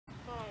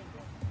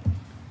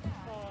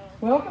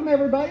Welcome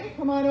everybody,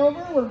 come on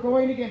over. We're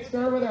going to get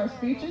started with our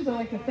speeches. I'd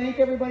like to thank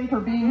everybody for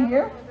being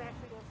here.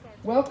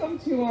 Welcome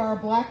to our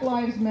Black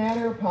Lives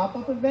Matter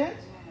pop-up event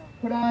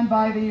put on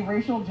by the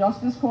Racial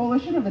Justice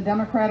Coalition of the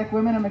Democratic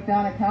Women of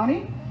McDonough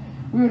County.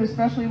 We would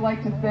especially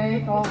like to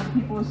thank all the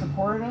people who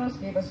supported us,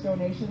 gave us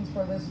donations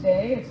for this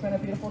day. It's been a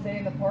beautiful day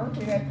in the park.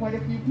 We had quite a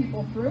few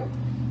people through.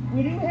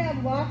 We do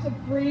have lots of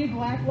free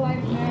Black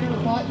Lives Matter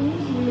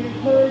buttons. We would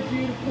encourage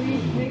you to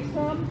please take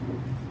some.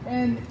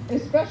 And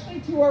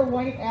especially to our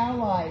white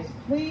allies,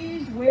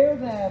 please wear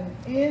them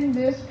in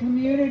this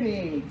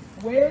community.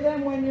 Wear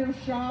them when you're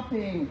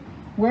shopping.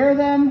 Wear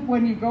them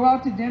when you go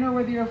out to dinner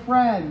with your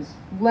friends.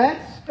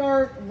 Let's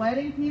start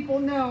letting people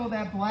know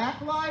that Black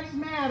Lives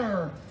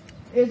Matter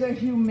is a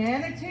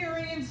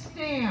humanitarian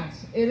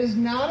stance. It is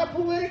not a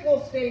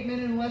political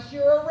statement unless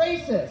you're a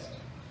racist.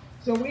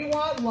 So we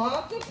want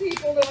lots of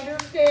people to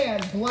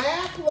understand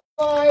Black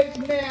Lives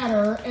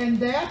Matter, and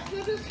that's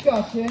the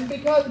discussion,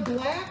 because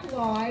Black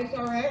lives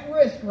are at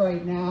risk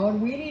right now,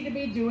 and we need to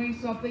be doing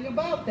something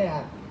about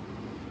that.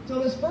 So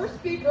this first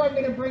speaker I'm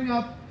going to bring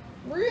up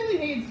really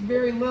needs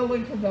very little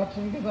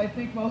introduction, because I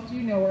think most of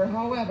you know her.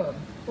 However,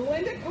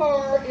 Belinda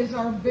Carr is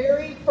our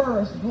very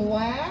first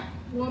Black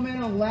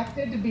woman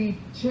elected to be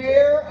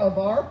chair of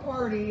our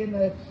party in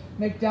the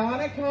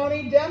McDonough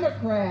County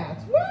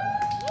Democrats. Woo!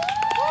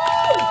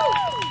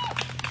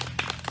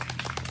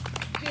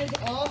 She is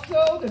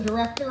also the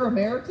Director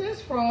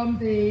Emeritus from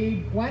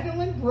the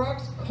Gwendolyn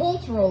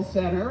Cultural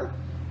Center,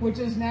 which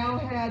has now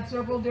had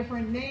several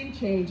different name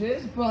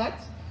changes, but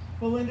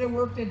Belinda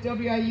worked at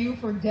WIU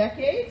for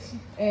decades,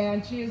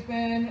 and she has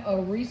been a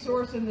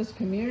resource in this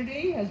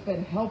community, has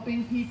been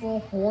helping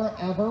people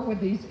forever with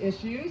these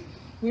issues.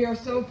 We are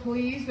so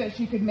pleased that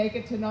she could make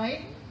it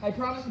tonight. I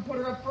promised to put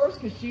her up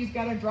first because she's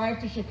got to drive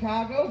to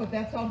Chicago, but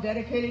that's how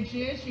dedicated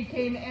she is. She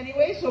came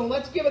anyway, so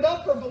let's give it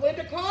up for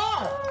Belinda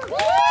Carr. Woo!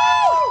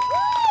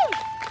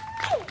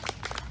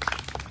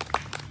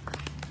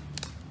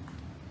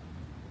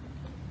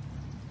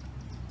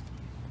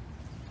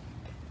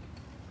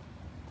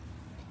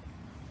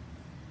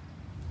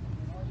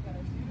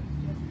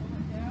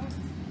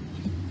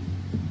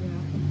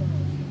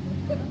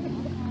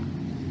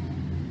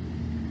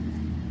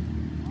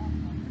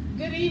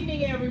 Good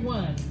evening,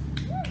 everyone.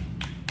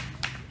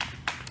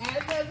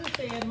 As I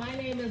said, my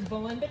name is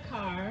Belinda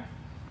Carr,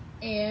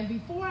 and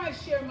before I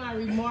share my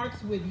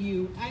remarks with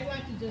you, I'd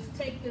like to just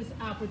take this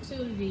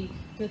opportunity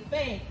to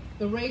thank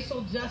the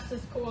Racial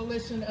Justice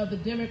Coalition of the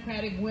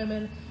Democratic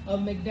Women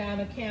of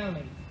McDonough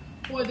County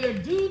for their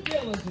due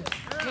diligence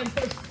and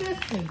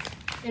persistence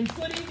in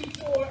putting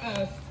before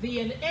us the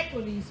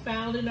inequities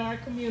found in our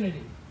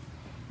community.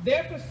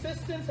 Their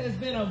persistence has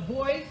been a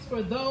voice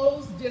for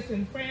those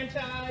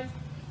disenfranchised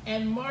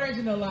and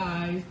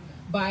marginalized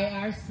by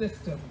our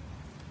system.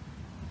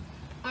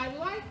 I'd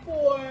like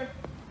for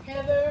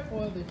Heather,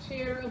 or the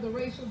chair of the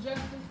Racial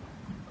Justice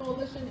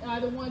Coalition,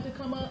 either one to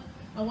come up.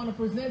 I want to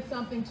present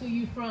something to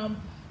you from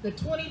the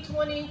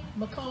 2020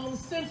 Macomb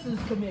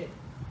Census Committee.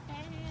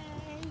 Hey.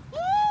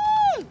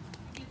 Woo!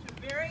 Get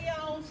your very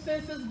own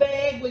census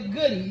bag with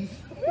goodies.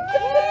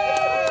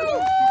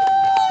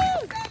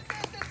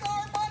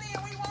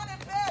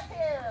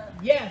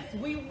 Yes,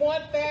 we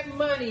want that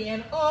money,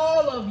 and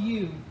all of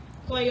you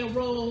play a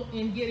role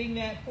in getting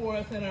that for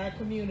us in our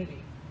community.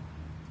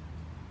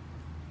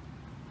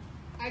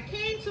 I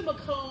came to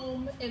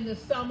Macomb in the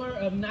summer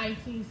of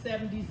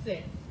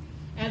 1976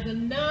 as a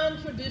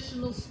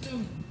non-traditional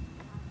student.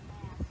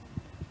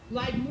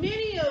 Like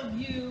many of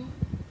you,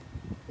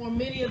 or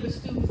many of the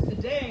students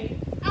today,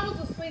 I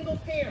was a single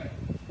parent,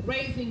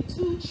 raising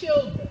 2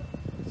 children,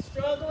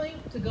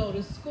 struggling to go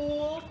to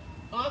school.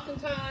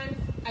 Oftentimes,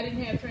 I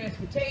didn't have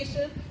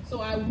transportation, so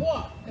I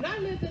walked. And I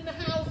lived in the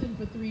housing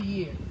for 3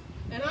 years.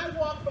 And I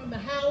walked from the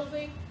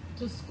housing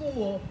to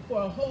school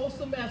for a whole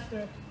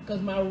semester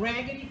because my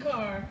raggedy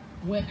car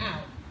went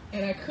out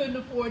and I couldn't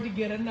afford to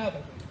get another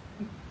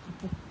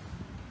one.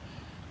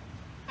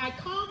 I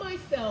call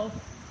myself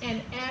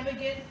an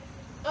advocate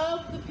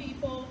of the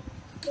people,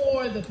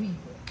 for the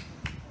people.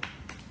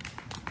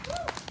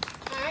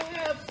 I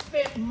have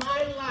spent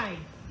my life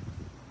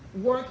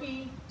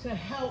working to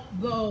help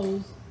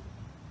those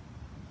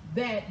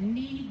that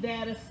need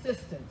that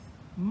assistance.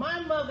 My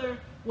mother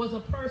was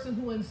a person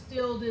who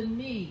instilled in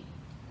me,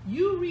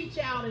 you reach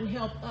out and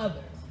help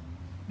others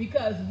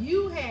because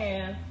you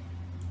can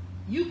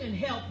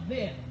help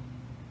them.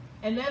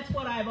 And that's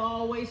what I've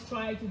always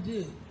tried to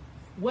do.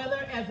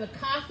 Whether as a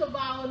CASA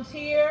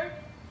volunteer,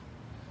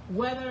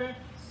 whether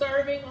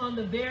serving on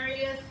the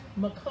various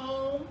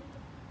Macomb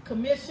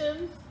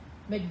commissions,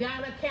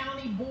 McDonough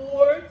County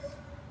boards,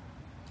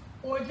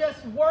 or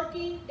just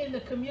working in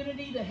the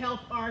community to help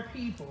our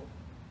people.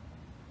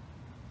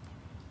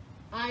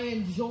 I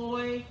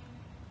enjoy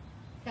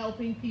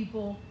helping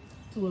people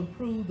to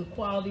improve the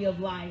quality of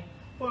life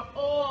for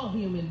all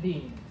human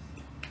beings.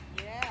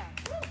 Yeah.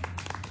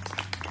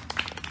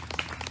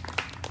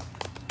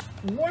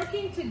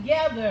 Working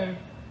together,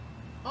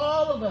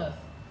 all of us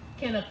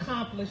can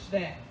accomplish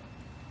that.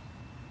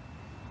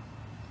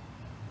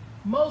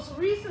 Most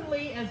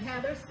recently, as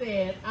Heather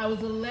said, I was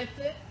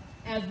elected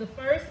as the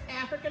first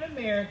African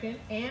American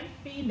and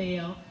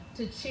female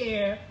to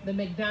chair the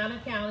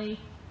McDonough County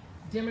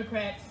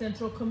Democrat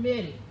Central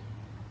Committee.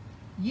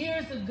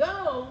 Years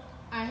ago,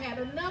 I had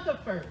another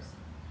first.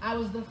 I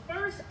was the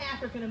first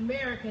African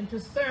American to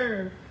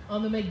serve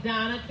on the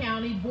McDonough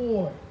County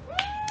Board.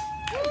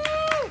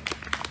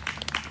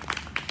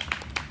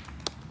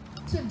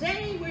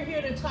 Today, we're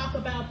here to talk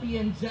about the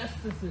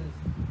injustices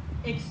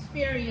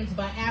experienced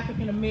by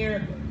African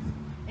Americans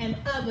and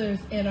others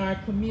in our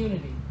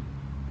community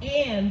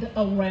and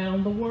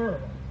around the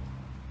world.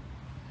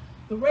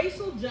 The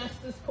Racial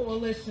Justice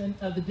Coalition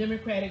of the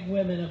Democratic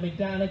Women of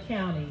McDonough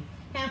County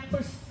have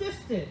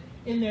persisted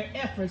in their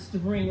efforts to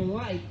bring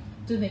light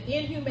to the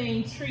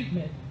inhumane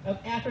treatment of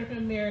African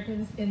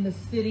Americans in the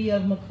city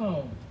of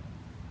Macomb.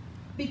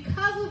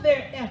 Because of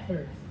their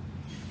efforts,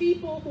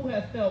 people who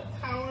have felt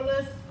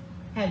powerless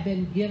have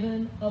been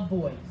given a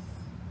voice.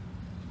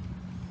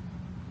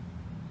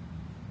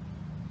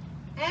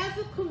 As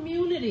a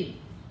community,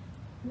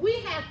 we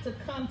have to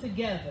come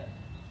together.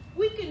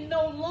 We can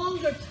no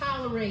longer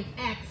tolerate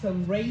acts of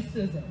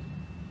racism.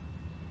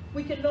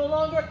 We can no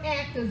longer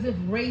act as if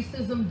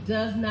racism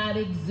does not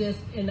exist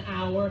in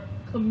our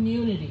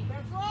community.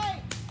 That's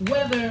right.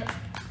 Whether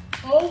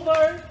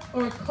overt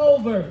or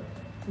covert,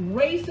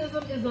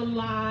 racism is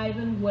alive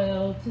and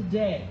well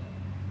today.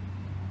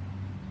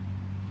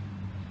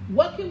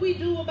 What can we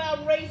do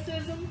about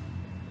racism?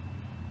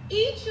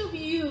 Each of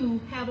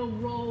you have a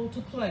role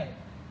to play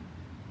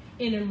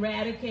in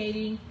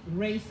eradicating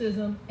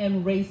racism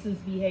and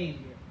racist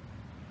behavior.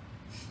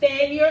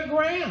 Stand your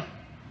ground.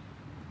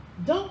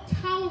 Don't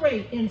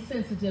tolerate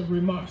insensitive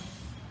remarks.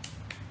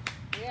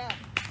 Yeah.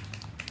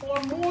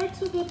 Or more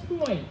to the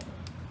point,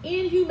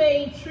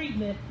 inhumane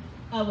treatment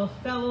of a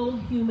fellow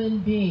human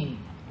being.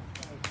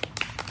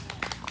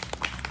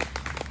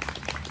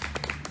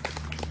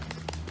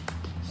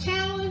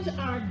 Challenge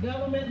our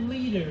government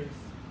leaders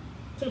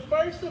to,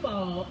 first of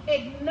all,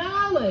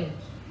 acknowledge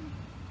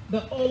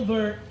the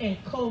overt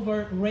and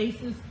covert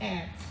racist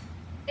acts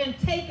and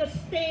take a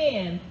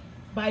stand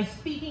by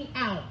speaking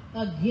out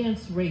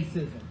against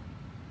racism.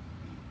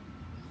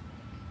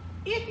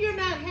 If you're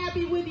not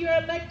happy with your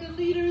elected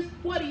leaders,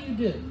 what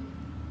do?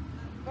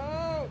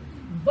 Vote.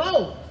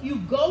 Vote. You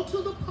go to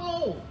the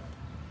polls.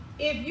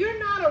 If you're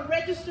not a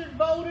registered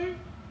voter,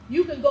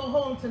 you can go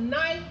home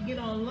tonight, get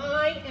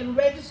online and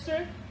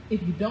register.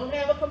 If you don't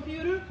have a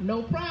computer,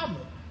 no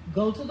problem.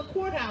 Go to the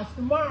courthouse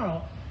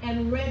tomorrow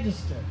and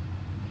register.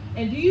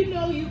 And do you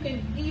know you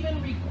can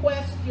even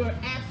request your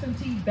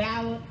absentee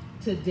ballot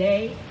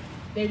today?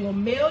 They will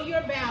mail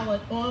your ballot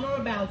on or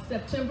about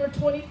September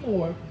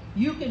 24th.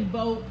 You can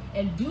vote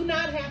and do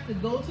not have to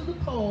go to the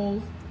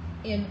polls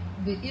in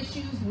the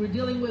issues we're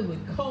dealing with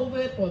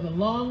COVID or the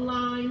long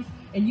lines,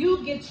 and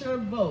you get your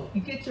vote, you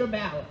get your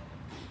ballot.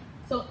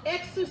 So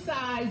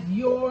exercise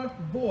your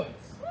voice.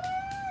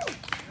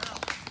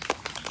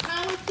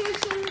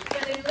 Politicians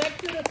and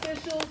elected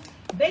officials,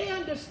 they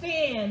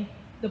understand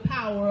the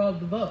power of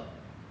the vote.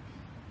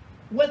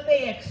 What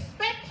they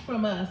expect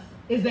from us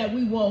is that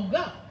we won't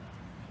go.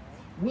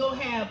 We'll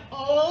have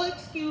all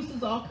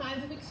excuses, all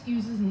kinds of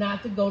excuses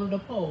not to go to the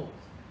polls.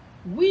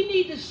 We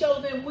need to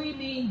show them we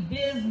mean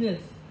business.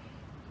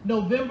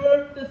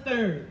 November the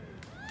 3rd.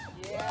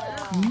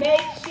 Yeah.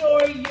 Make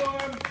sure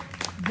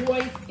your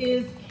voice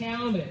is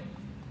counted.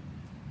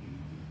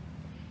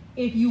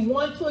 If you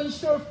want to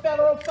ensure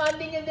federal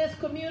funding in this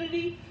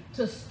community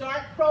to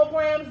start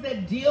programs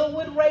that deal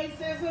with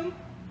racism,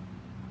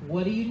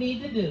 what do you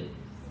need to do?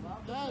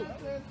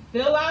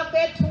 Fill out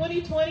that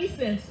 2020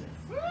 census.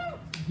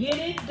 Get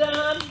it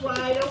done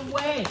right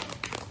away.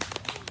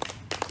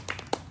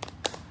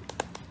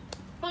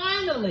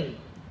 Finally,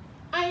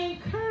 I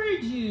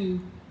encourage you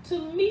to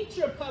meet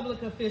your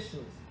public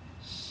officials.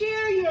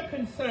 Share your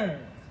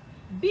concerns.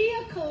 Be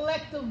a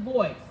collective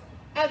voice.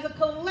 As a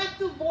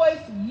collective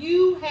voice,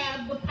 you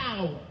have the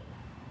power.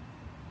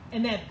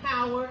 And that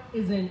power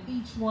is in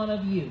each one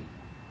of you.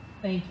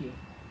 Thank you.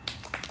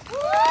 Woo!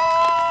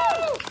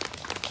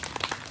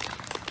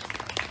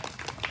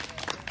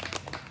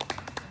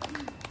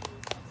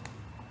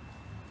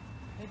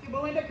 Thank you,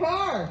 Belinda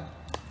Carr.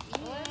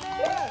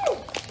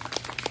 Belinda.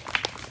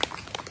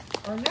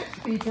 Our next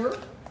speaker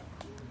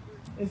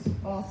is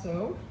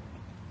also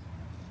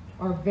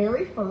our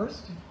very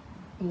first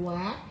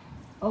Black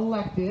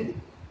elected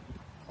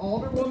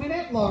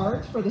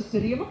Alderwoman-at-Large for the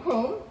city of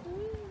Macomb,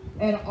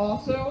 and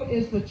also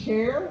is the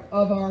chair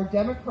of our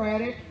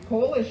Democratic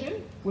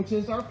Coalition, which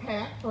is our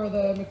PAC for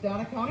the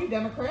McDonough County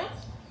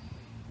Democrats.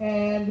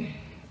 And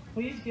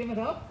please give it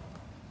up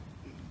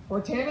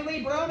for Tammie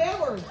Lee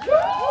Brown-Edwards.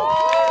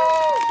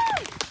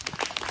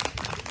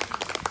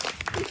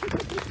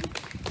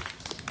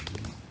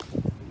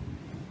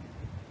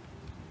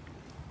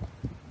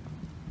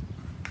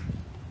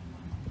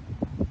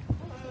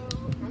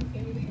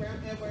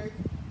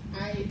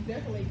 I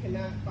definitely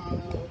cannot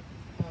follow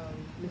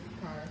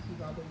Mrs. Carr.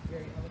 She's always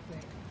very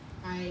eloquent.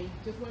 I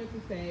just wanted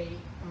to say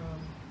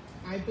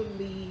I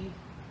believe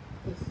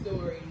the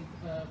stories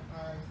of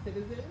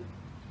citizens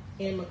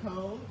in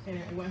Macomb and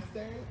at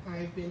Western.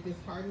 I've been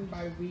disheartened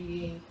by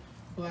reading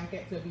Black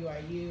at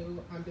WIU.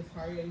 I'm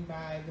disheartened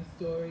by the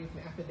stories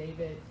and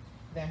affidavits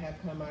that have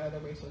come out of the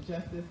Racial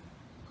Justice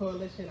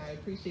Coalition. I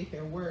appreciate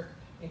their work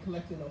in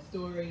collecting those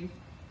stories.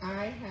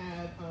 I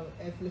have,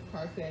 as Ms.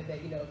 Carr said, that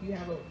if you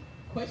have a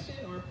question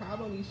or a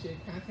problem, you should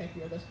contact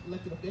your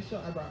elected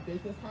official. I brought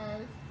business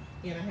cards,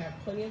 and I have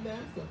plenty of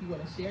them. So if you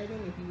want to share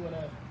them, if you want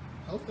to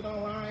post it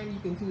online, you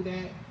can do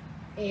that.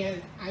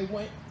 And I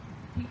want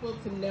people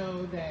to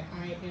know that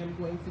I am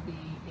going to be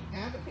an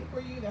advocate for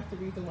you. That's the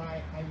reason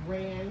why I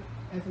ran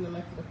as an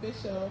elected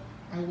official.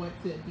 I want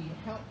to be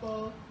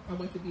helpful. I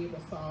want to be able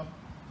to solve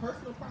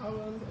personal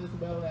problems as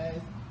well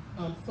as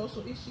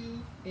social issues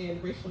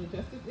and racial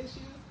injustice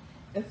issues.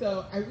 And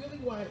so I really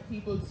want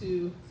people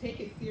to take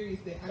it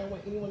seriously. I don't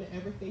want anyone to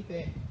ever think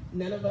that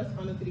none of us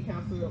on the city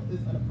council is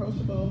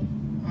unapproachable.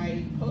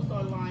 I post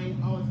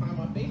online all the time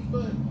on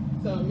Facebook,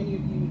 so many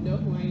of you know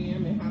who I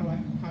am and how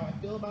I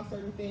feel about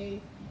certain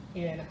things.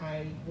 And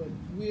I would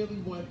really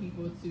want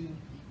people to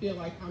feel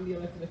like I'm the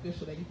elected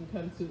official that you can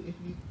come to if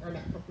you are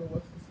not comfortable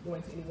with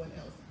going to anyone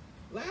else.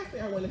 Last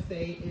thing I want to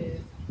say is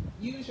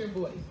use your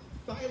voice.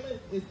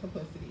 Silence is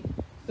complicity.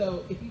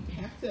 So if you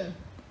have to,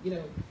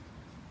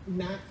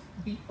 not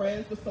be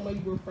friends with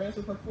someone you were friends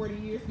with for 40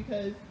 years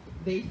because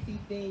they see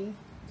things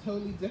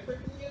totally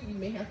different from you, you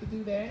may have to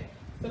do that.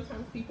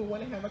 Sometimes people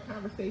want to have a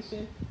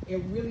conversation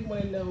and really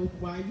want to know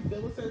why you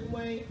feel a certain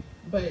way,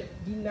 but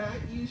do not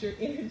use your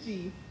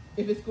energy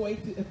if it's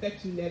going to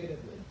affect you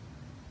negatively.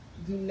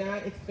 Do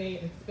not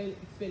expend that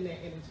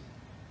energy.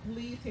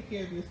 Please take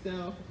care of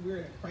yourself. We're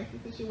in a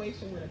crisis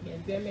situation. We're in a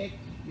pandemic.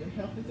 Your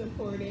health is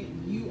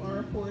important. You are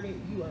important.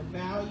 You are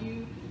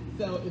valued.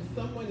 So if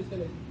someone is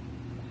going to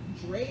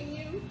drain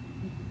you,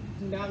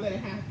 do not let it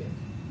happen.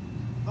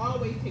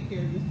 Always take care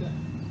of yourself.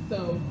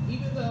 So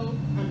even though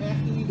I'm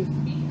asking you to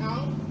speak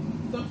out,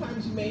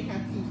 sometimes you may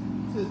have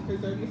to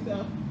preserve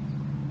yourself,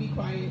 be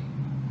quiet,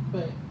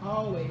 but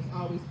always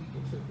speak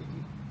your truth with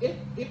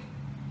you.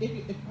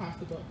 If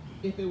possible,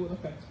 if it will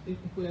affect, if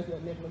it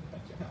doesn't negatively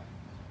affect your health.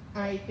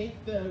 I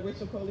thank the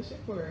Racial Coalition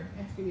for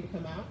asking me to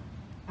come out.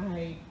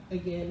 I,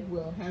 again,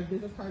 will have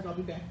business cards. I'll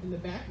be back in the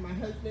back. My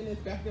husband is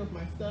back there with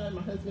my son.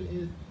 My husband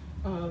is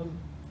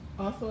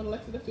also an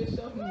elected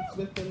official. He's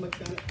with the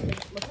Macomb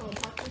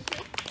Park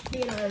District.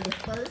 He and I are the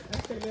first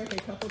African-American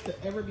couple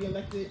to ever be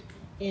elected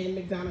in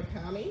McDonough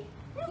County.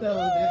 So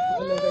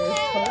that's another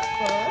first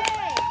for us.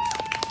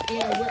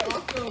 And we're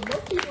also,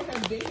 most people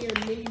have been here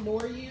many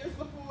more years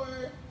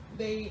before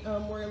they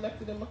were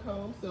elected in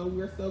Macomb. So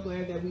we're so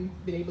glad that we've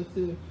been able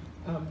to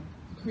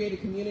create a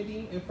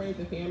community and friends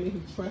and family who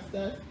trust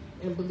us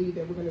and believe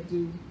that we're going to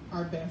do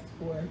our best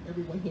for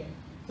everyone here.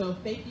 So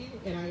thank you,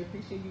 and I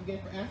appreciate you again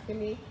for asking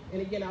me.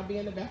 And again, I'll be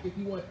in the back if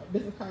you want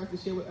business cards to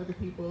share with other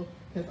people,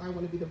 because I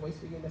want to be the voice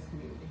for you in this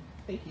community.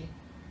 Thank you.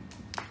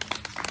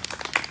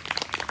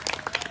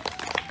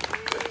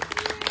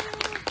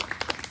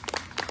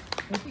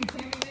 Thank you,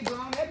 Tammie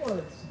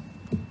Brown-Edwards.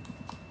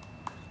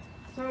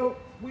 So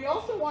we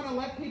also want to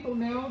let people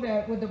know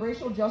that with the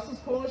Racial Justice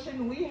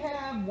Coalition, we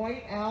have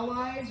white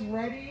allies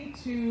ready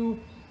to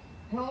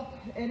help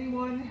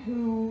anyone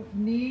who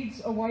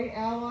needs a white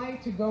ally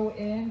to go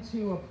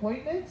into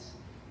appointments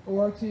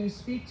or to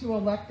speak to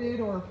elected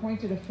or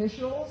appointed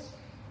officials,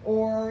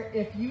 or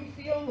if you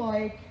feel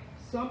like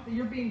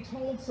you're being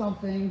told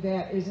something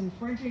that is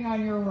infringing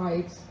on your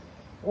rights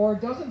or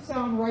doesn't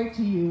sound right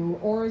to you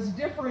or is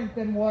different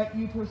than what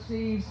you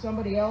perceive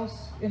somebody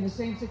else in the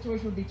same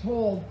situation would be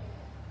told,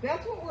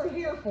 that's what we're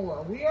here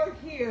for. We are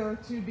here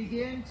to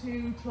begin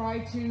to try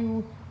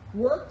to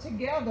work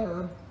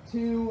together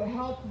to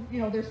help.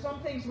 There's some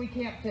things we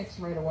can't fix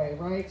right away,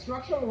 right?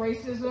 Structural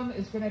racism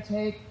is going to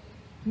take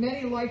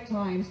many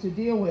lifetimes to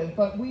deal with,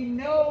 but we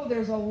know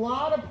there's a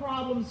lot of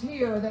problems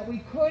here that we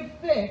could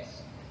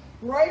fix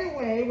right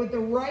away with the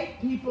right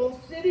people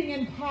sitting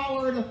in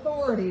power and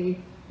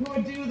authority who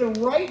would do the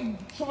right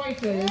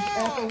choices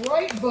at the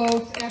right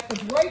votes at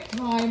the right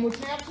time,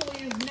 which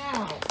actually is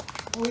now.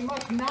 And we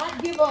must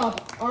not give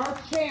up our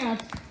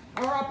chance,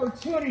 our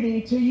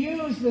opportunity to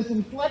use this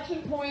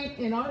inflection point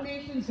in our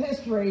nation's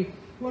history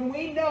when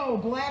we know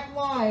Black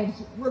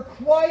lives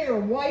require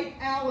white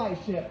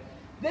allyship.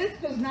 This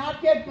does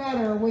not get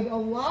better with a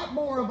lot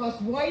more of us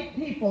white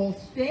people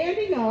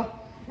standing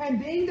up and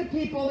being the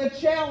people that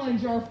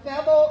challenge our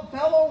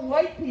fellow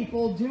white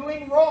people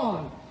doing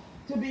wrong,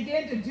 to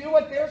begin to do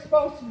what they're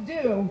supposed to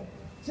do,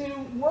 to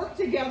work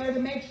together to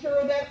make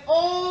sure that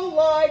all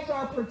lives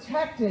are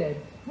protected.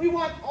 We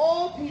want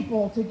all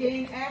people to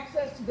gain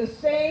access to the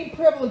same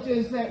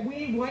privileges that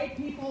we white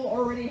people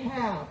already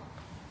have.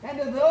 And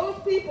to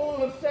those people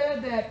who have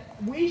said that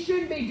we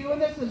shouldn't be doing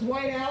this as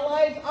white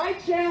allies, I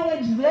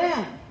challenge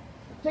them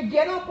to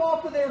get up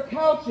off of their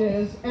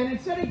couches and,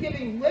 instead of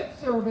giving lip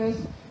service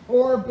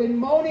or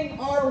bemoaning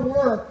our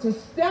work, to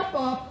step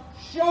up,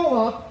 show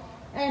up,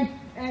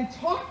 and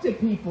talk to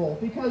people,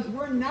 because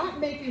we're not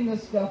making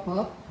this stuff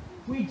up.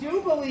 We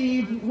do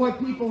believe what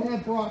people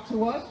have brought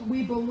to us.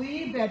 We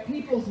believe that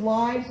people's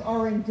lives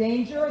are in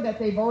danger, that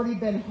they've already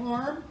been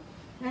harmed.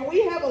 And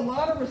we have a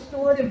lot of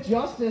restorative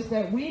justice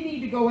that we need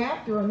to go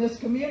after in this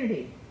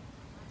community.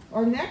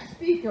 Our next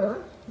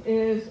speaker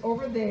is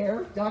over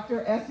there,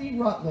 Dr. Essie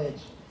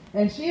Rutledge.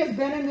 And she has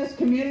been in this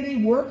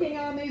community working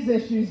on these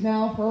issues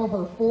now for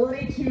over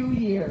 42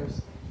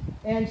 years.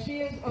 And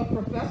she is a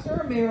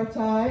professor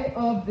emeriti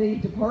of the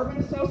Department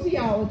of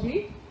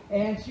Sociology,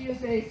 and she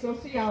is a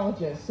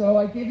sociologist. So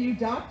I give you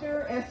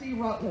Dr. Essie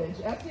Rutledge.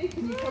 Essie,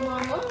 can you come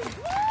on up?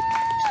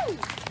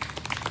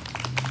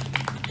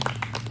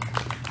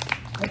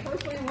 I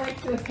personally like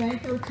to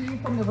thank her too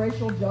from the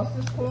Racial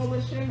Justice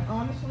Coalition.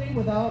 Honestly,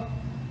 without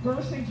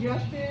her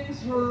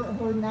suggestions,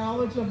 her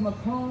knowledge of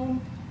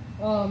Macomb,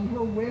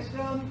 her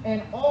wisdom,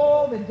 and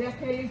all the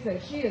decades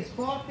that she has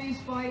fought these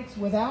fights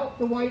without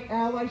the white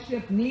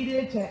allyship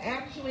needed to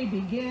actually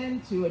begin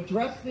to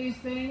address these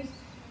things,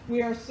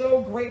 we are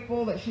so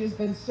grateful that she has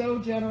been so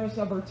generous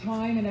of her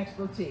time and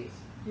expertise.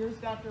 Here's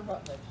Dr.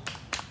 Rutledge.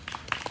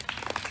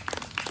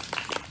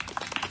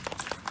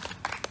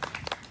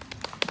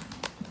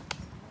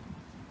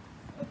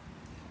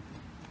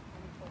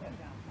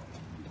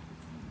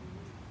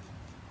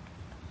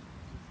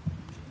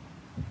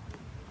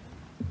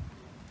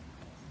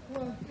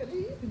 Well, good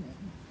evening.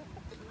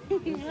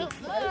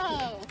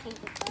 Hello.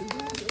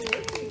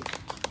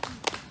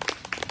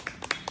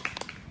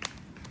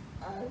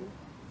 I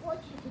want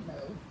you to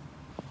know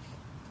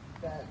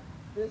that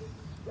this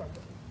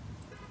struggle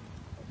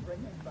of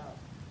bringing about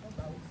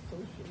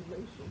social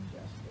racial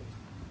justice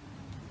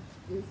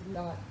is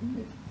not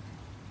new.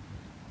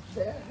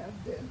 There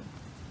have been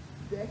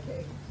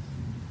decades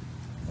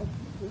of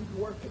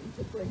people working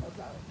to bring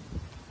about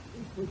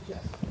equal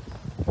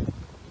justice,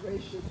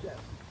 racial justice.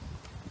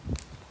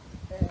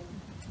 And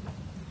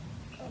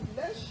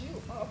unless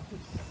you are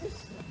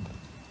persistent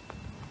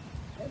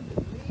and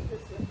believe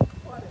it's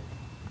important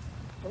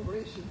for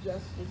racial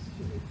justice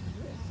to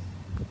exist,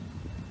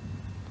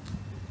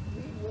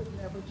 we will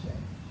never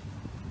change.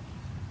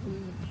 We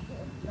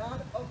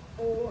cannot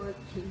afford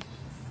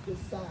to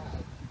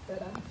decide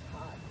that I'm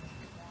tired.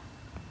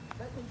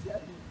 Let me tell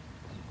you,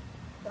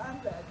 my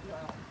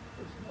background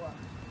is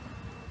one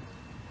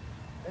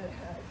that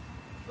has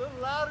A little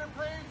louder,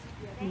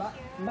 please.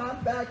 my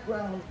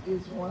background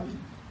is one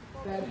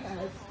that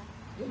has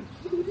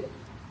included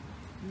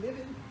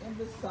living in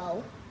the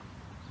South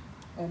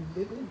and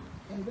living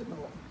in the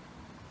North.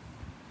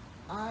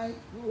 I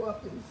grew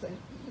up in St.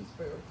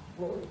 Petersburg,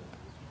 Florida.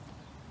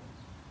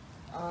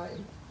 I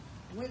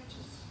went to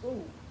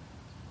school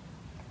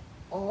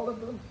all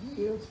of the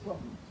years from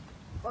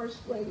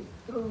first grade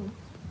through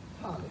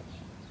college,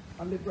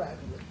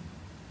 undergraduate,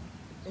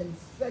 in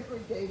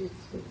segregated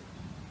schools.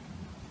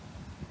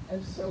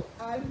 And so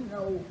I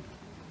know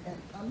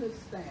and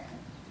understand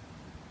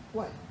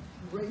what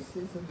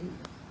racism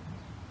is.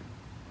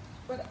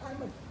 But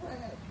I'm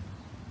afraid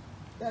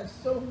that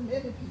so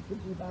many people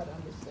do not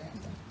understand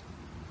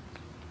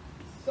that.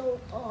 So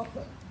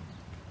often,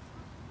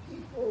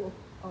 people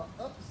are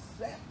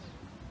upset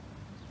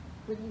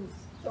when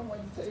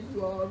someone says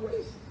you are a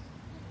racist.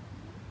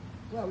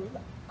 Well,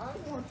 I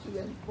want to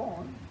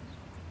inform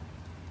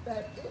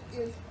that it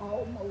is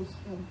almost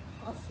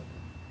impossible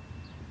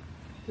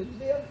to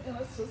live in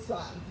a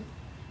society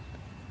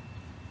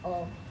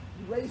of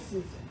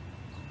racism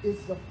is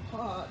a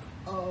part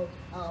of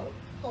our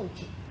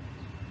culture.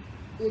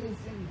 It is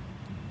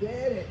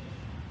embedded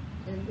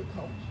in the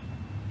culture.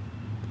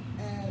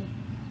 And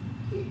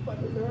people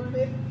learn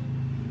it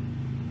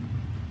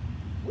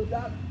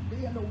without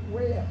being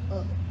aware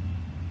of it.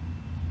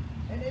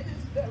 And it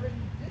is very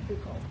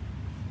difficult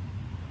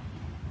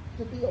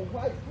to be a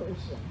white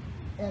person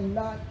and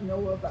not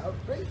know about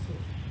racism.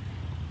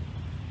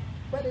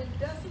 But it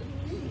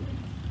doesn't mean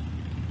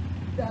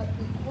that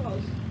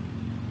because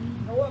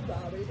you know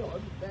about it or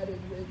that it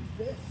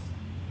exists,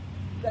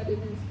 that it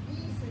is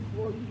easy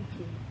for you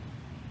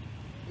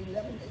to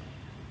eliminate it.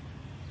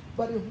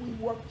 But if we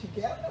work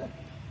together,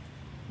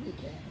 we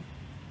can.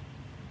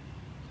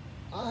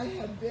 I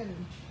have been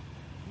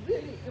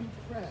really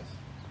impressed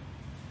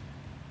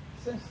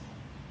since,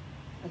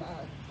 and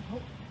I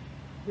hope,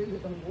 really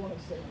don't want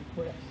to say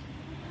impressed,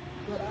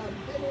 but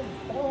I've been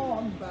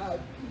informed by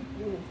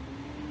people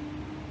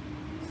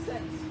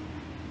since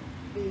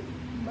the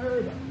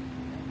murder,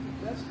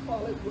 let's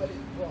call it what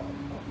it was,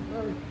 a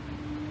murder.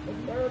 The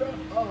murder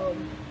of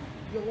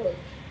George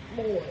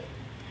Floyd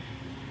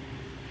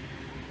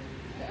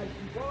has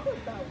brought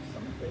about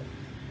some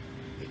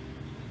things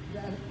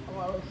that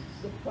are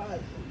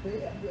surprising. They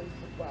have been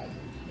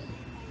surprising to me.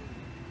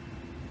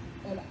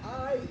 And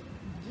I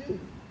do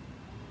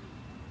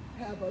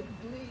have a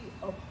glee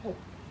of hope.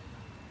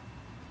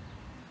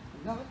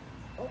 Not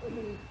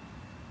overly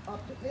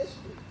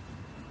optimistic,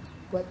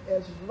 but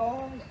as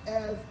long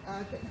as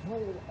I can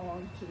hold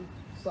on to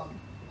some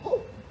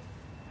hope,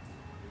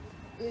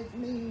 it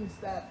means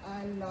that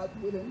I'm not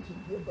willing to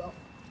give up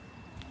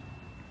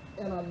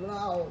and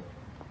allow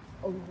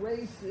a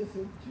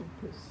racism to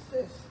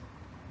persist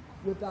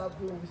without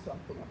doing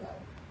something about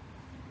it.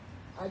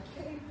 I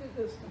came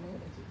to this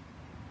community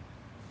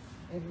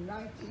in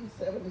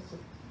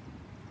 1976,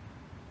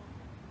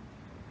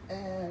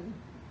 and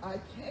I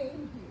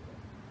came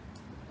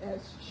here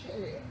as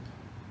chair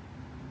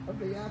of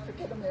the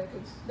African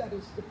American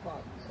Studies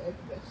Department at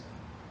Western.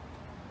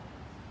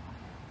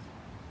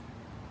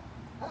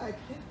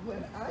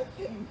 When I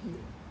came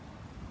here,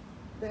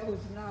 there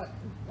was not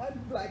one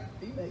black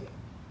female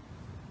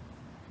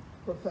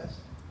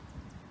professor.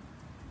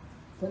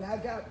 When I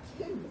got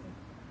tenure,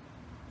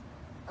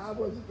 I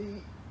was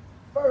the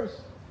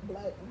first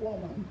black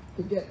woman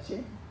to get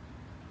tenure.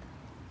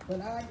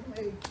 When I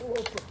made full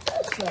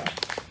professor,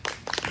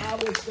 I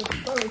was the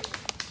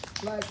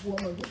first black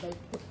woman to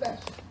make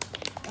professor.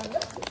 Now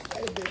let me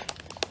say this,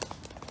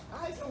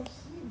 I don't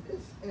see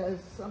this as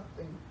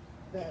something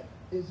that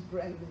is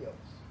grandiose.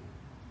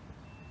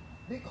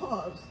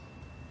 Because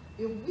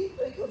if we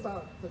think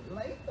about the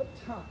length of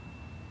time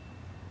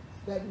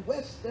that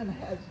Western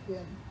has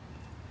been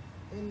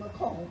in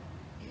Macomb,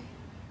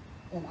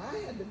 and I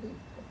had to be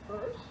the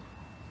first,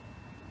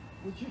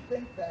 would you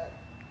think that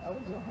I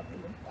was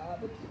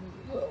 105 or 2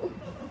 years old?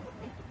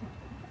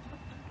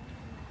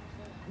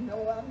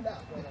 No, I'm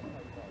not.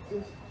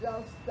 It's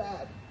just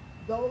that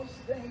those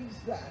things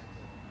that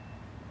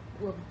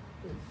were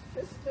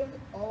persistent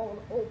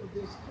all over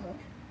this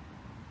country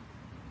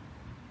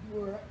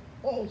were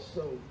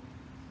also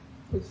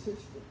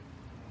persistent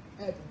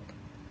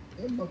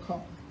in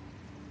Macomb.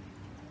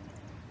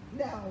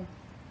 Now,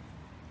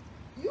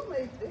 you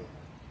may think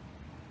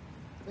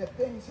that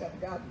things have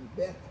gotten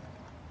better.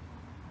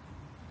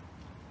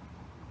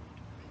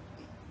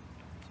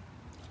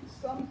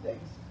 Some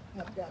things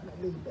have gotten a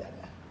little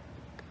better.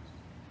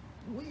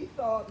 We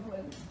thought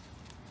when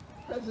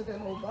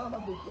President Obama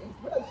became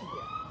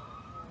president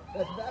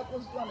that that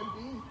was going to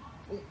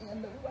be the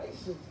end of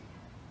racism.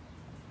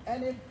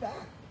 And in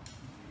fact,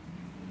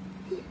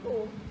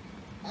 people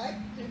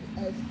acted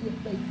as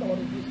if they thought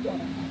it was going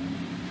to happen.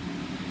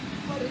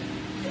 But it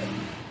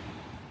didn't.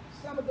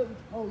 Some of the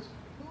most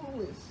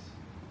foolish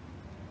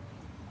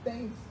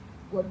things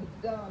were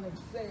done and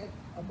said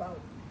about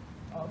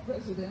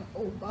President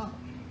Obama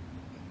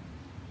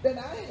than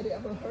I had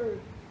ever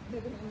heard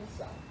living in the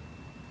South.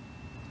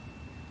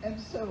 And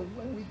so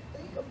when we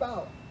think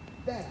about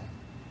that,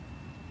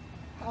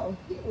 how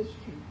he was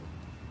treated,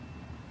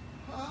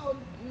 how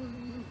do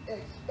you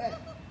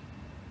expect,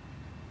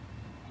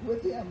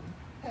 with him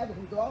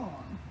having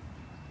gone,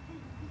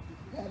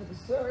 having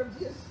served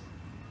his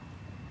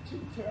 2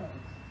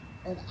 terms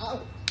and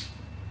out,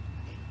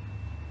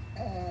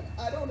 and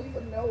I don't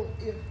even know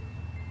if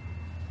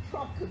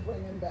Trump could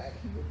bring him back,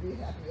 he would be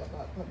happy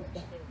about coming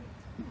back.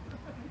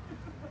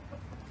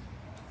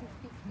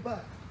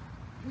 But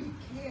we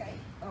can't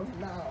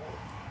allow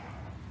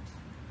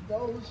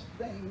those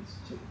things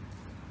to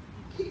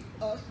keep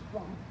us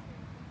from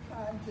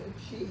trying to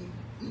achieve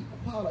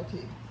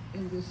equality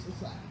in this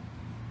society.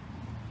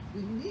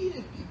 We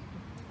needed people.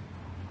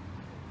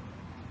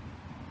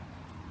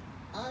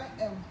 I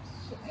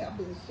have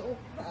been so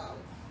proud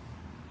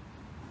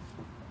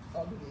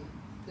of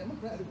the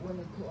Democratic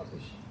Women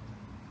Coalition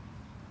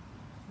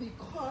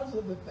because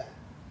of the fact,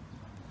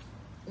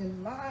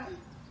 in my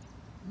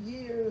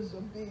years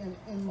of being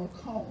in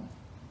Macomb,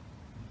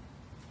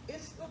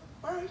 it's the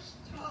first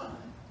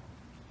time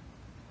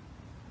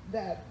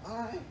that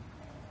I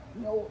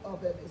know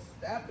of an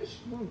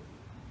established group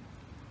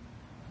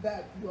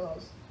that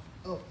was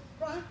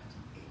upfront,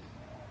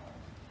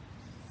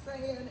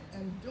 saying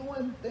and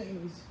doing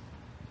things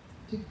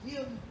to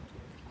give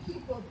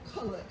people of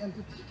color, and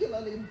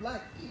particularly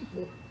black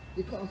people,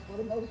 because for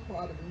the most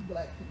part it was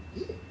black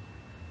people here,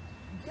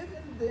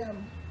 giving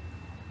them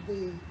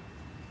the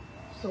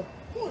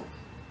support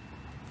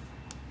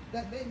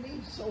that they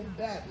need so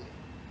badly.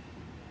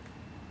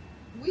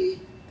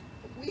 We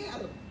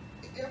had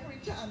every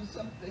time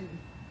something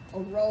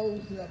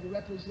arose that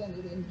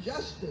represented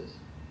injustice,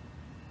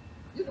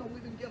 you know,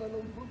 we would get a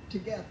little group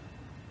together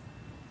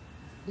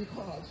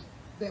because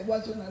there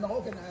wasn't an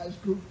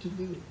organized group to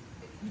do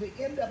it. The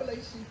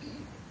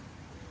NAACP,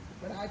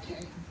 when I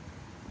came,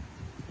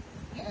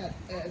 had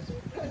as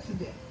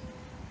president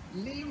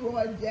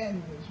Leroy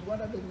Daniels,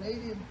 one of the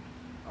native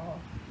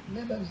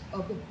members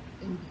of the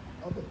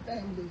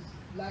families,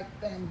 black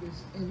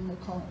families in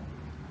Macomb.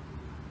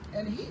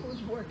 And he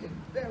was working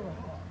very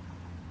hard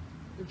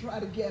to try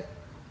to get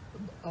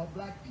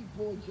black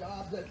people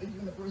jobs at the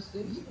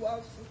university, and he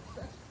was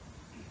successful.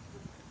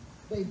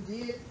 They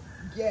did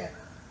get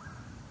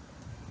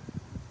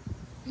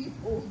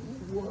people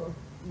who were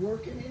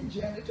working in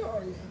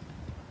janitorial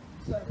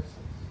services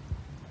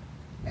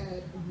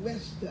at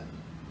Western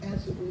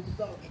as a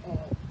result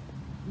of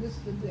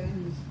Mr.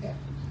 Daniels'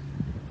 efforts.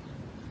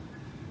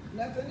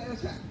 Nothing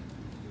else happened.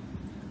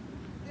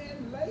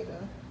 Then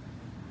later,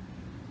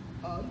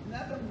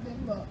 another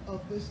member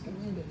of this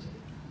community,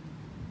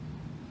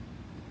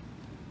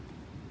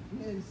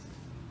 Ms.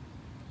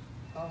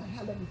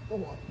 Helen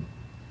Thorpe,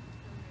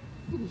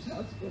 whose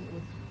husband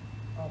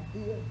was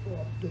Bill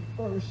Thorpe, the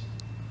first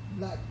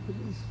black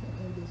policeman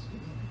in this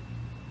community.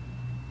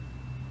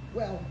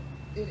 Well,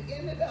 it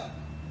ended up,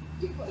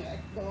 people had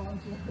gone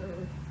to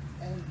her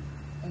and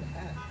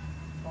had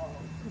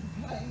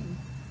complained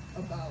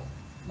about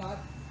not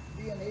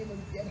being able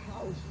to get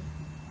housing,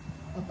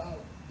 about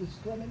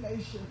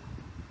discrimination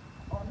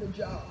on the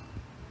job.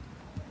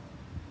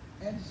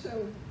 And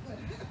so what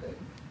happened,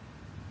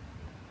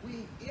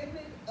 we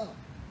ended up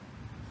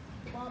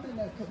forming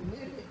a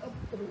committee of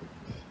 3.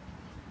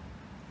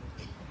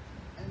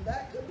 And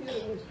that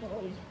committee was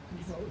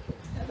composed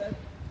of Heather,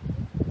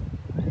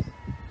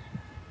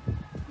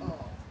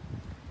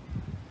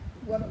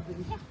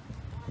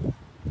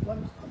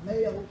 one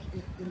male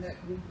in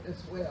that group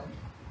as well,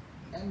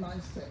 and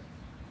myself.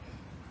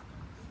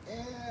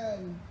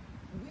 And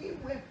we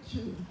went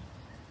to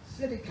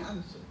city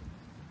council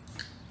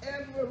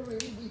every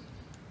week,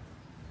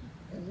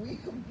 and we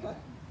complained.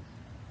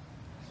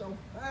 So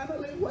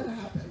finally what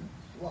happened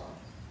was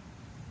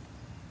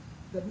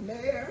the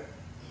mayor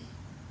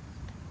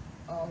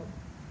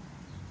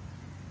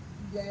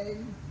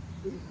gave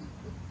the,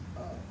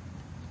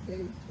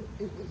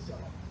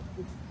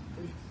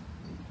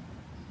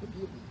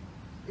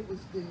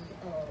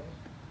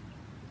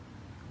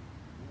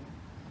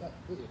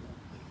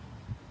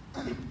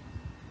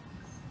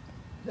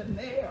 the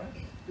mayor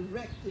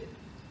directed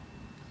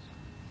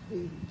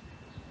the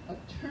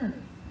attorney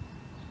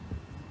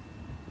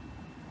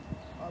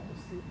of the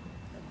city,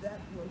 and that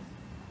was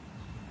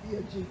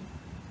DOG,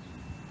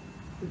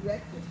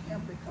 directed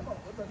him to come up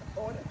with an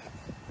ordinance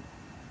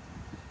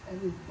and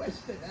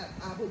requested that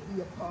I would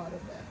be a part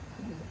of that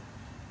committee.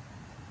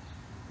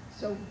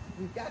 So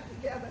we got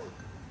together,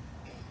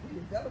 we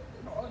developed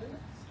an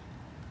ordinance,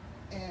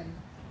 and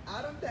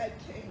out of that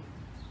came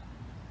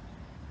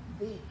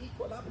the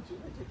Equal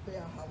Opportunity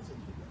Fair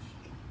Housing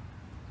Commission.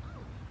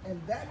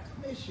 And that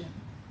commission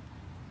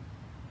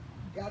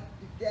got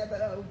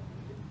together,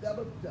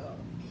 developed a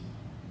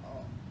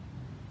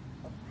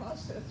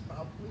process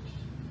by which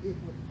it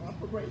would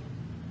operate,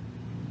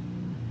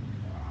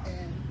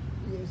 and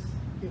it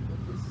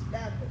was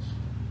established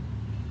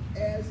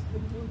as the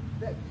group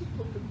that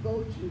people could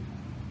go to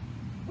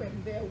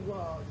when there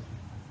was,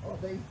 or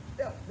they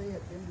felt they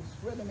had been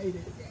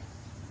discriminated against.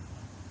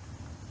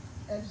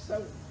 And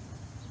so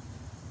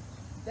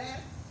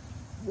that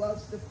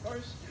was the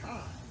first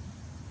time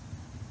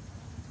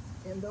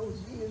in those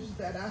years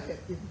that I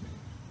had been here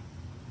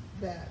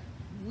that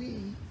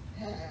we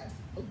had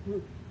a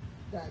group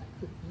that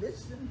could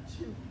listen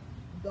to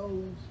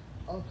those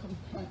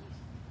complaints.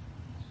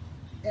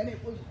 And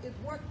it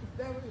worked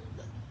very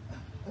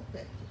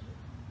effectively,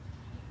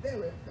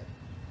 very effective.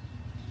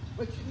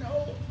 But you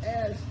know,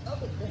 as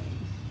other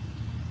things,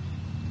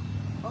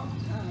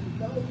 oftentimes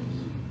those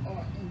who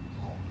are in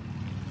power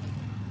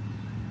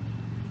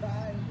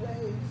find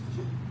ways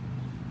to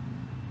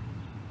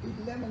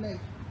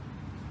eliminate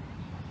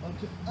or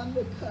to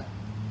undercut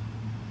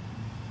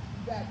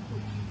that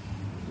which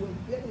will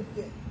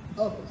benefit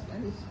others,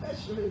 and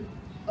especially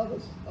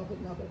others of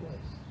another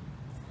race.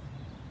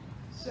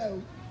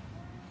 So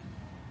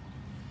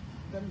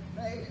the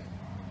mayor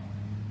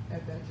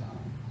at that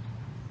time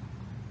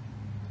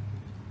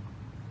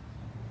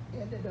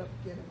ended up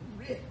getting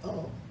rid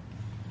of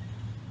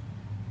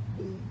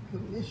the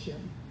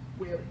commission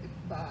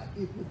whereby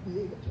it would be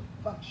able to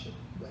function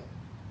well.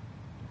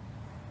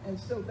 And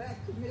so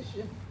that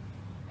commission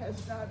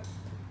has not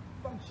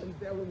functioned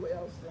very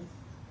well since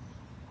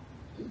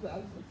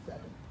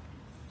 2007.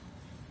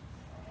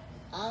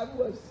 I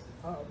was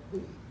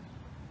the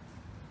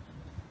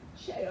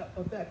chair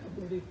of that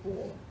committee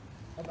for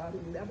about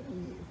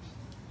 11 years.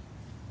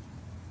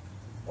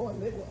 Oh,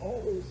 and they were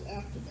always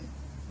after me.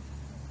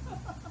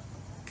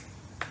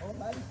 Oh,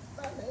 my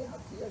name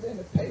appeared in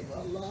the paper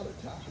a lot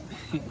of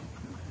times.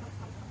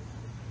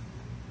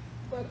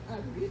 But I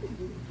really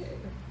didn't care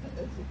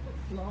as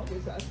long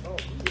as I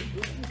thought we were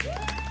doing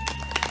well.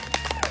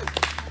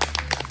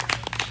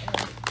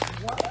 And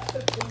one of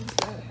the things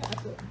that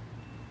happened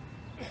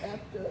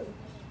after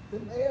the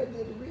mayor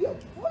did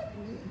reappoint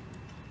me,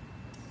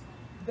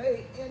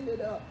 they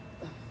ended up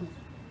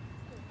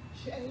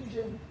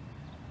changing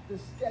the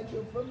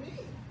schedule for me.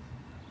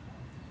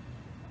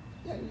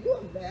 Can you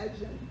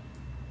imagine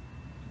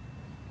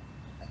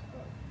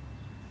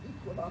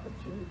Equal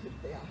Opportunity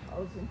Fair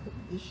Housing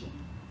Commission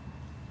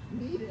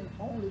meeting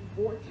only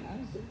 4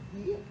 times a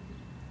year?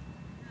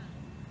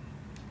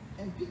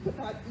 And people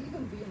not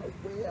even being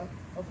aware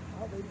of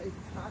how they make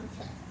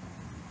contact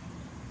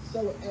so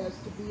as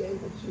to be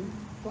able to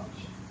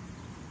function.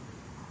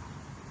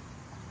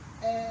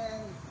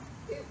 And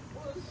it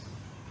was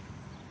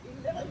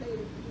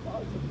eliminated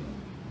because of it.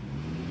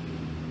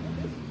 And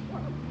this is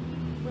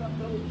one of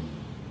those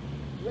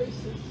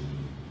racist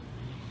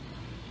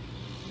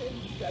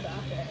things that I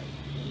had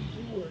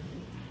endured.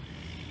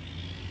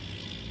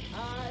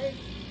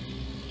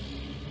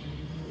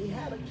 We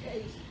had a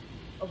case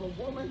of a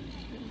woman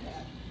who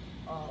had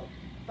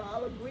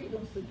filed a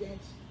grievance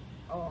against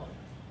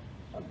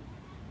an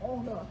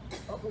owner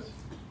of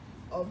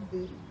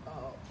the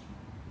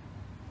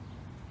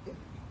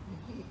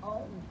he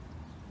owned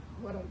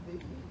one of the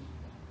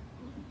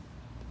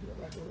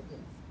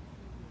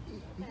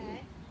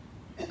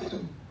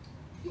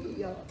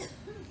he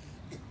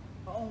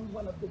owned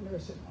one of the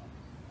nursing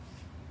homes.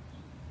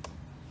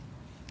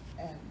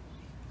 And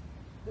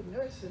the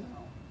nursing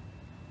home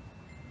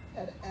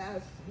had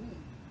asked me,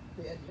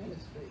 the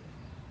administrator,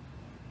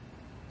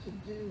 to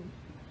do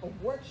a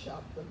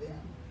workshop for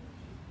them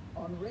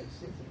on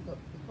racism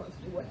because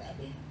they were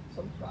having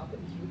some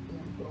problems with the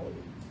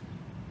employees.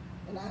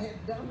 And I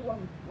had done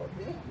one for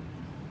them.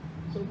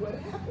 So what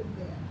happened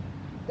then,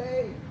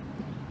 they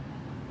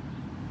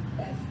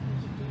asked me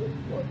to do it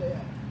for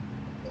their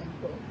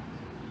employees.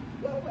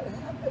 Well, what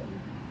happened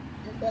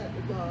in that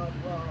regard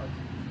was,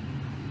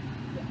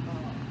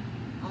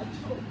 I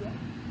told them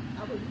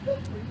I was a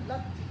little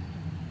reluctant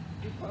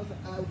because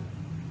I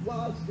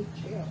was the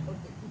chair of the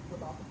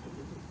Equal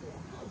Opportunity Fair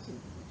Housing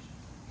Commission.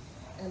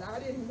 And I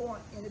didn't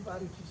want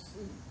anybody to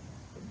see,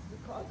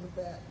 because of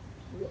that,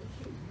 we'll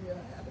accuse me of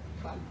having a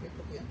conflict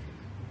of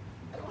interest.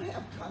 I don't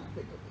have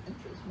conflict of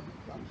interest when it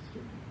comes to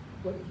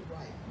what is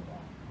right and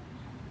wrong.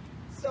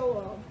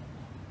 So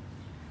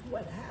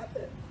what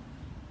happened,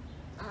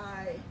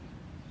 I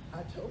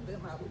told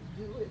them I would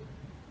do it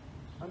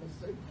on a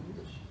certain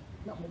condition.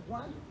 Number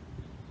one,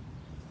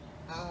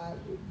 I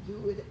would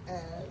do it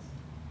as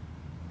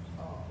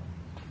a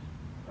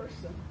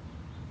person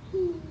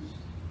whose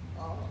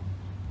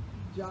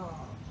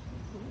job,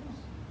 whose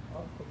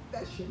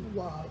profession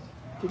was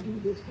to do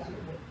this kind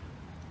of work.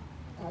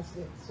 I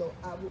said, so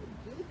I will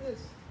do this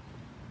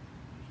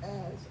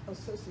as a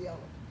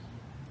sociologist.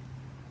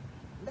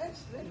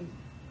 Next thing,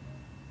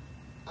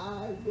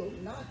 I will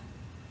not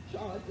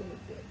charge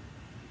anything.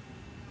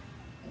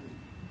 And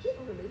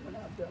generally, when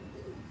I've done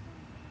this,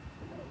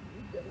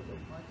 you get a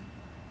little money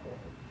for it.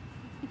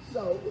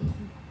 So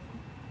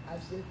I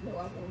said, no,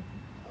 I won't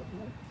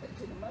take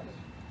any money.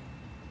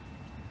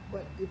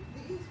 But if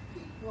these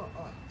people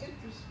are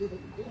interested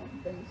in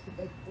doing things to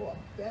make for a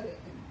better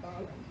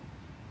environment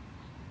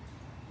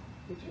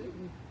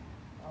between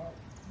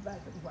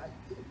black and white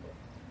people,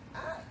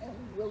 I am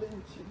willing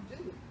to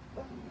do it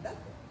for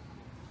nothing.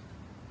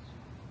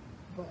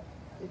 But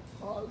it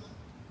caused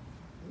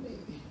me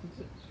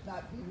to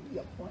not be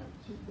reappointed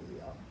to the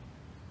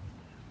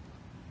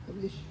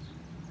commission.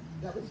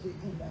 That was the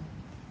end of it.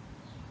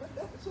 But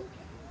that was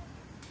okay,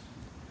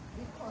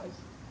 because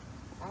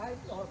I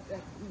thought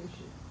that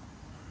commission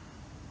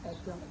had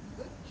done a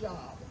good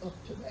job up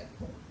to that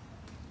point.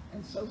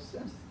 And so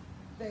since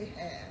they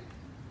had,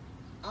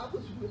 I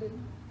was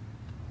willing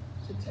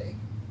to take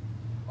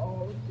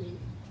all the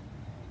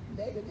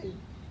negative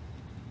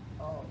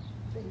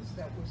things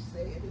that were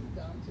said and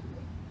done to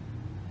me,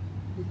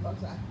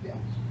 because I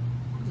felt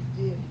it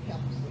did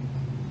help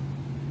somebody.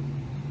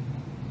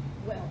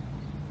 Well,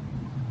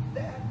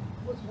 that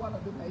was one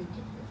of the major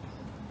things.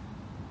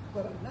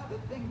 But another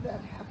thing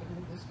that happened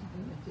in this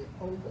community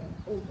over and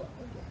over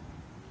again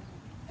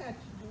had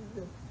to do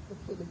with the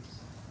police.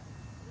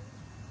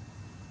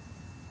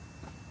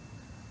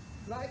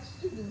 Black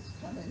students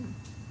coming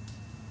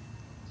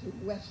to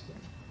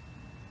Western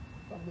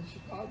from the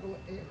Chicago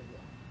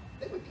area,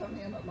 they would come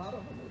in, a lot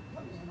of them would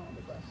come in on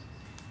the buses,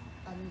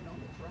 on the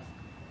train.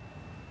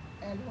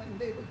 And when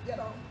they would get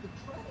off the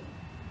train,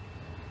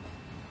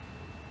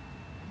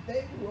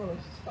 they were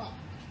stopped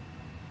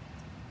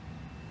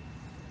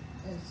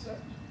and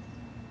searched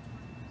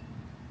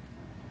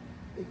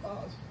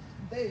because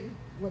they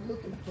were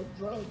looking for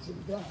drugs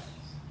and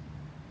guns.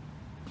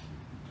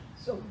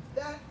 So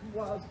that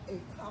was a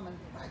common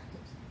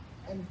practice,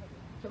 and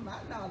to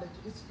my knowledge,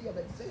 it still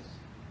exists,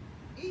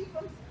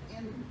 even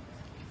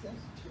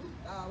since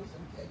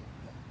 2008.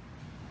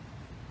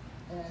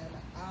 And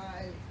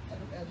I can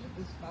imagine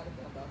this might have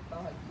been about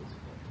 5 years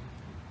ago.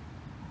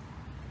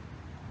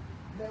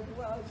 There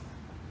was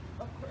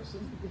a person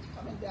who was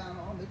coming down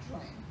on the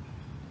train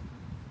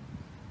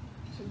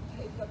to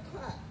take a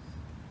class,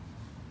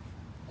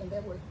 and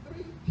there were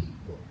 3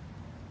 people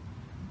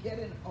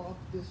getting off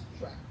this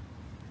track.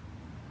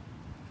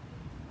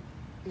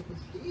 It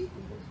was he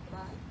who was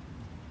black.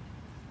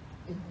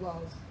 It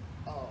was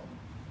a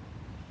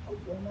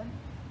woman, a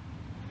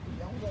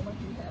young woman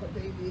who had a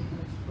baby in a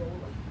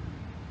stroller.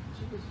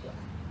 She was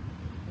black,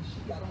 and she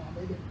got on.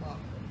 They didn't bother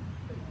her.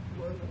 They weren't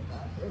worried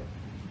about her.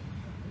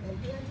 And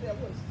then there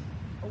was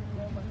a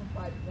woman, a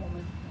white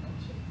woman, and a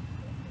chick.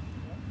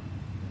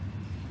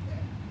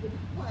 And the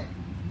white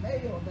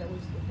male, there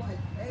was the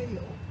white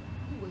male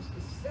who was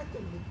the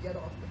second to get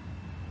off the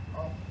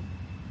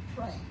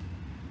train.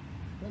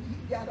 When he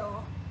got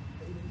off,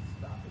 they didn't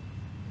stop it.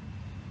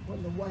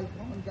 When the white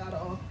woman got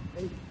off,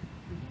 they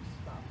didn't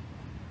stop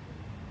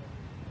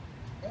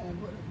it.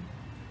 And when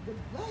the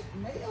black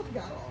male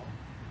got off,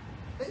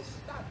 they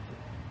stopped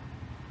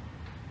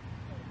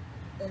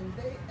it. And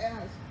they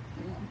asked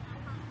him,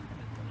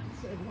 he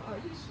said, why are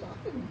you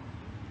stopping me?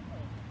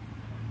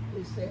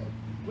 They said,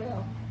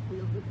 well, we're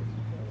looking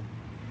for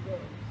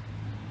drugs.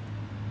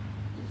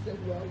 He said,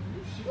 well,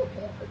 you should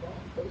have the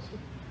wrong person.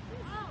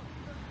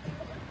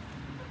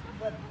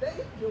 But they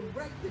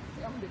directed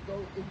him to go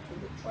into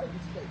the train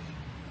station.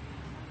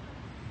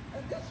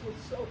 And this was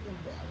so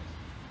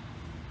embarrassing.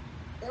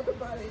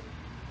 Everybody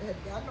had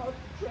gotten off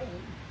the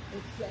train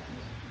at 7,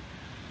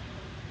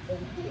 and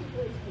he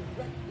was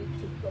directed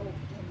to go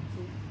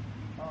into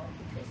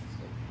the train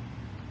station.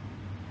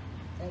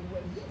 And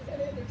when he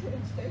went in the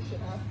train station,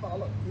 I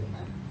followed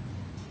behind.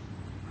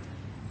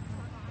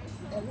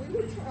 And we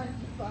were trying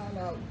to find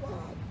out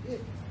why.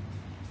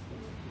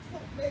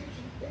 What made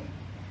you think?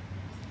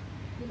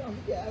 You know,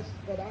 he asked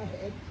that I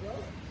had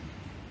drugs.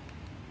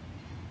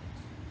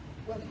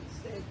 Well, he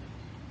said,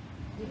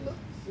 you look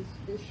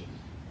suspicious.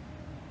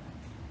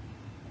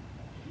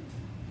 He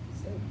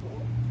said,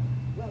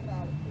 well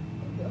now,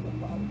 the other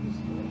part of the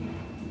story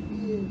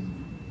is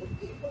the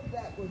people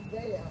that were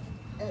there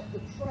at the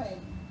train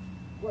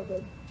were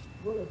the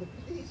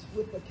police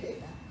with the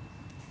canines.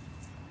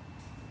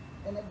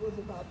 And it was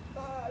about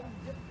 5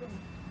 different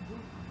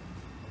groups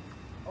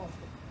of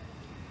them.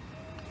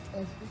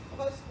 And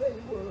because they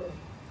were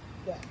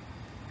that.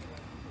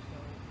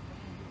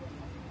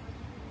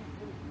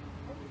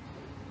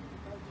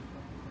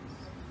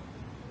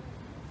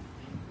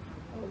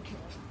 Okay.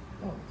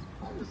 Oh,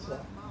 I'm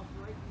sorry.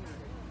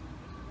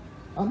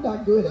 I'm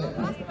not good at it.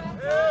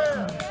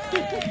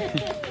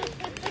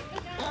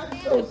 I'm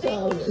so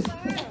sorry.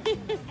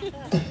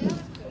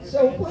 So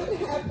what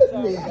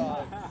happened then?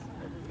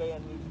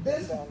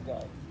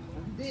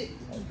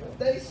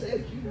 They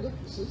said you look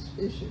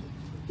suspicious.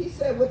 He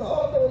said with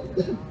all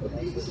those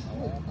police,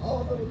 with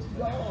all those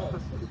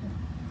guards,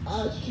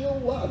 I sure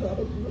was. I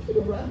was looking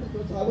around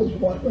because I was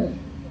wondering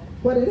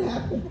what had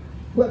happened.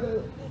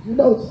 Whether, you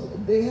know,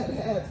 they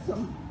had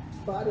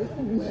somebody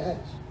who had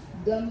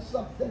done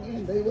something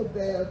and they were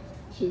there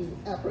to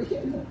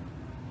apprehend them.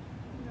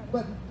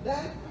 But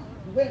that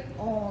went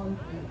on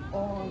and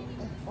on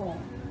and on.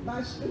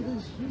 My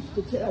students used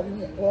to tell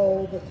me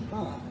all the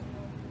time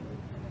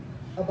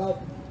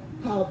about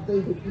how they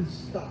would be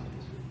stopped.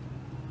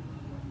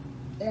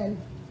 And,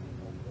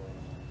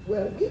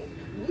 well,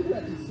 we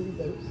went to see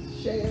the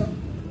sheriff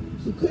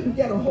who couldn't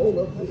get a hold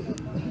of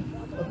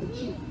the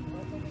chief.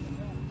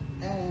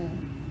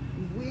 And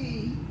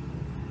we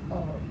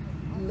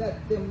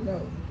let them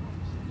know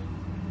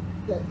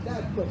that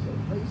that was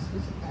a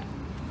racist act.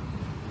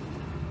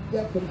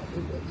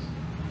 Definitely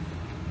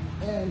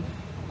racist. And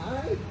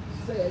I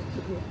said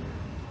to them,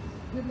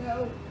 you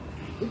know,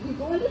 if you're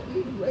going to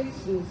be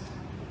racist,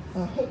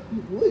 I hope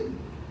you wouldn't,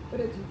 but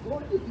if you're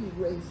going to be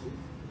racist,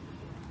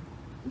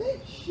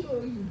 make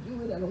sure you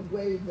do it in a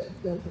way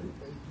that doesn't,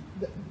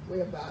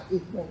 whereby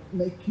it won't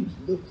make you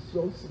look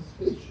so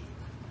suspicious.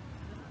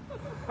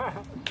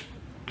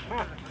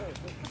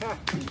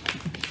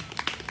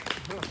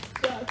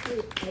 So I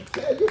said, I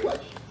tell you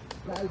what,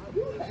 now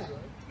you have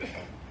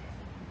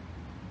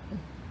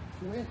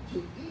went to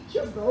each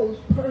of those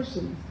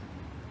persons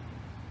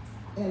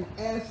and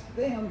asked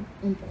them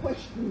and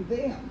questioned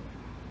them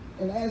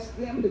and asked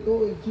them to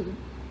go into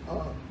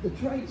the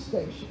train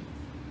station,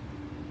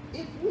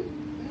 it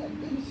wouldn't have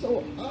been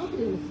so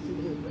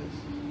obviously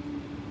racist.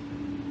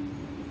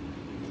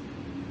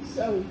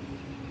 So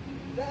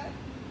that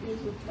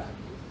is a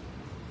practice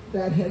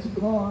that has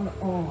gone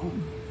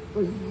on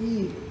for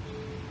years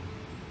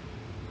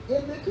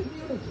in the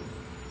community.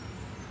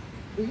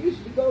 We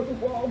used to go to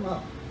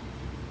Walmart,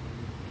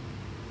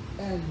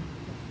 and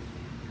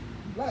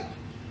black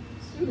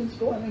students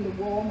going into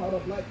Walmart, or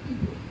black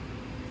people,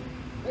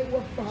 they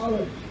were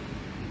followed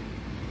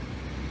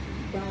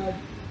by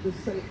the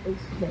safety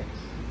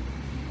clerks.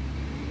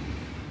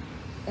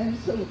 And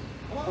so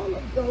all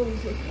of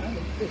those are kind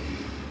of things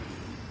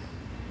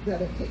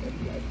that are taking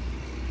place.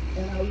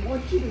 And I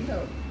want you to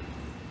know,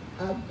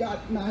 I've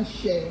got my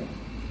share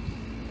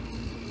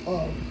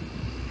of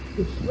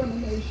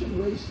discrimination,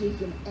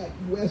 racism at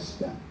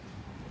Western.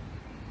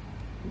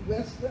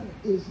 Western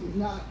is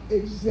not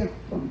exempt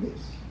from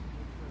this.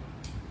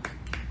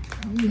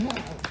 You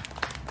have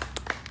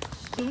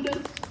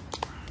students,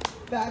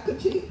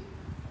 faculty,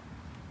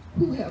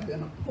 who have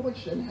been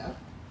approached and have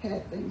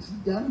had things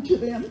done to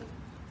them.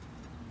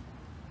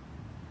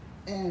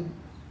 And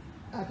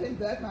I think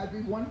that might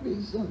be one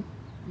reason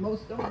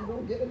most of them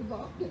don't get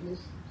involved in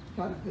this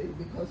kind of thing,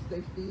 because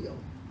they feel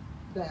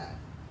that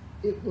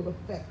it will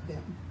affect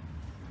them.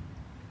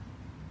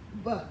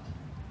 But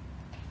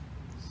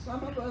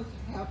some of us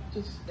have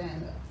to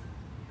stand up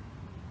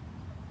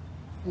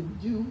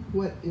and do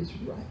what is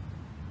right.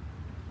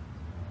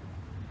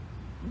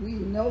 We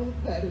know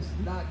that it's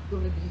not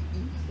going to be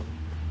easy.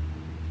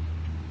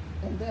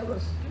 And there are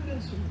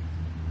students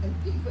and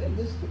people in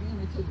this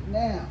community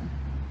now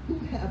who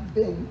have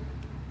been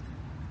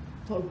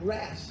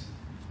harassed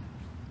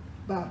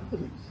by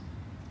police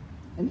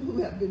and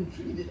who have been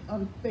treated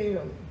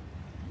unfairly,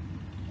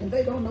 and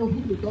they don't know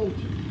who to go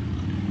to.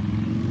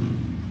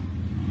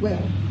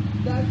 Well,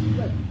 that's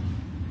what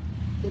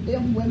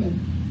them women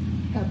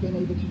have been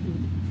able to do,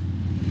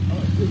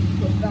 is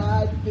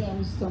provide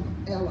them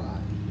some allies.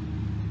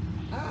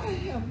 I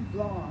have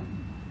gone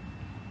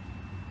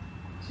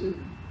to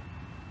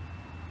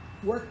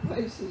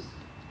workplaces,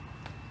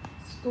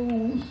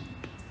 schools,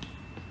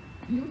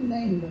 you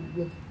name them,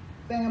 with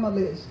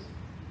families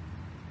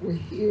were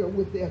here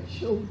with their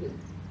children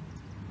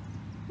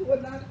who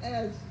are not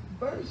as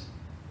versed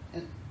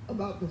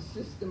about the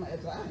system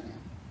as I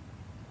am.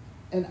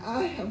 And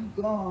I have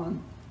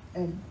gone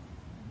and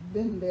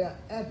been their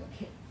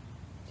advocate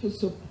to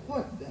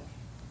support them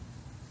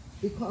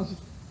because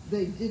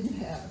they didn't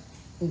have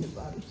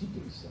anybody to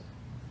do so.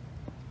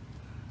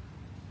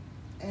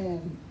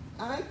 And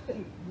I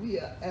think we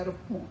are at a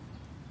point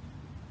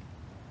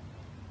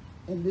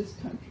in this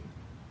country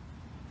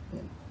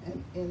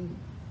and in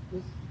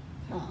this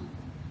town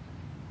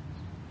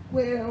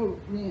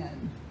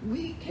wherein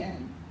we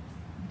can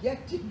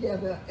get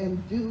together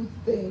and do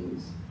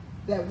things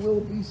that will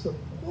be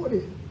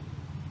supportive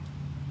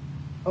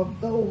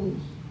of those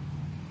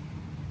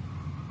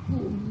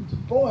whose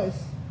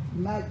voice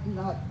might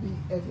not be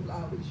as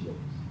loud as yours.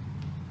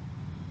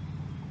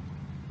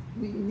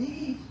 We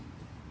need,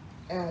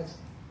 as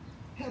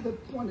Heather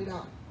pointed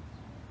out,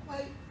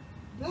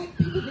 black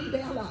people need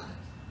allies.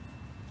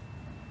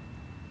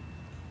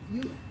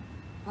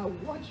 I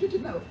want you to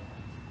know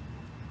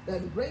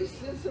that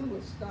racism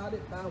was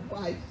started by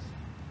whites,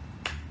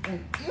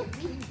 and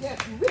if we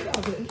get rid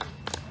of it,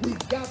 we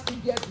got to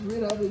get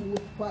rid of it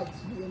with whites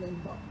being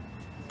involved.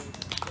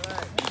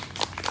 Right.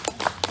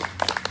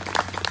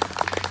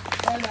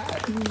 And I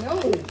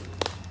know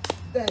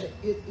that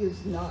it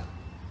is not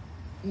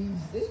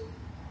easy.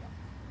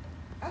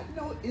 I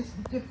know it's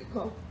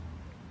difficult.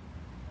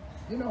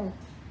 You know,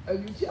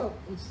 you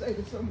say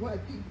to some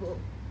white people,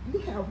 you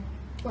have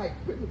white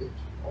privilege.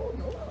 Oh,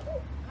 no, I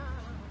don't.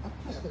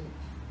 I haven't.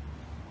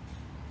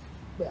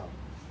 Well,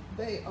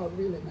 they are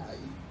really naive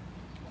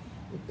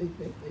if they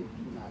think they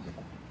do not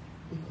have,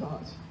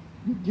 because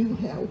you do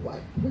have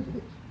white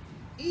privilege.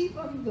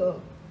 Even the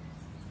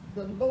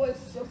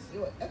lowest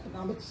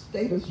socioeconomic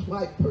status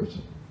white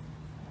person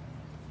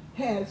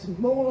has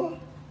more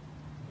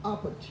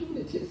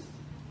opportunities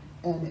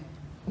and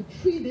are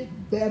treated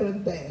better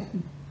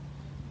than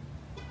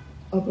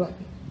a black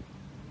person.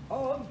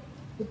 All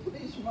the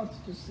police wants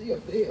to see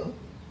if they're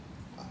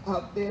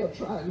out there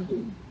trying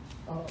to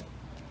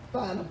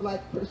find a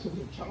black person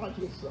to charge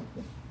with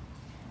something.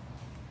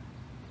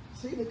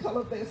 See the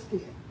color of their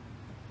skin.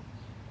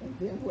 And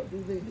then what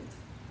do?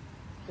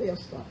 They'll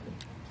stop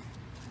it.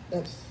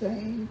 That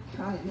same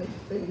kind of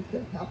thing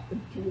can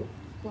happen to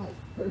a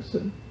white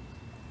person,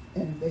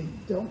 and they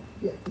don't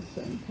get the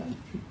same kind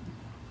of treatment.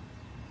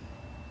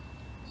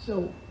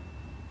 So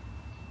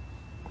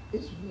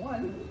it's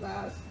one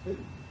last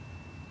thing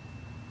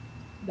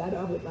that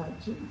I would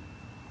like to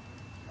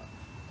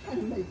kind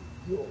of make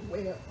you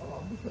aware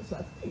of, because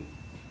I think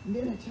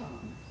many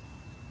times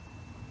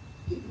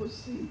people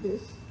see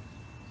this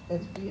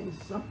as being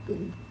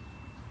something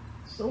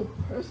so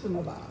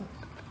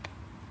personalized,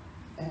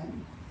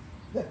 and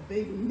that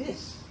they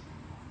miss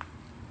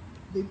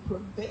the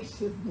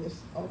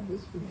pervasiveness of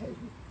this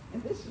behavior.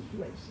 And this is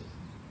racism.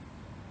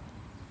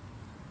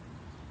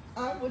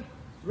 I would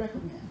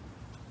recommend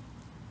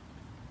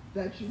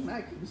that you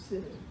might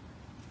consider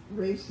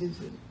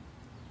racism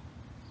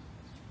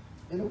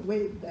in a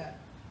way that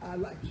I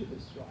like to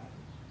describe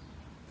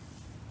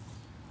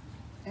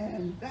it.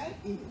 And that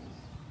is,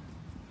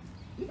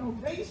 you know,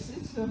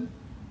 racism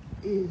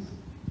is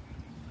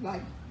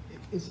like,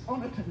 it's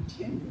on a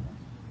continuum.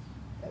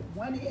 At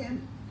one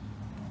end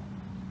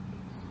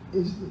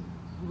is the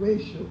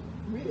racial,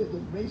 really the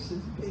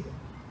racist bigot.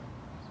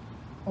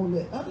 On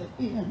the other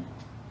end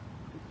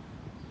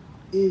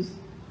is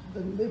the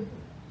liberal.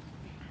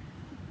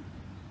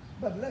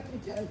 But let me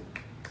tell you,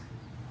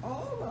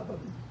 all of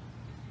them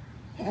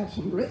have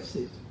some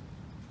racism.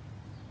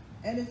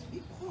 And it's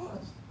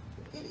because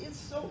it is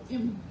so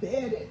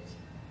embedded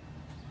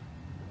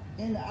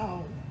in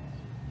our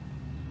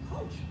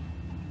culture.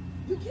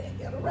 You can't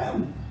get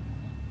around it.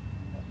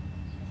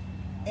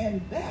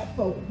 And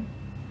therefore,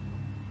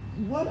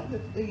 one of the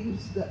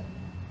things that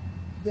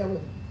there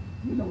were,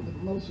 you know, the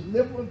most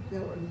liberal,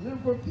 there were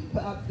liberal people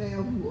out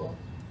there who are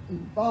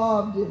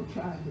involved in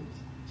trying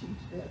to teach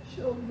their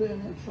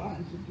children and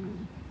trying to do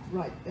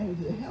right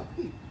things to help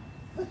people.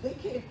 But they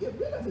can't get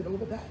rid of it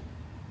overnight.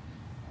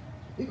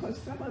 Because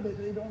some of it,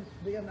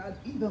 they're not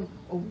even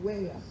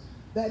aware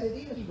that it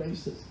is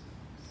racist.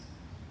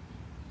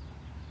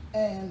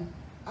 And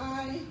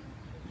I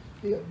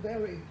feel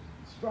very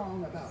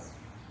strong about it.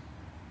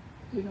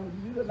 You know,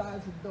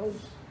 utilizing those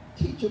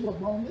teachable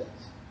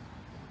moments.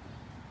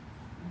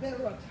 There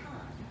are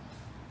times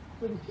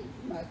when people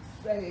might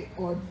say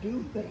or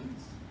do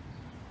things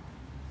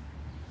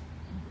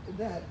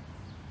that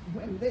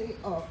when they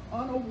are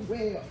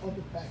unaware of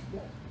the fact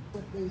that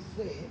what they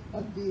said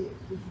or did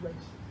is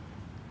racist.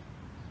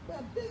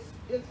 Well, this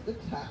is the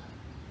time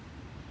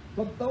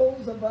for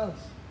those of us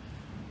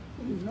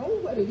who know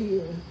what it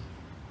is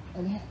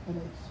and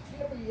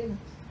experience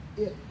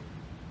it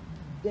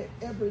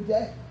every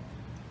day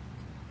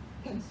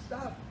can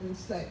stop and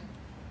say,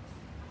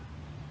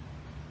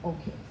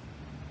 okay,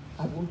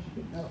 I want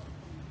you to know,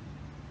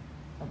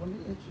 I want to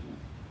let you know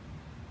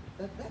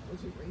that that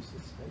was a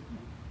racist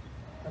statement,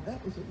 or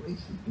that was a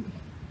racist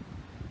behavior.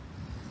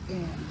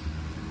 And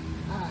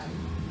I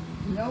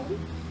know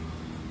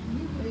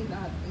you may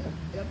not have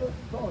ever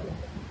thought of it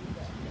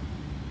that way,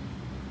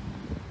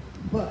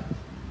 But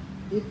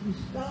if you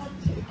start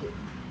taking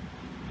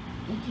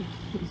into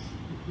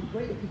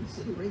greater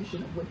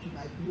consideration of what you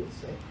might do or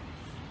say,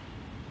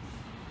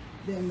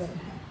 then that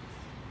happens.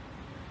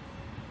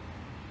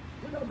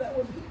 You know, there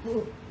were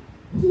people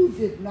who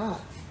did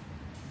not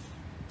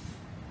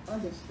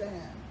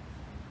understand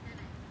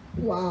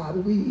why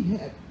we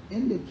had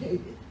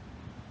indicated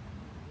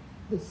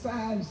the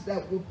signs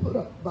that were put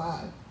up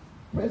by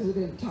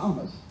President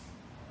Thomas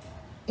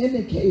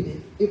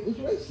indicated it was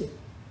racist.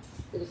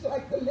 It was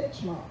like the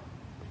lynch mob.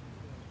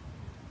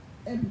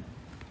 And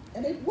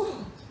it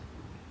was.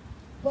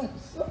 But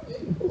some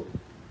people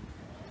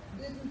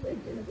didn't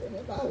think anything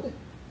about it.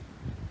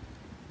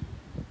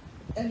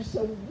 And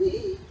so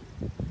we,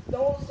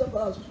 those of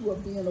us who are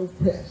being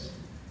oppressed,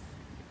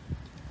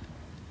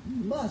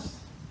 must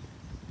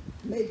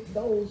make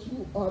those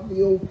who are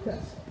the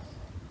oppressors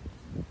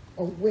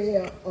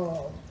aware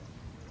of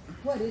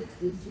what it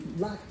is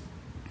like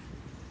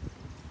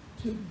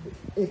to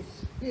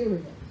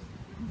experience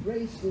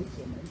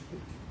racism.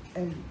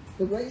 And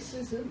the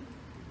racism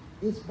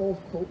is both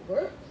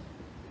covert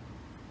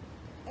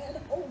and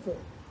overt.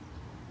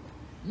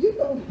 You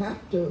don't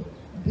have to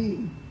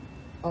be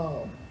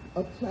a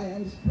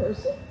trans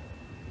person.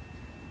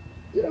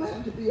 You don't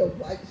have to be a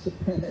white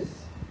supremacist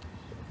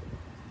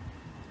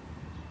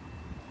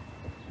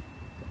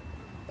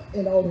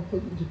in order for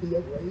you to be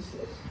a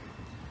racist.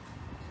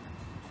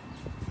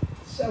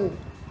 So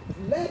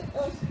let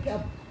us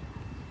help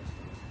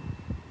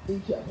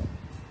each other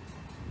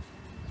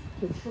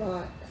to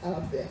try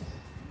our best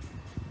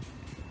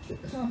to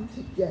come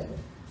together.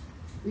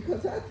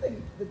 Because I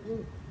think the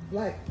group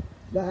Black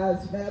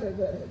Lives Matter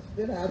that has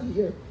been out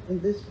here in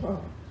this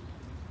park,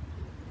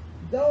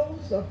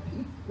 those are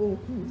people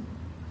who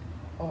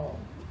are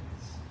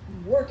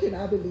working,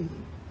 I believe,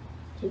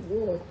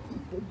 toward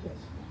equal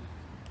justice.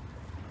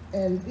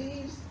 And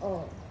these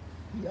are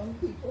young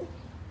people,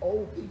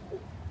 old people,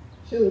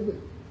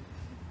 children.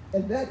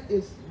 And that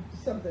is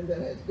something that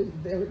has been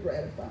very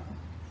gratifying.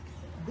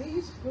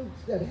 These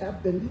groups that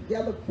have been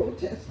together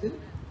protesting,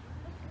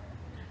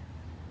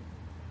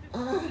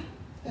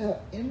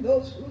 in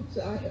those groups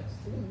I have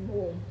seen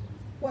more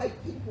white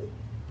people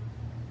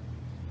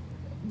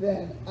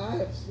than I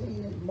have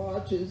seen in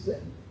marches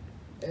and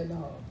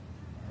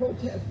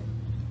protests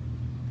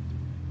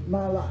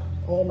my life,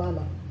 all my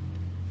life.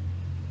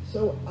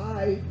 So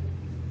I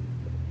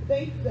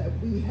think that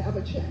we have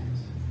a chance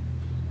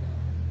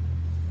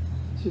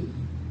to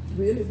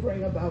really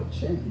bring about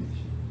change.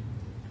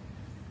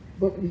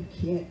 But we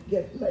can't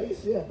get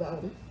lazy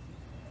about it.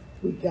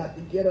 We've got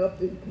to get up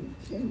and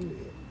continue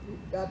it.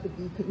 We've got to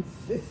be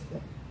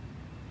consistent.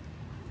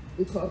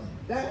 Because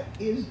that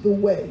is the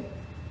way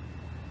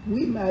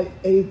we might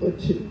able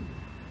to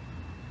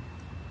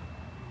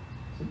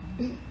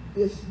beat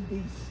this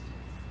beast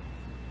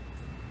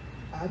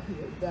out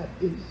here that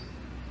is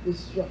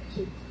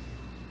destructive.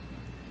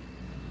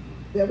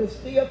 There are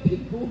still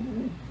people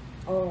who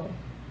are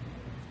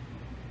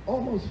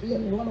almost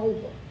being run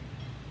over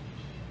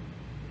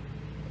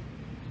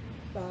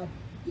by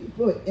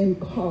people in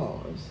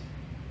cars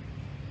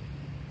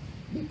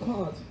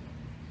because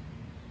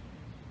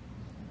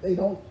they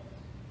don't,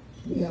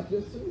 we have to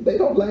assume they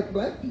don't like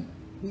black people.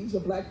 These are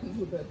black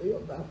people that they are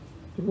about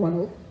to run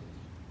over.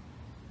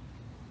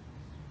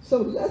 So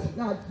let's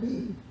not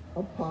be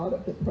a part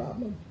of the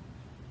problem,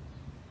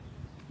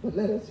 but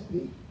let us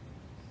be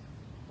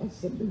a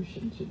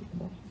solution to the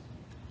problem.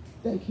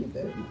 Thank you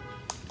very much.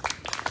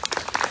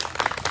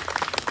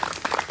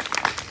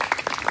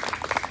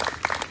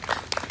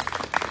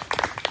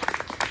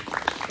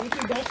 Thank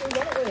you, Dr.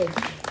 Rutledge.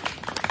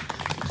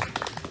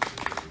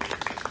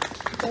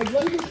 So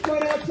let me just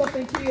point out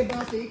something to you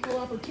about the Equal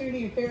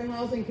Opportunity and Fair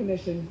Housing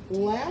Commission.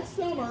 Last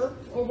summer,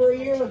 over a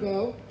year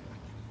ago,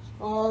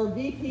 our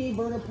VP,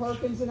 Verna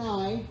Perkins, and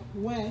I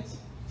went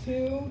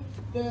to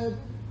the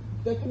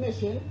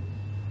commission,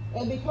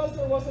 and because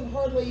there wasn't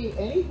hardly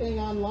anything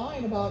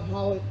online about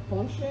how it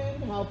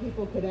functioned, how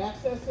people could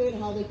access it,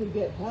 how they could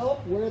get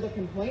help, where the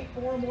complaint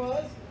form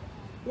was,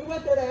 we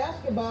went there to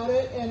ask about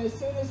it, and as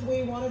soon as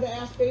we wanted to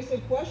ask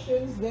basic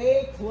questions,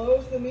 they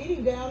closed the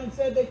meeting down and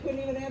said they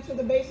couldn't even answer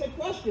the basic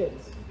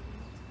questions.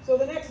 So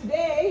the next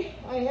day,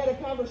 I had a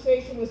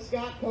conversation with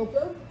Scott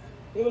Coker.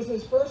 It was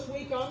his first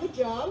week on the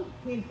job.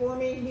 He informed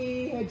me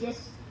he had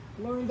just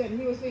learned that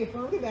he was the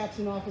affirmative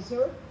action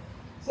officer.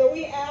 So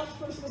we asked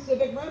for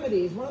specific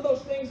remedies. One of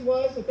those things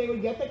was that they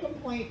would get the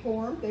complaint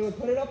form, they would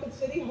put it up at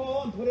City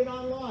Hall and put it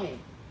online.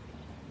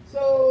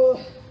 So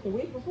the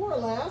week before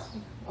last,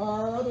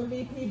 our other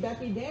VP,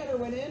 Becky Danner,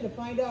 went in to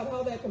find out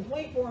how that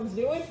complaint form's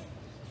doing.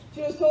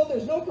 She was told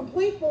there's no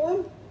complaint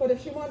form, but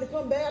if she wanted to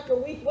come back a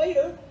week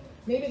later,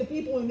 maybe the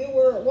people who knew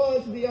where it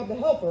was would be able to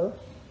help her.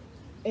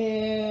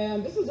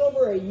 And this is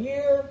over a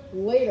year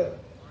later.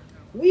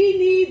 We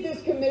need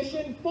this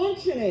commission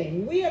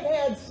functioning. We have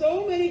had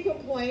so many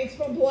complaints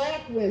from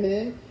black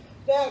women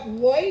that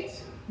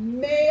white,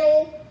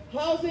 male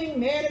housing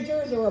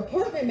managers or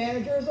apartment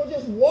managers will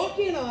just walk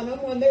in on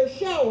them when they're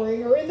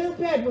showering or in their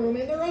bedroom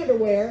in their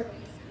underwear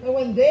And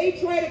when they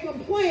try to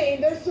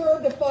complain, they're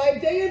served a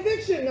 5-day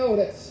eviction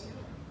notice.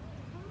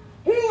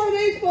 Who are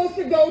they supposed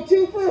to go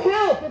to for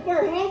help if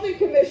our housing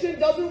commission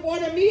doesn't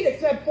want to meet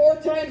except 4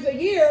 times a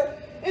year?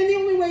 And the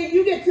only way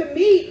you get to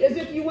meet is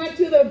if you went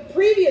to the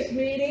previous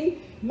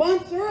meeting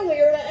months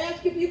earlier to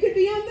ask if you could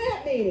be on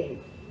that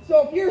meeting.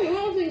 So if your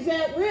housing's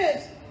at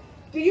risk,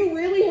 do you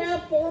really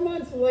have 4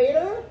 months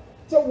later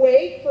to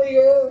wait for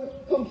your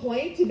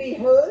complaint to be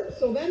heard?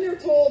 So then they're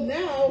told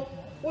now,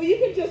 well, you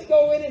can just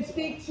go in and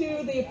speak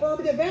to the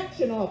affirmative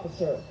action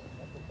officer.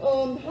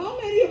 How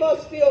many of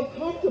us feel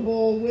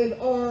comfortable with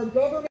our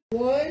government?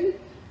 One,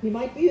 he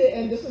might be,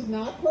 and this is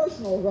not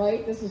personal,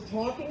 right? This is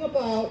talking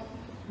about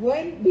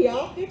when the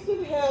optics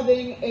of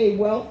having a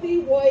wealthy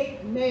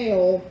white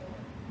male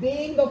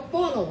being the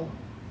funnel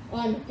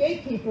on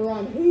gatekeeper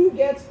on who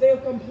gets their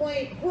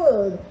complaint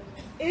heard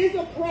is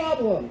a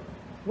problem,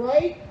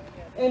 right?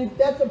 And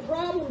that's a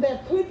problem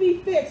that could be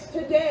fixed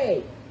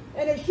today,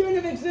 and it shouldn't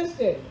have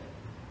existed.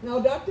 Now,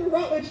 Dr.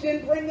 Rutledge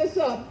didn't bring this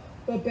up,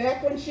 but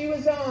back when she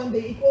was on,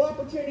 the Equal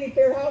Opportunity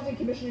Fair Housing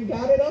Commission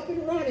got it up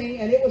and running,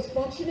 and it was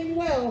functioning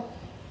well.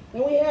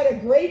 And we had a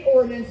great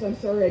ordinance. I'm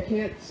sorry, I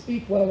can't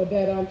speak well with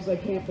that on because I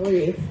can't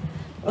breathe.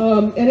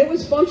 And it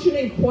was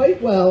functioning quite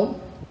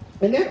well.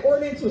 And that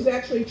ordinance was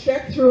actually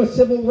checked through a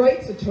civil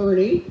rights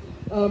attorney,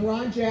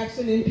 Ron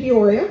Jackson in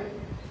Peoria.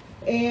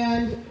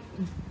 And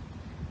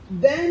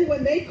then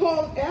when they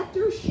called,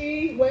 after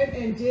she went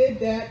and did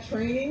that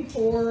training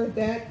for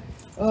that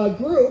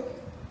group,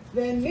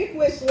 then Nick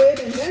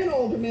Wistland and then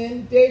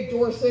Alderman Dave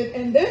Dorsett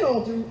and then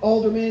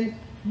Alderman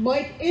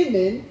Mike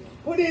Inman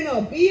put in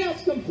a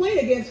BS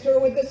complaint against her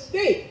with the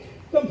state,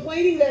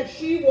 complaining that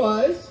she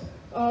was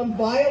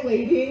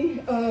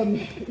violating,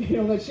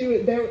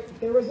 that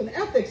there was an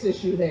ethics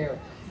issue there.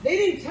 They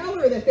didn't tell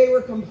her that they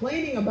were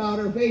complaining about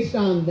her based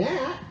on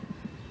that,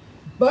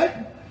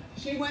 but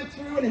she went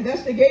through an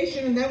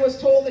investigation and then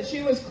was told that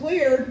she was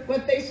cleared,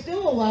 but they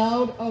still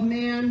allowed a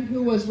man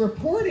who was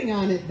reporting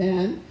on it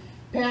then,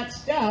 Pat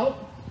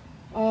Stout,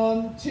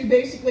 to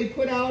basically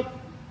put out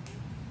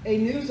a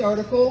news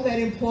article that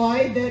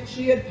implied that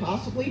she had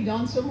possibly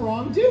done some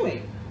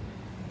wrongdoing,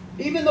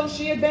 even though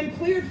she had been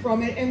cleared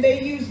from it, and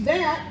they used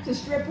that to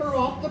strip her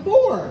off the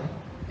board.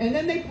 And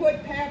then they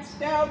put Pat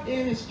Stout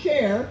in his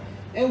chair,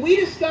 and we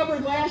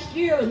discovered last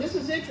year, and this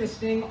is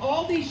interesting,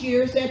 all these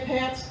years that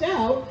Pat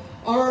Stout,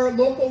 our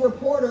local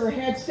reporter,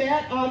 had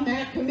sat on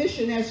that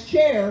commission as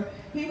chair,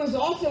 he was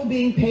also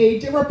being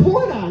paid to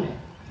report on it.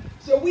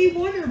 So we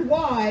wondered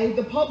why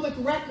the public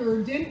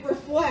record didn't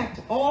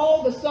reflect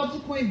all the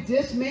subsequent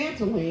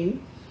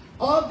dismantling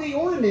of the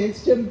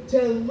ordinance to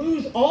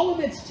lose all of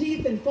its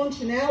teeth and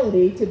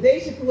functionality, to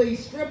basically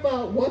strip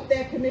out what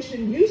that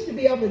commission used to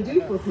be able to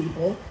do for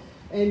people,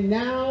 and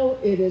now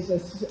it is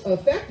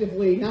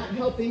effectively not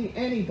helping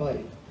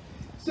anybody.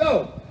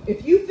 So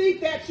if you think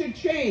that should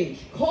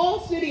change,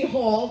 call City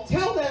Hall,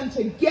 tell them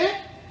to get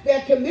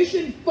that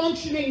commission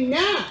functioning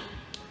now.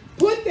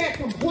 Put that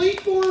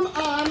complaint form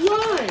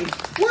online.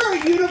 We're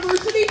a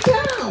university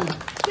town.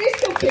 They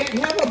still can't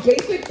have a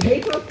basic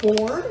paper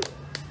form.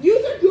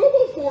 Use a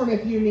Google form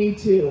if you need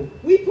to.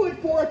 We put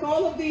forth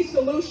all of these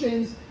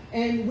solutions,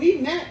 and we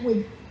met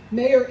with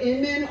Mayor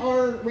Inman,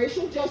 our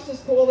Racial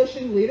Justice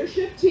Coalition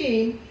leadership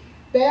team,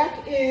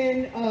 back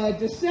in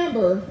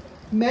December,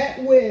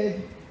 met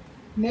with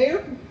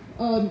Mayor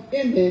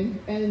Inman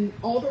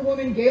and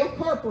Alderwoman Gail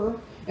Carper,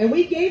 and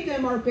we gave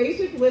them our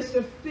basic list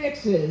of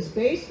fixes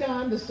based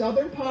on the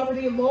Southern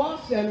Poverty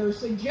Law Center's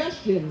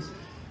suggestions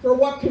for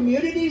what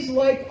communities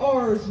like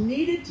ours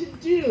needed to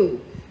do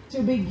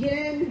to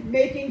begin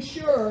making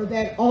sure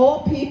that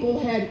all people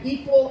had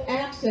equal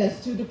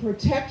access to the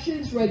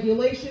protections,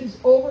 regulations,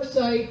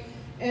 oversight,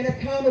 and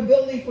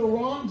accountability for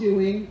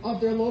wrongdoing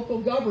of their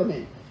local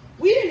government.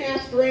 We didn't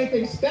ask for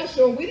anything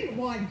special. We didn't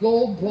want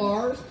gold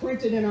bars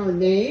printed in our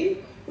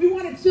name. We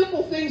wanted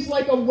simple things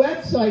like a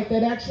website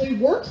that actually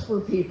works for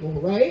people,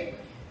 right?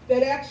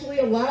 That actually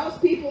allows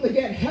people to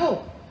get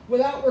help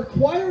without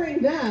requiring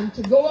them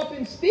to go up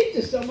and speak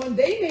to someone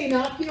they may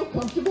not feel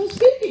comfortable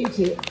speaking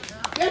to.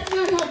 That's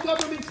not how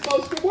government's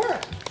supposed to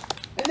work.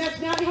 And that's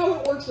not how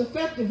it works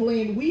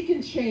effectively, and we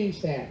can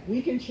change that.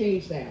 We can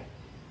change that.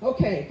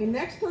 Okay, the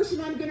next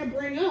person I'm going to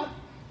bring up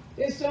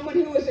is someone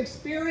who has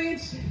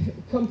experienced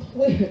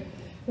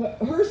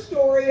her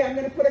story. I'm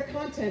going to put a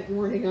content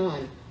warning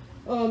on.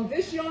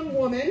 This young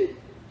woman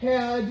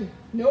had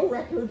no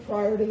record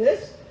prior to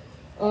this.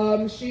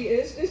 She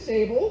is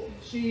disabled.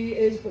 She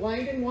is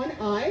blind in one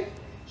eye.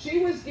 She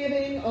was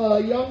giving a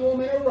young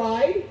woman a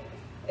ride,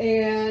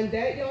 and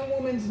that young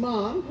woman's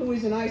mom, who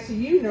is an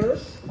ICU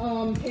nurse,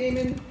 came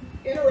and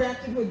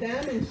interacted with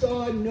them and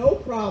saw no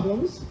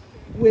problems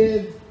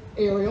with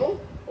Ariel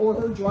or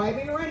her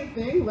driving or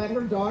anything, let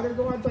her daughter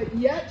go on, but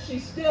yet she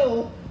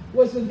still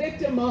was a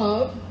victim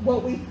of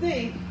what we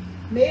think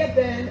may have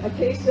been a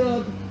case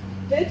of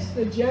fits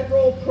the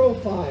general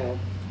profile.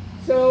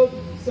 So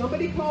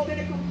somebody called in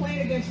a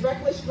complaint against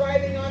reckless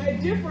driving on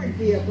a different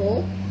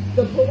vehicle.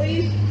 The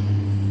police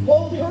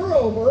pulled her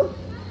over.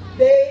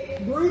 They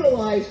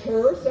brutalized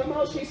her.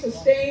 Somehow she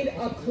sustained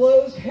a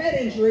closed head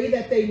injury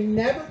that they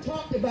never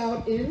talked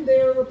about in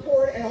their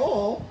report at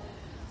all.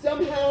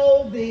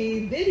 Somehow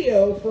the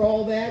video for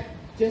all that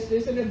just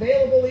isn't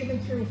available even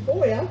through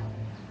FOIA.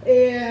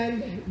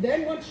 And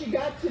then once she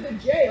got to the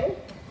jail,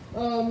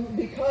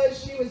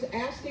 because she was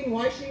asking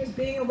why she was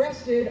being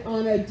arrested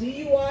on a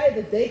DUI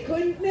that they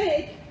couldn't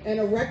make and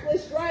a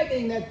reckless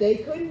driving that they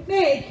couldn't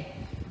make.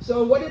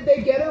 So what did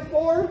they get her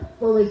for?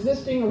 For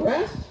resisting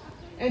arrest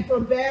and for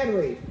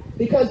battery,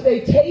 because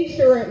they tased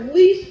her at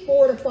least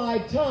 4 to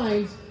 5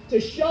 times to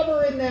shove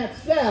her in that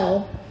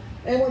cell.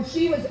 And when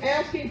she was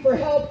asking for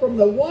help from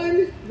the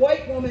one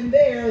white woman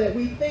there that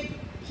we think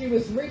she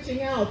was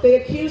reaching out,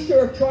 they accused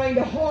her of trying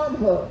to harm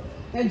her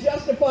and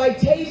justified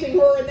tasing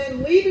her and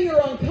then leaving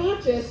her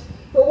unconscious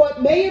for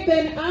what may have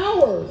been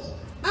hours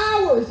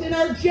in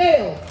our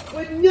jail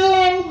with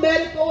no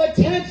medical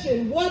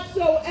attention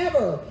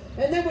whatsoever.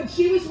 And then when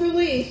she was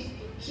released,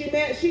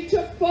 she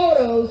took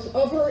photos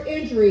of her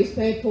injuries,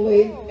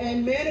 thankfully,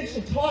 and managed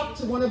to talk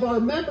to one of our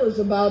members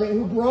about it,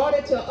 who brought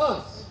it to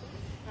us.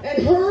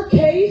 And her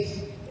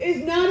case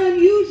is not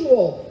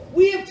unusual.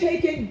 We have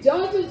taken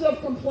dozens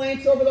of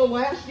complaints over the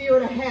last year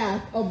and a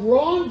half of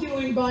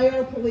wrongdoing by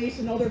our police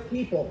and other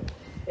people.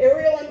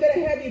 Ariel, I'm going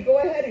to have you go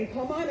ahead and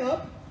come on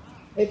up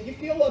if you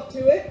feel up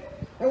to it.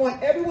 I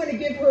want everyone to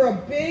give her a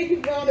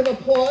big round of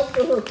applause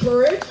for her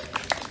courage.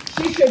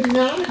 She should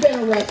not have been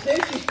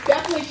arrested. She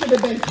definitely should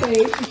have been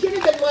tased. She should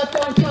have been left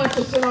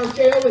unconscious in our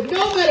jail with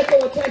no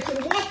medical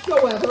attention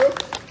whatsoever,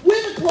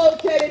 with a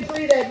closed head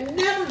injury that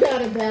never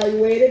got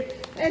evaluated.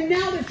 And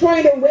now they're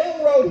trying to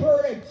railroad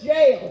her to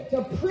jail,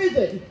 to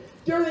prison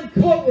during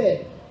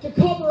COVID to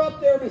cover up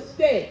their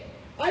mistake.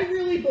 I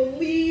really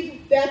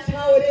believe that's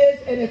how it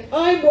is, and if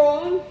I'm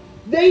wrong,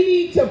 they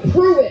need to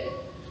prove it.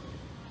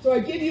 So I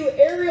give you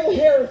Ariel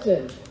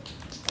Harrison.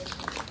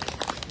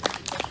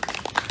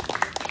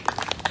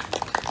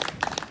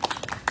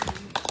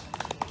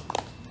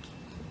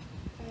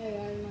 Hey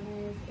guys, my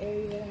name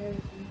is Ariel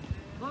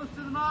Harrison. Close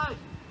to the mic.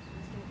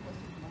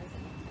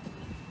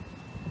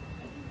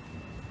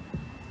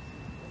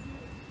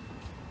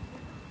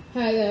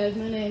 Hi guys,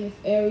 my name is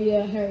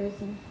Ariel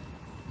Harrison.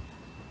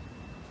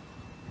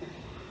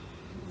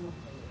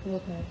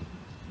 Okay.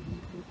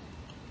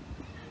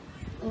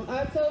 On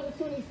October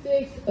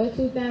 26th of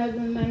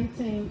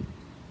 2019,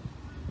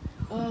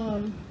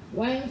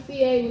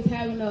 YMCA was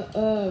having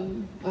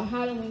a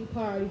Halloween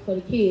party for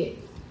the kids.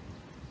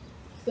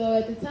 So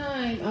at the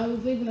time, I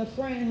was leaving a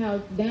friend's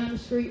house down the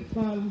street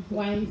from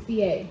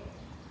YMCA.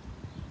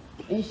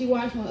 And she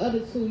watched my other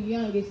 2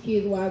 youngest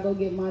kids while I go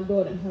get my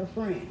daughter and her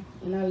friend.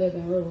 And I live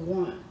in River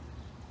Run.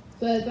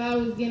 So as I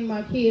was getting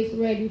my kids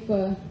ready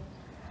for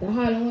the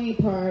Halloween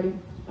party,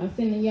 I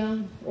seen a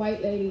young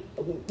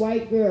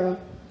white girl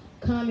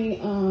coming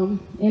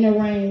in the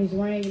rain. It was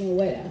raining and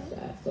wet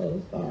outside, so it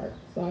was dark.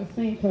 So I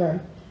seen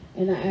her,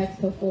 and I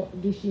asked her,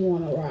 do she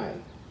want to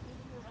ride?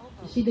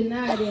 She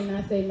denied it, and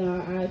I said,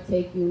 no, I'll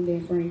take you and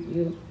then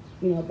bring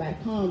you,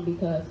 back home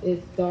because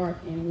it's dark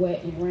and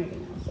wet and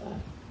raining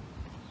outside.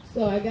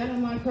 So I got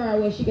in my car.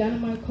 When she got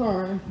in my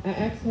car, I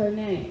asked her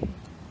name.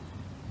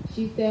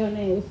 She said her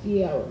name was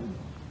Sierra.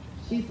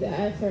 She said,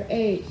 I asked her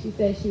age. She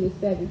said she was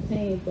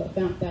 17, but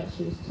found out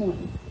she was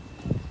 20.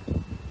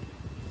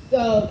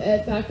 So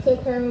as I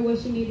took her where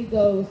she needed to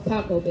go, it was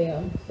Taco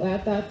Bell. So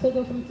after I took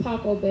her from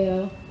Taco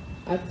Bell,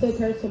 I took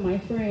her to my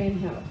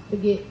friend's house to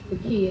get the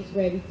kids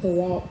ready to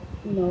walk,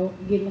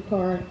 get in the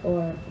car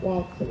or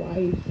walk to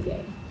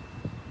YMCA.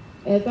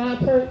 As I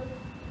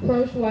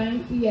approached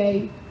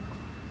YMCA,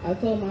 I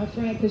told my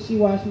friend, because she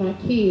watched my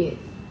kids.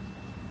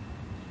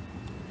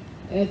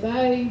 As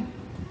I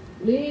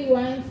leave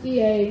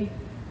YMCA,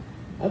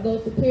 I go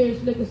to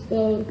Pierce Liquor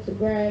Store to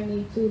grab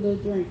me 2 little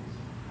drinks.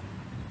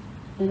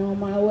 And on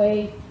my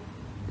way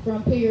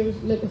from Pierce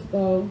Liquor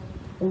Store,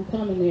 from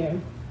coming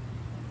there,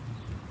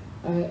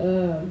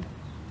 I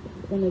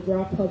gonna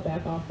drop her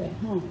back off at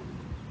home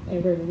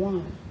at River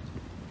Run.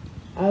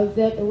 I was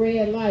at the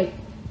red light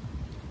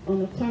on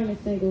the turning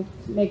signal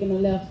making a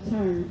left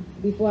turn.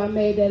 Before I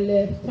made that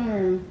left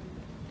turn,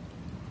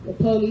 the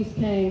police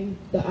came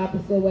the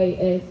opposite way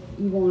as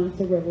we going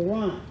to River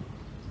Run,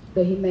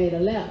 but he made a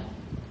left.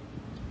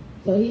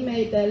 So he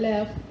made that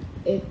left,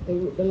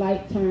 the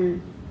light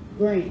turned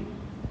green.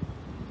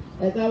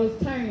 As I was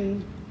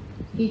turning,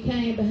 he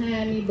came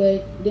behind me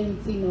but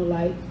didn't see no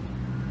lights.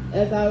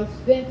 As I was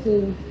fit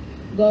to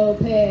go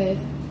past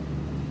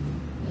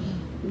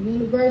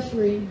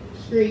University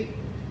Street,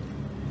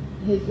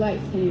 his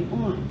lights came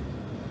on.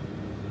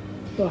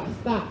 So I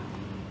stopped.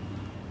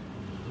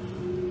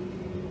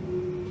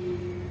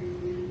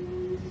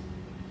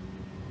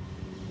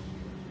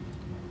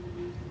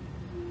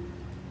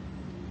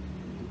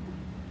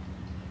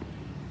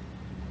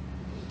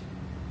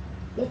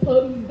 The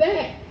police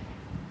back.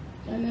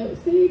 I never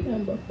seen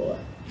him before.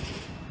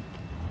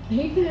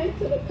 He came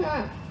to the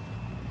car.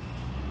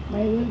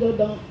 My window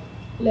don't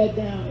let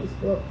down, it's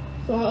broke.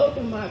 So I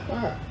opened my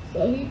car.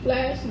 So he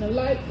flashed the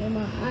light in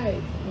my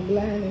eyes. I'm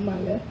blind in my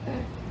left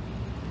eye.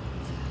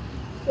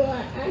 So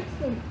I asked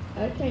him,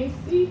 I can't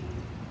see.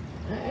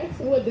 I asked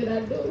him, what did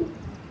I do?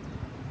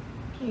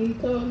 And he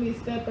told me to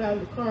step out of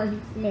the car, he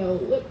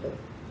smelled liquor.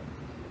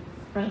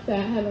 I said,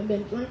 I haven't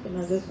been drinking,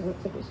 I just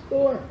went to the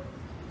store.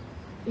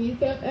 And he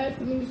kept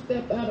asking me to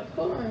step out of the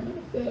car, and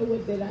I said,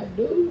 what did I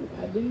do?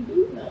 I didn't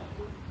do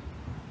nothing.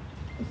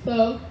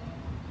 So,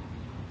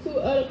 2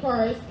 other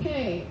cars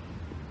came.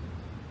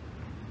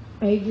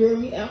 They drew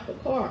me out the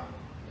car.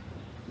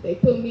 They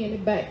put me in the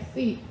back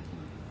seat.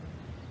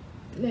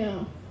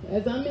 Now,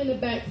 as I'm in the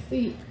back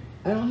seat,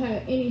 I don't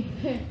have any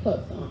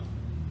handcuffs on.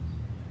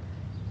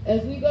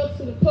 As we go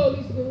to the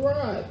police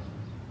garage,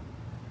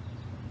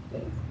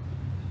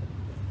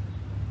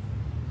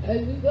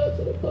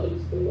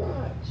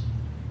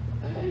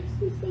 I asked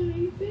the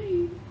same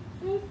thing.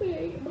 I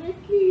say, my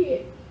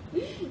kids,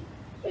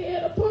 they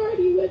had a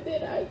party, what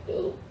did I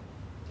do?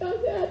 I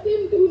said, I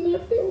didn't do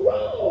nothing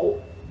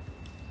wrong.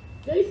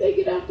 They say,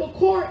 get out the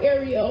car,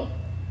 Ariel.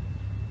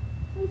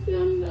 I said,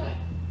 I'm not.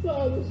 So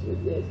I was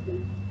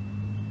resisting.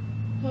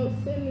 I was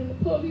sitting in the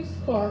police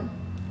car.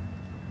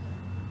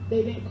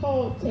 They didn't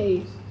call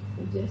tase,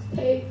 they just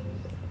tased me.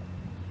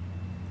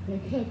 They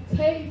kept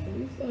tasing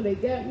me, so they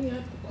got me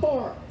out the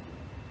car.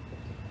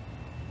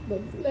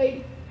 But this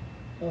lady,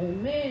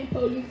 man,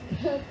 police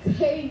kept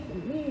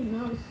tasing me,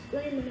 and I was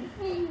screaming and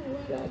hey,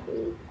 what I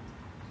do.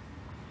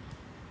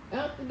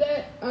 After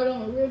that, I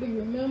don't really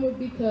remember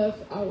because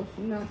I was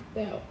knocked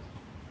out.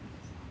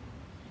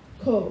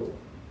 Cold.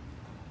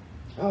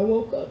 I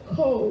woke up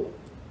cold.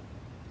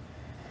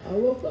 I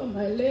woke up,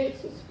 my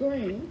legs were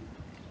green,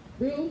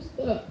 bruised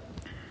up.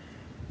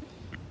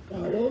 I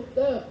woke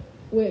up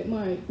with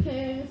my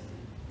pants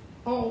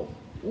all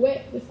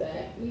wet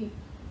beside me.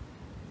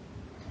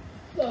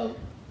 So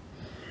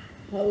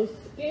I was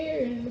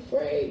scared and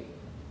afraid.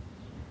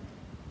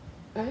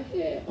 I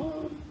had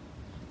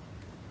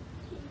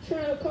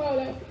trying to call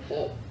out for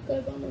help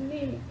because I'm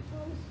anemic.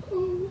 I was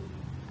cold.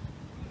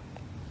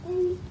 I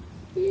was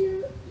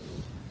scared.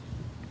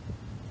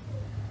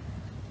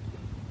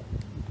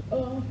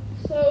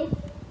 So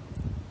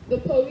the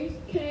police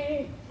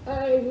came.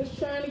 I was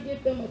trying to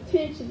get them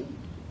attention.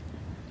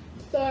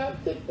 So I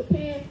took the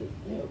pants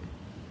and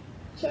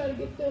tried to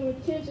get them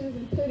attention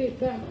and put it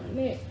by my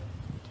neck.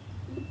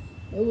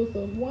 It was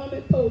a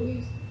woman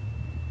police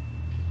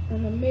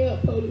and a male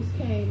police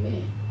came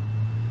in.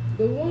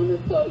 The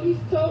woman police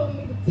told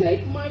me to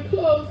take my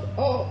clothes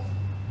off.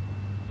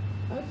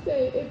 I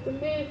said, if the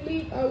man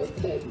leave, I would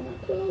take my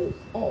clothes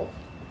off.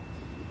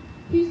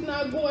 He's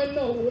not going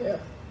nowhere.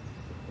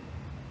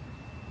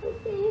 I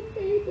said,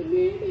 okay, the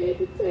man had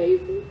to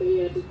taser. They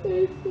had to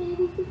taser, so I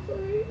was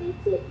afraid. I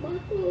took my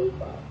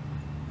clothes off.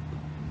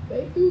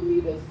 They threw me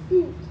the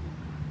suit.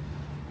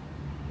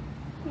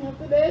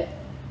 After that,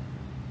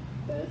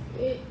 that's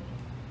it.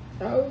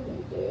 I was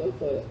in jail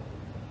for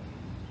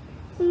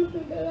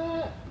something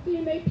that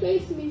then they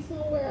placed me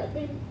somewhere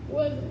I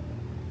wasn't.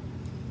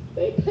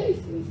 They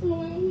placed me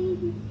somewhere I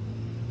wasn't.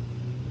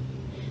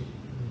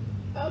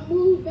 I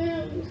moved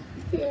down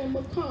here in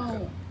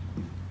Macomb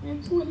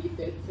in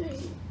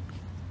 2015.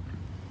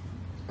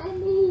 I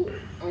moved,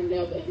 I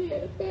never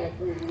had a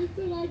background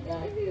until I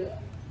got here.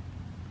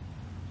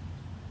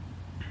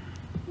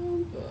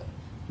 I'm good.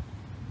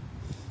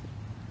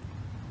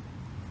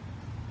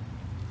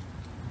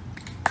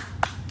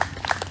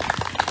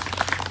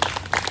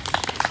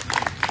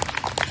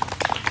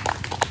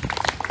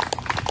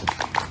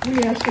 We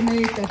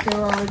estimate that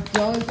there are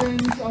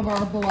dozens of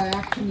our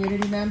Black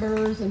community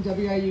members and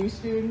WIU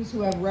students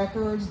who have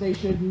records they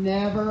should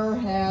never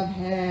have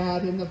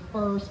had in the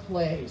first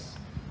place.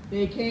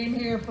 They came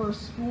here for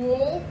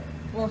school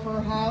or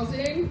for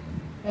housing,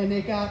 and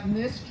they got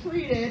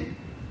mistreated,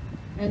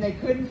 and they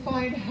couldn't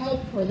find help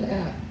for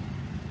that.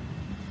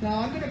 Now,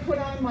 I'm going to put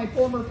on my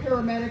former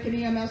paramedic and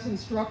EMS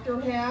instructor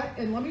hat,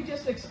 and let me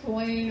just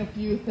explain a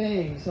few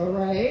things, all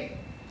right?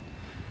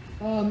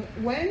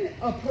 When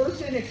a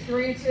person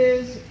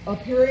experiences a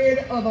period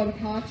of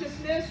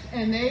unconsciousness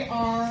and they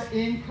are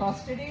in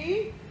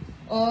custody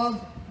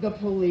of the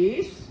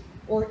police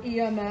or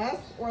EMS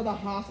or the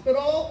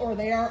hospital, or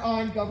they are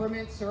on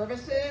government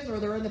services, or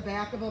they're in the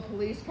back of a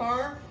police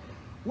car,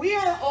 we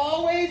are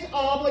always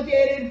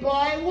obligated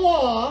by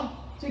law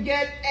to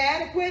get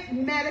adequate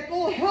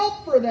medical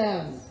help for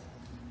them.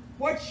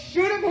 What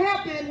should have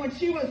happened when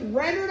she was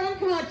rendered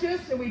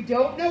unconscious, and we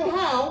don't know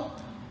how,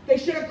 they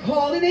should have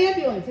called an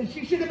ambulance and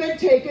she should have been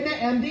taken to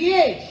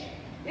MDH.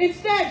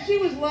 Instead, she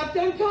was left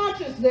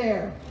unconscious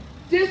there,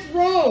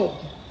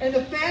 disrobed, and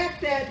the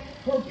fact that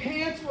her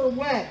pants were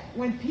wet.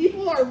 When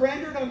people are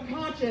rendered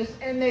unconscious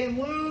and they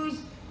lose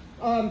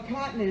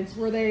continence,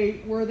 where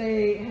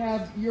they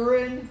have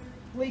urine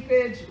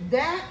leakage,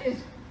 that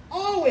is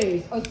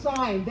always a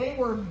sign they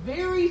were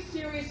very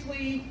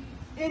seriously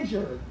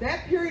injured.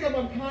 That period of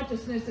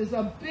unconsciousness is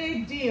a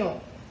big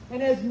deal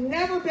and has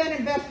never been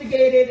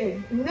investigated,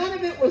 and none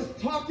of it was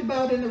talked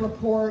about in the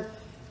report.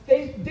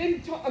 They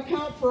didn't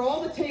account for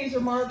all the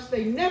taser marks.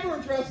 They never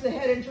addressed the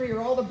head injury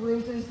or all the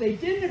bruises. They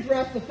didn't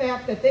address the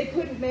fact that they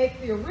couldn't make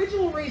the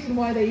original reason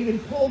why they even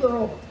pulled her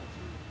over.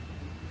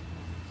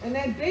 And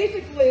then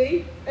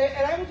basically,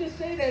 and I will just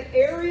say that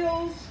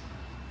Ariel's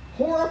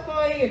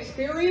horrifying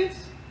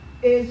experience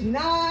is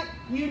not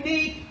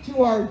unique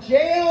to our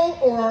jail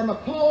or our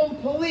Macomb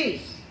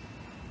police.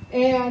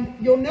 And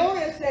you'll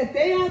notice that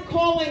they aren't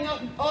calling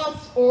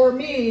us or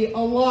me a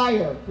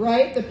liar,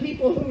 right? The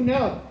people who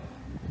know.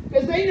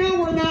 Because they know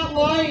we're not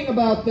lying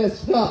about this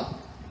stuff.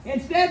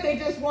 Instead, they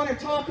just want to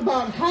talk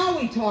about how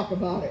we talk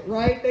about it,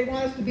 right? They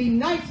want us to be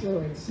nicer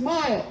and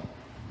smile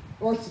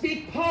or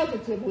speak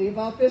positively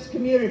about this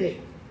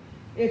community.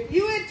 If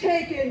you had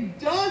taken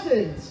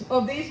dozens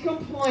of these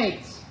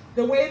complaints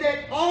the way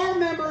that our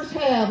members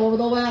have over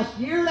the last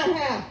year and a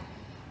half,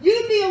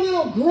 you'd be a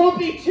little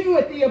grumpy too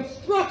at the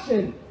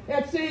obstruction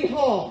at City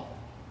Hall.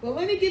 But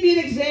let me give you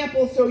an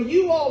example so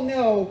you all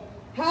know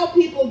how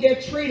people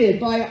get treated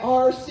by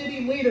our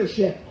city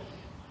leadership.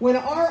 When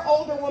our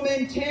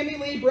Alderwoman, Tammie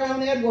Leigh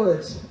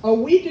Brown-Edwards, a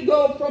week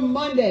ago from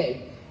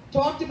Monday,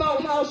 talked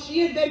about how she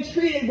had been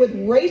treated with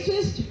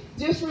racist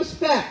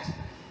disrespect,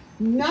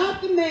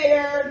 not the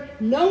mayor,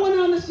 no one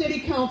on the city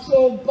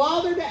council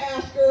bothered to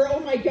ask her,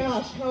 oh my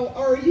gosh, how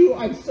are you?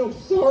 I'm so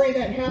sorry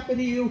that happened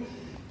to you.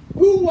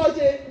 Who was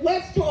it?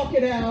 Let's talk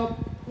it out.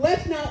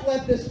 Let's not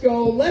let this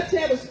go. Let's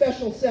have a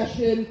special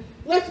session.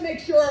 Let's make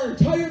sure our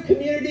entire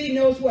community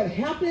knows what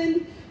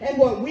happened and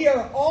what we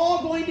are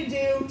all going to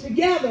do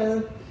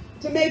together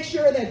to make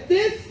sure that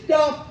this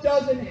stuff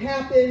doesn't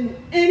happen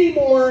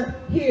anymore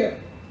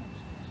here.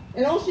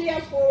 And all she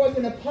asked for was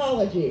an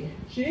apology.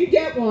 She didn't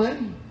get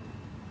one.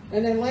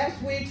 And then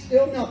last week,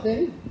 still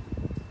nothing.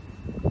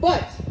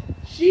 But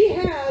she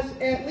has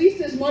at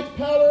least as much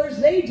power as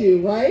they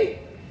do, right?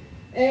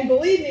 And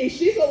believe me,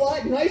 she's a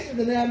lot nicer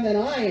to them than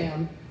I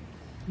am.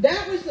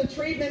 That was the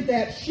treatment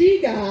that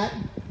she got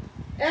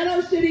at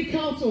our city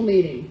council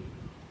meeting.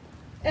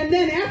 And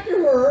then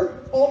after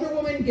her,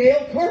 Alderwoman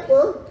Gail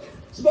Carr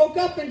spoke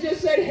up and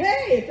just said,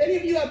 hey, if any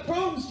of you have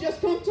problems,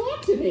 just come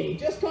talk to me.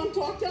 Just come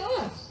talk to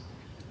us.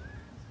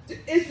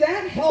 Is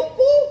that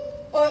helpful?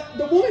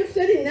 The woman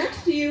sitting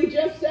next to you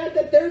just said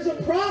that there's a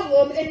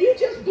problem and you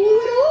just blew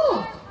it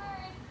off.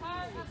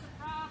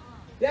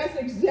 That's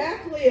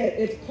exactly it.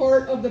 It's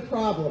part of the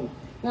problem.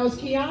 Now, is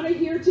Kiana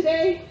here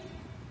today?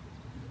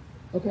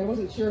 Okay, I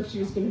wasn't sure if she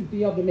was going to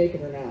be able to make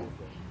it or not.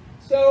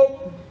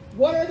 So,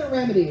 what are the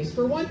remedies?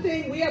 For one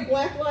thing, we have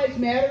Black Lives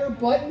Matter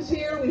buttons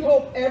here. We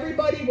hope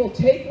everybody will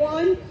take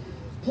one.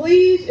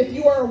 Please, if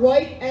you are a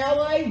white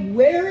ally,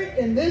 wear it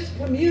in this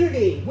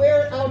community.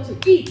 Wear it out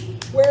to eat.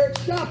 Wear it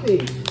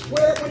shopping.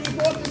 Wear it when you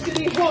go up to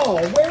City Hall.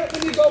 Wear it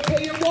when you go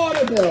pay your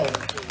water bill.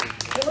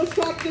 And let's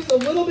talk just a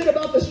little bit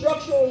about the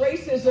structural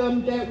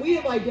racism that we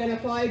have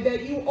identified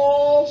that you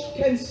all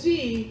can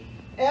see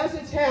as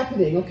it's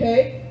happening,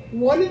 okay?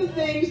 One of the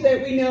things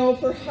that we know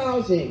for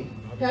housing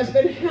has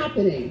been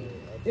happening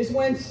is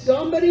when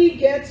somebody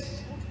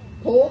gets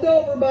pulled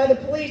over by the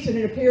police and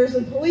it appears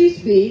in police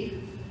beat,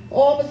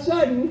 all of a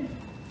sudden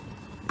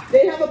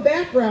they have a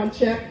background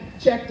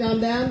checked on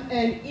them,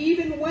 and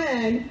even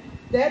when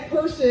that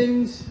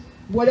person's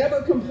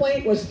whatever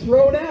complaint was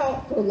thrown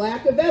out for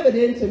lack of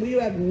evidence, and we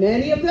have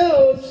many of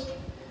those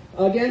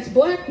against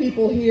black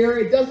people here,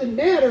 it doesn't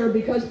matter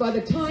because by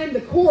the time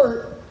the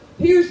court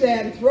hears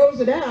that and throws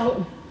it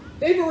out,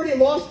 they've already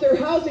lost their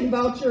housing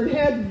voucher and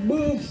had to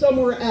move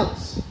somewhere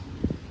else.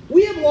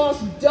 We have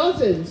lost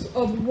dozens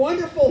of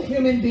wonderful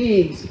human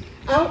beings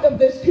out of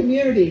this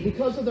community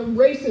because of the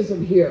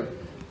racism here.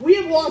 We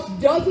have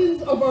lost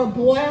dozens of our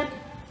black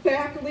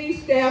faculty,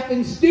 staff,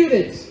 and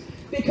students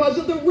because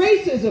of the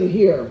racism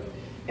here.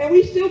 And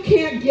we still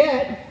can't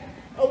get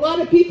a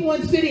lot of people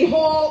in City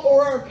Hall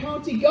or our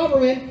county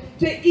government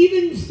to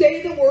even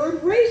say the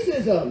word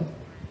racism.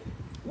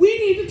 We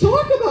need to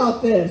talk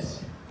about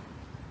this.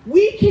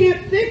 We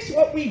can't fix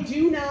what we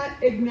do not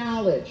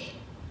acknowledge.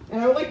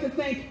 And I would like to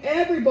thank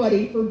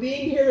everybody for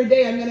being here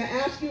today. I'm going to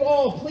ask you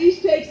all,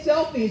 please take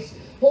selfies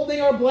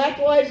holding our Black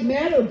Lives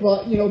Matter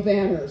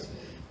banners.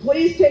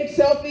 Please take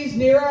selfies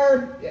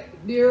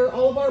near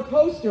all of our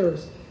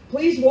posters.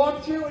 Please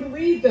walk through and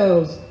read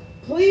those.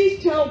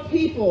 Please tell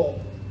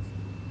people,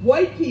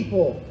 white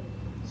people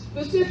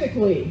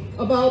specifically,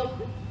 about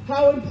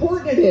how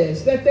important it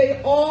is that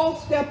they all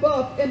step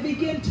up and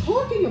begin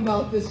talking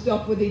about this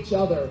stuff with each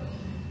other.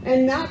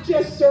 And not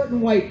just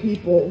certain white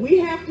people. We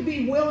have to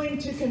be willing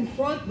to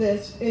confront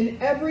this in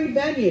every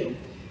venue.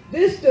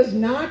 This does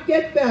not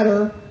get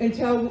better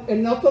until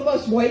enough of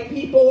us white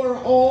people are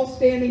all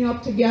standing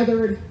up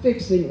together and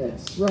fixing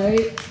this,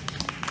 right?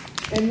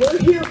 And we're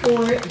here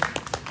for it.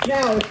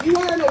 Now, if you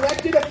are an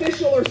elected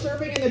official or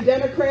serving in the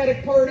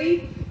Democratic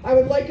Party, I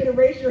would like you to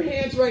raise your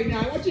hands right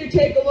now. I want you to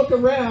take a look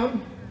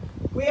around.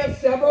 We have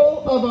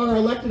several of our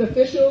elected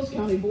officials,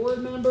 county board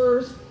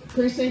members,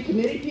 precinct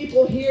committee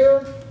people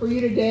here for you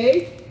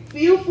today.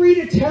 Feel free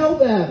to tell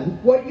them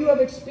what you have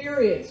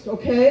experienced,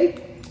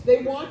 okay?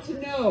 They want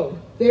to know.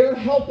 They're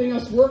helping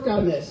us work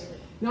on this.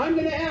 Now I'm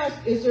going to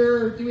ask,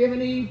 do we have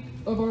any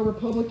of our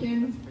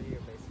Republican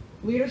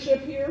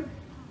leadership here?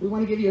 We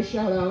want to give you a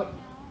shout out.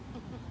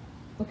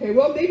 Okay,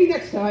 well, maybe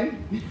next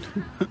time.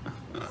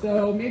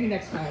 So maybe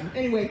next time.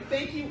 Anyway,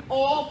 thank you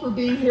all for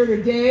being here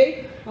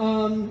today.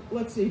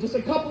 Let's see, just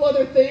a couple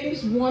other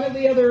things. One of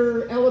the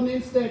other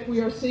elements that we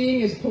are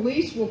seeing is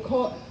police will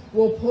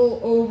pull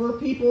over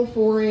people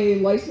for a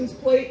license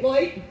plate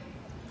light.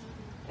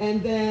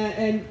 And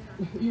then,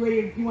 you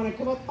ready? You want to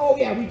come up? Oh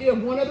yeah, we do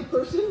have one other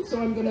person,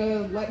 so I'm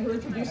gonna let her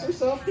introduce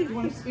herself. Do you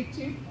want to speak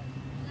to?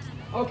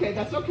 Okay,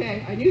 that's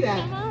okay. I knew that.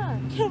 Come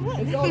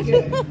on. It's all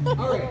good.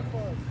 All right.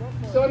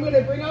 So I'm going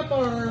to bring up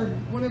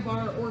one of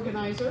our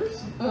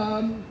organizers,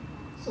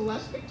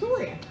 Celeste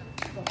Victoria.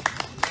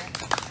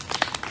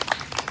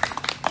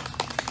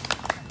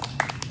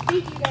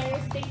 Thank you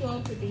guys. Thank you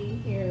all for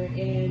being here,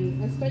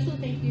 and a special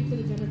thank you to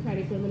the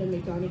Democratic Women of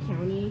McDonough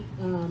County.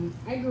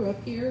 I grew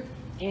up here,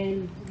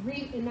 and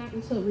not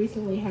until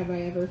recently have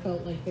I ever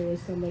felt like there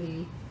was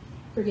somebody,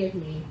 forgive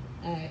me,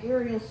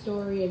 Ariel's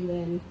story, and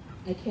then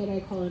a kid I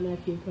call a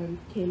nephew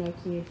came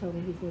up to me and told me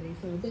he's living,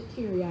 so I'm a bit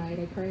teary-eyed.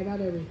 I cry about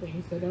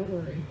everything, so don't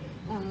worry.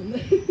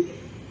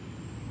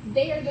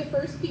 They are the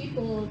first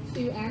people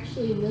to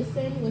actually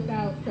listen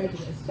without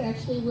prejudice, to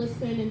actually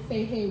listen and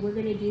say, hey, we're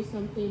going to do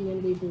something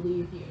and we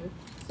believe you.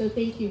 So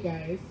thank you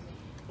guys.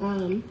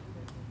 When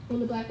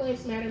the Black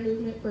Lives Matter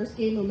movement first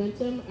gained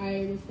momentum,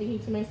 I was thinking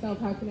to myself,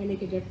 how can I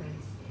make a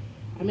difference?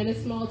 I'm in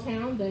a small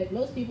town that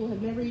most people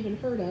have never even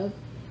heard of,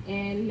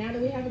 and now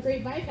that we have a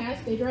great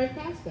bypass, they drive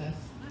past us.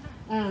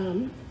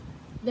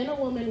 Then a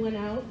woman went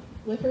out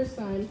with her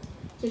son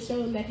to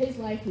show him that his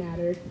life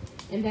mattered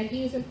and that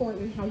he was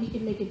important and how he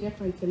could make a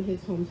difference in his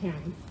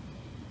hometown.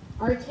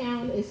 Our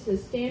town is a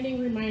standing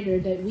reminder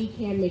that we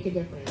can make a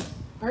difference.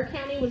 Our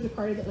county was a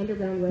part of the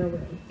Underground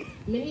Railroad.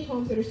 Many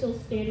homes that are still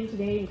standing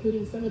today,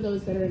 including some of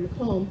those that are in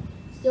Macomb,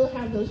 still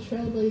have those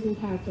trailblazing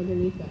paths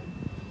underneath them.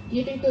 Do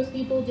you think those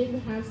people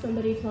didn't have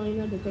somebody telling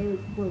them that they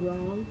were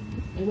wrong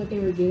and what they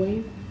were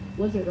doing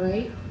wasn't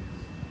right?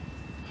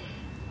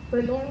 To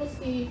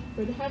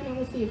have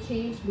normalcy of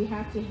change, we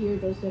have to hear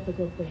those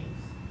difficult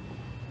things.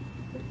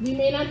 We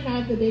may not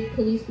have the big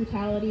police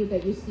brutality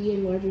that you see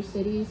in larger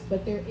cities,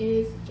 but there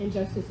is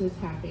injustices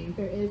happening.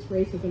 There is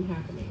racism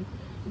happening.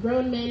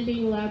 Grown men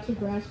being allowed to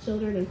harass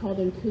children and call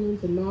them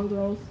coons and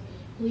mongrels.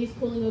 Police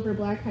pulling over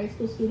black high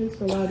school students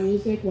for loud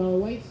music while a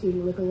white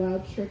student with a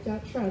loud,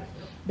 tricked-out truck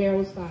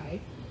barrels by.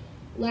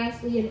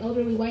 Lastly, an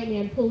elderly white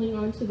man pulling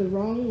onto the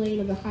wrong lane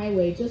of the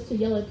highway just to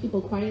yell at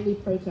people quietly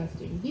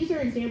protesting. These are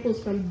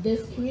examples from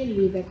this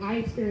community that I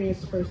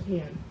experienced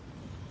firsthand.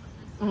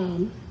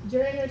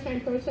 During our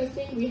time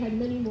protesting, we had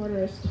many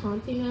motorists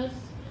taunting us.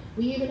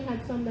 We even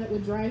had some that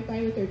would drive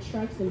by with their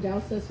trucks and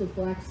douse us with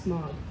black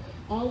smog,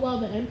 all while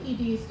the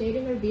MPD stayed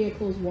in their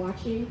vehicles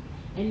watching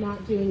and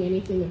not doing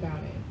anything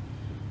about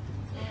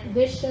it.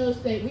 This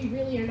shows that we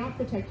really are not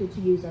protected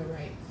to use our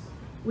rights.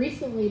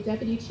 Recently,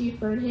 Deputy Chief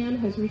Burnham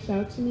has reached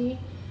out to me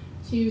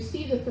to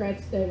see the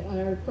threats that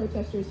our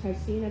protesters have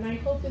seen, and I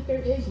hope that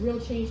there is real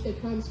change that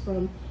comes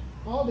from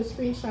all the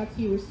screenshots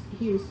he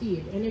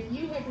received. And if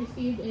you have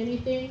received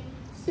anything,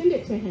 send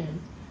it to him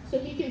so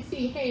he can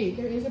see, hey,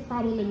 there is a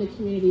problem in the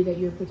community that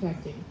you're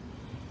protecting.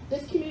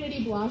 This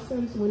community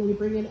blossoms when we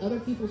bring in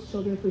other people's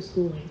children for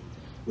schooling.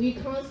 We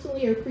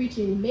constantly are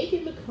preaching, make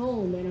it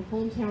Macomb and a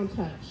hometown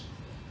touch.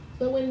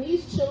 But when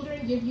these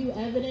children give you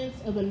evidence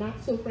of a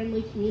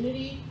not-so-friendly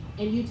community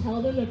and you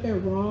tell them that they're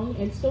wrong,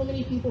 and so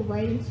many people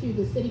write into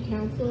the city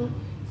council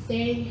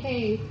saying,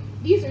 hey,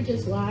 these are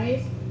just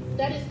lies,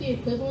 that is the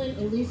equivalent,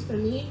 at least for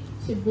me,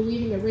 to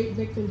believing a rape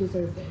victim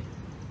deserved it.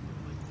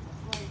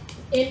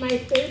 In my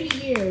 30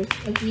 years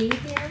of being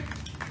here,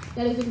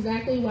 that is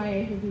exactly why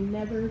I have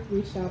never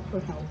reached out for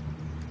help,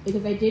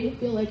 because I didn't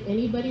feel like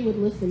anybody would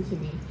listen to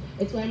me.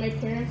 It's why my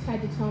parents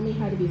had to tell me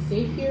how to be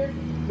safe here,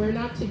 where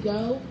not to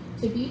go,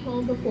 to be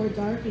home before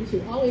dark, and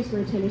to always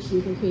wear tennis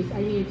shoes in case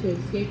I needed to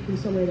escape from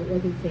somewhere that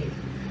wasn't safe.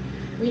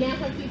 We now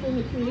have people in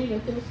the community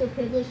that feel so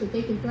privileged that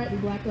they can threaten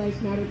Black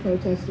Lives Matter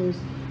protesters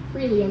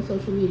freely on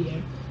social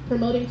media,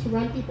 promoting to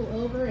run people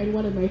over, and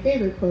one of my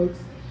favorite quotes,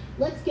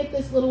 let's get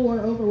this little war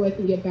over with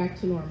and get back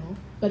to normal.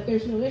 But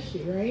there's no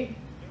issue, right?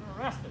 You're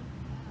arrested.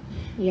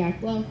 Yeah,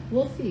 well,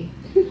 we'll see.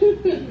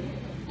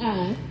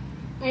 I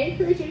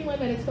encourage anyone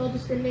that has felt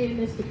discriminated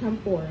against to come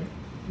forward.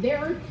 There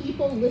are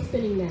people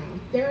listening now.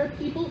 There are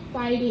people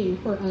fighting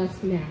for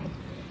us now.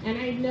 And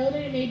I know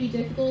that it may be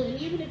difficult, and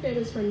even if it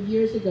was from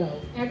years ago,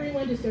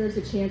 everyone deserves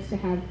a chance to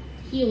have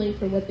healing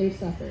from what they've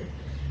suffered.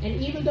 And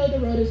even though the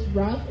road is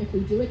rough, if we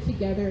do it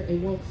together, it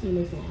won't seem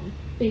as long.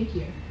 Thank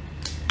you.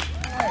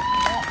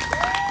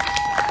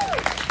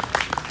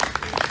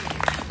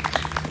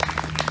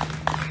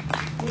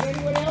 Would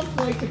anyone else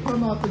like to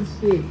come up and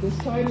speak? This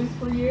time is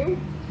for you.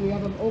 We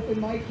have an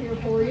open mic here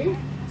for you.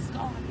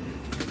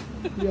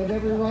 You have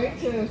every right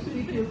to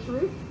speak your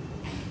truth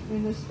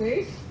in this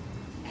space.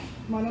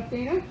 Come on up,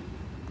 Dana.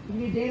 You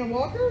need Dana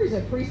Walker. He's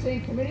a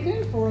precinct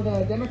committeeman for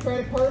the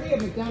Democratic Party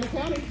of McDonough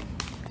County.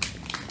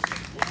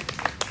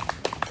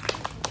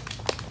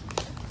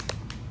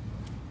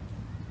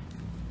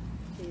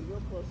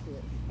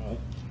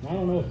 I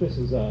don't know if this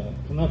is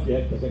come up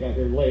yet because I got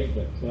here late,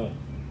 but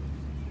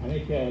I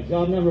think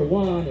job number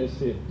one is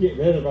to get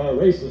rid of our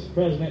racist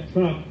President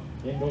Trump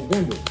in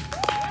November.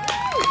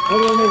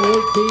 Everyone over 18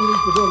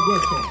 needs to vote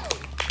against him.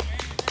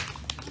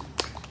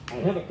 I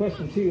have a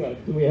question too.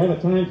 Do we have a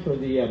time for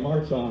the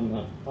march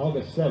on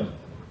August 7th?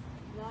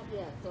 Not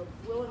yet, so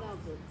we'll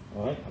announce it.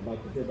 All right, I'd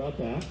like to hear about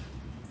that.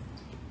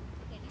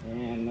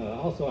 And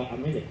also, I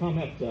made a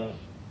comment,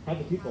 had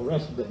the people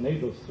arrested that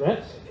made those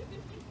threats.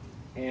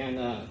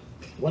 And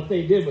what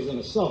they did was an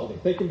assault.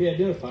 If they can be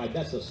identified,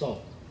 that's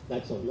assault.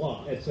 That's a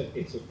law. It's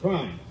a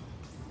crime.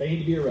 They need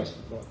to be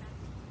arrested for it.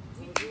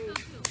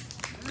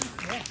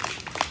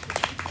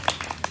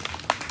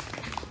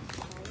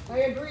 I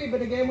agree,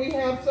 but again, we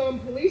have some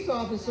police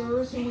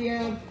officers who we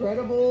have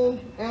credible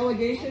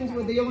allegations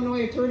with the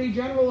Illinois Attorney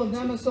General of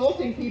them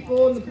assaulting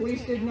people, and the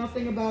police did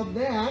nothing about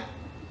that.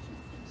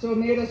 So it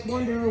made us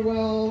wonder,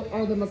 well,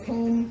 are the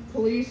Macomb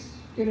police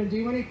going to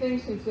do anything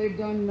since they've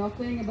done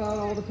nothing about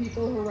all the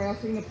people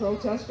harassing the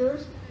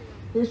protesters?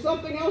 There's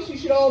something else you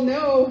should all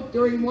know.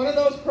 During one of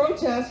those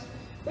protests,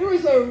 there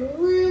was a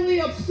really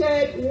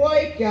upset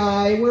white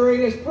guy wearing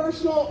his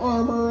personal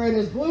armor and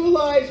his Blue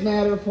Lives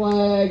Matter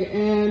flag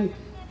and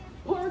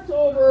parked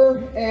over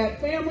at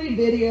Family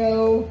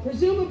Video,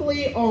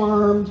 presumably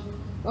armed,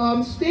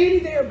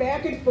 standing there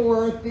back and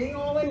forth, being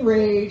all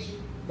enraged.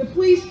 The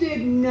police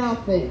did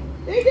nothing.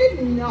 They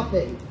did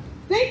nothing.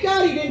 Thank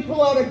God he didn't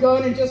pull out a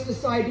gun and just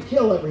decide to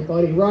kill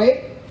everybody,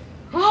 right?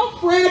 How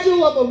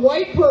fragile of a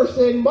white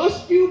person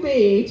must you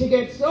be to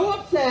get so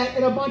upset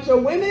at a bunch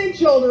of women and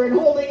children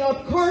holding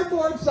up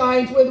cardboard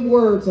signs with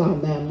words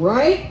on them,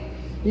 right?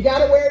 You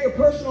got to wear your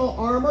personal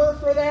armor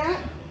for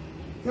that?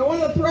 Now,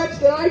 one of the threats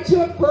that I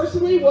took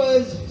personally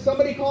was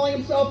somebody calling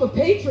himself a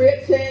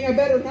patriot saying I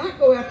better not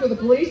go after the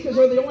police because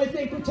they're the only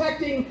thing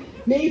protecting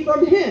me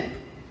from him,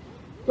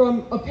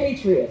 from a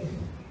patriot.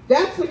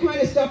 That's the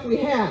kind of stuff we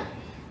have.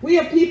 We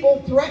have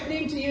people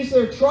threatening to use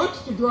their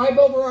trucks to drive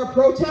over our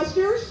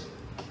protesters.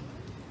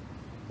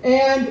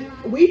 And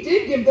we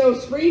did give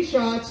those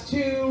screenshots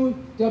to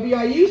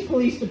WIU's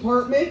police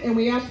department, and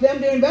we asked them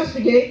to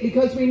investigate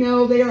because we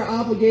know they are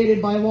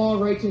obligated by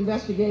law, right, to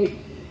investigate.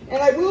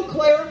 And I will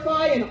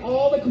clarify, in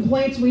all the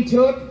complaints we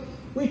took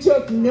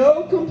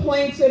no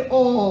complaints at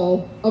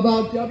all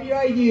about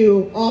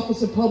WIU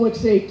Office of Public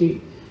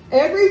Safety.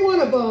 Every one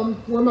of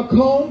them were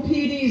Macomb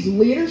PD's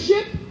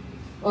leadership,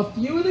 a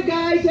few of the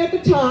guys at the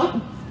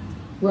top,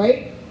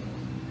 right?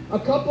 A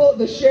couple,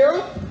 the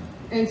sheriff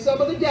and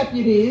some of the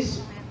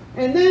deputies,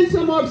 and then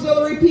some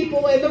auxiliary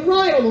people and the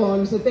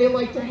ride-alongs that they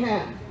like to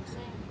have.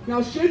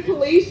 Now, should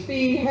police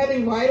be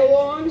having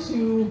ride-alongs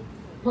who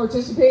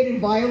participate in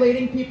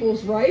violating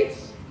people's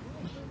rights?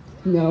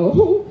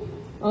 No.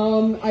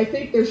 I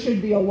think there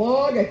should be a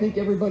log. I think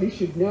everybody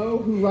should know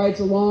who rides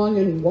along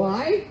and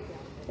why.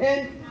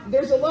 And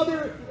there's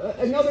other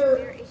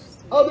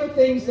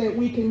things that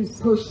we can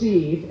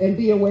perceive and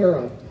be aware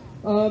of.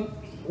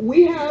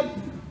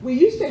 We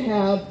used to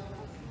have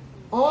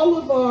all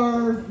of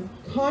our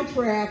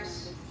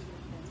contracts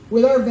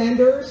with our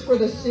vendors for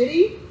the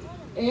city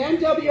and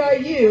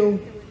WIU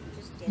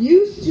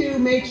used to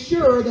make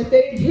sure that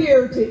they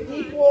adhere to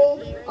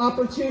equal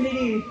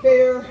opportunity and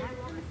fair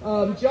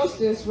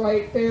justice,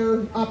 right,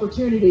 fair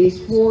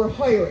opportunities for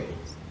hiring.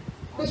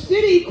 The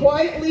city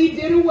quietly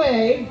did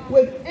away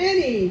with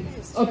any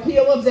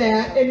appeal of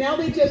that, and now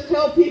they just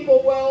tell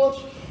people,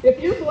 well, if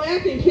you're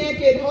black and can't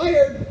get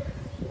hired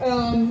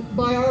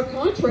by our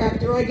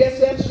contractor, I guess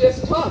that's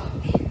just tough.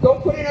 Go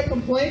put in a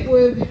complaint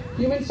with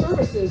Human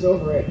Services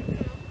over it.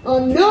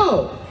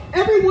 No,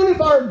 every one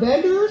of our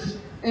vendors,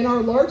 and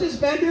our largest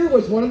vendor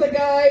was one of the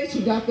guys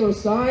who got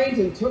those signs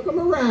and took them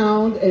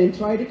around and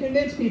tried to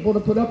convince people to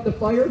put up the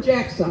Fire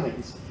Jack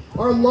signs.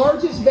 Our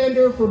largest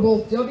vendor for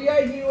both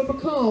WIU and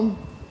Macomb,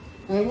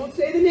 and I won't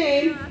say the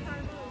name,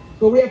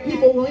 but we have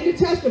people willing to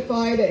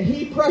testify that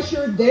he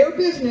pressured their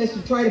business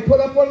to try to put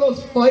up one of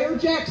those Fire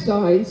Jack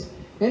signs,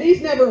 and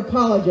he's never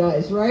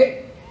apologized,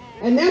 right?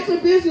 And that's a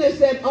business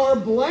that our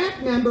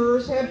black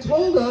members have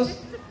told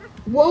us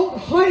won't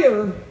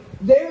hire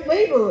their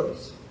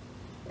laborers.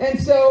 And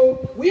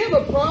so we have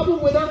a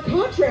problem with our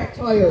contract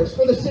hires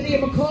for the city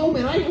of Macomb,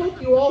 and I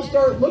hope you all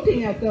start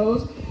looking at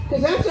those,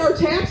 because that's our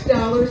tax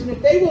dollars, and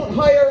if they won't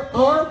hire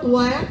our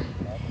black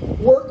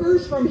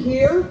workers from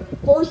here,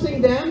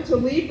 forcing them to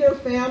leave their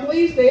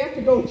families, they have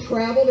to go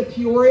travel to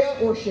Peoria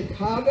or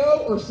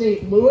Chicago or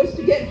St. Louis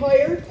to get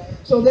hired,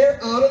 so they're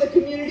out of the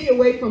community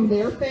away from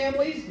their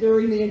families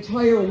during the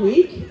entire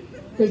week,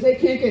 because they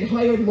can't get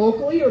hired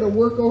locally or to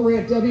work over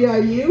at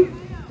WIU.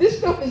 This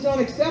stuff is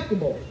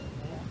unacceptable.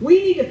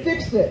 We need to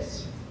fix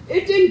this.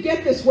 It didn't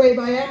get this way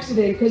by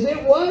accident, because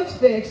it was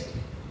fixed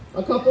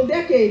a couple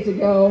decades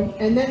ago,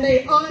 and then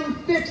they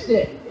unfixed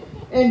it.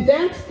 And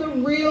that's the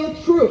real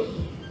truth.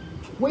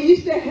 We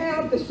used to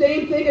have the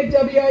same thing at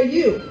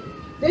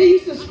WIU. They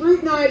used to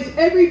scrutinize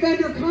every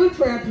vendor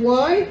contract.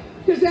 Why?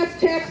 Because that's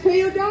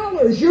taxpayer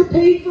dollars. You're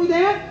paying for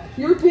that,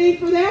 you're paying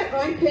for that,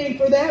 I'm paying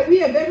for that. We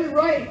have every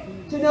right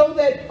to know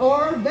that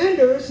our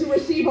vendors who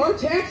receive our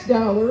tax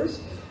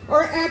dollars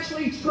are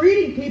actually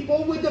treating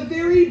people with the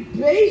very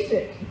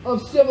basic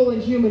of civil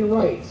and human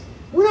rights.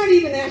 We're not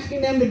even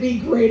asking them to be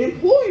great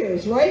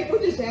employers, right? We're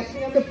just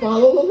asking them to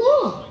follow the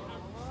law.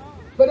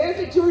 But as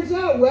it turns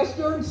out,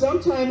 Western,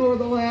 sometime over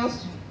the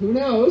last, who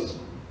knows,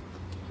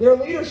 their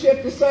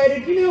leadership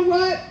decided, you know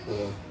what?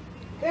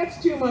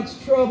 That's too much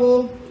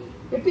trouble.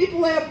 If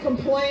people have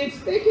complaints,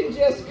 they can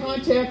just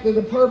contact the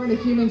Department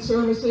of Human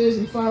Services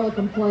and file a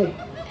complaint.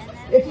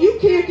 If you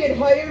can't get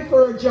hired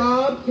for a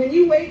job, can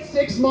you wait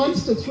 6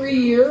 months to 3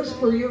 years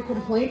for your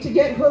complaint to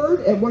get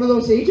heard at one of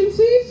those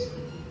agencies?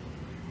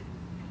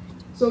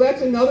 So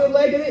that's another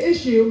leg of the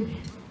issue.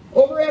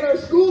 Over at our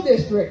school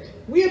district,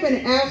 we have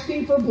been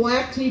asking for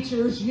black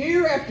teachers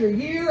year after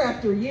year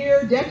after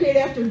year, decade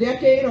after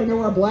decade. I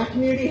know our black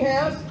community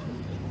has.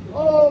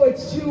 Oh,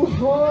 it's too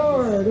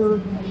hard,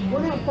 or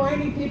we're not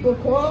finding people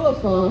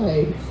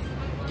qualified.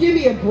 Give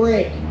me a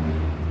break.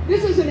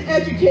 This is an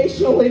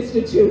educational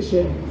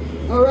institution.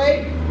 All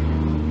right?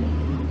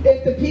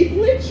 If the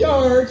people in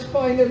charge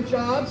find their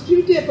jobs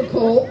too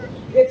difficult,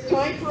 it's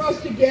time for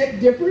us to get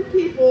different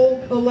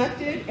people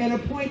elected and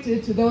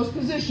appointed to those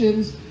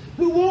positions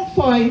who won't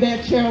find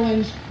that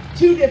challenge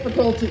too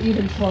difficult to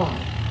even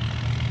try.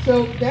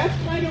 So that's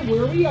kind of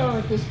where we are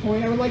at this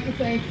point. I would like to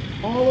thank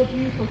all of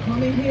you for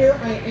coming here.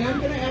 I am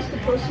going to ask a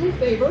personal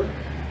favor.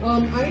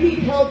 I need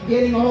help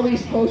getting all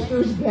these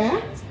posters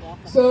back.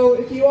 So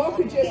if you all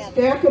could just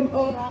stack them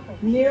up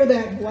near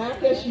that black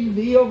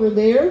SUV over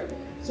there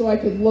so I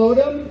could load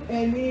them.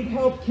 And we need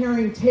help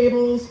carrying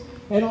tables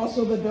and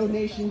also the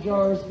donation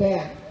jars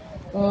back.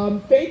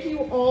 Thank you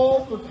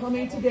all for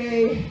coming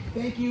today.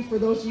 Thank you for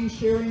those of you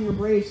sharing your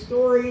brave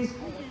stories.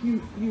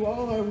 You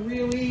all are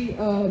really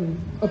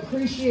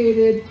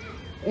appreciated.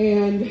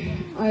 And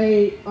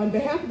on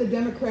behalf of the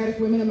Democratic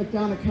Women of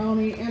McDonough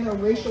County and our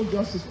Racial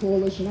Justice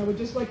Coalition, I would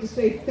just like to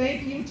say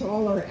thank you to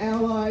all our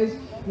allies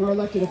and our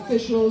elected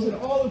officials and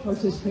all who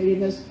participate in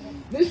this.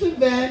 This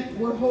event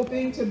we're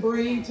hoping to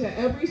bring to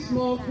every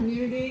small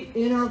community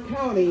in our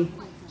county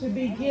to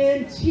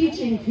begin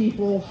teaching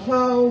people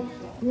how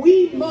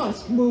we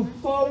must move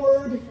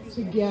forward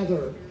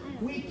together.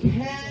 We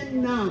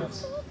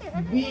cannot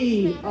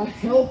be a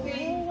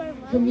healthy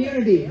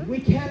community. We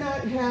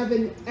cannot have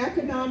an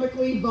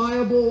economically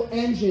viable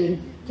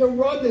engine to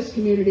run this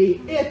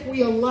community if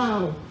we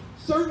allow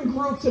certain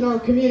groups in our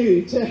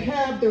community to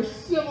have their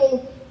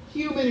civil,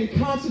 human,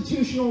 and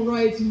constitutional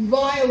rights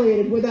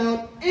violated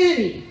without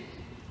any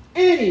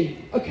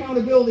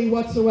accountability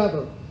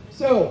whatsoever.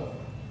 So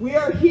we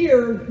are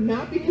here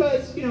not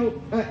because, you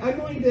know, I'm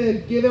going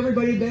to give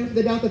everybody the benefit of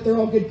the doubt that they're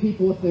all good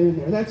people if they're in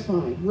there. That's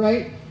fine,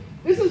 right?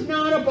 This is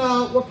not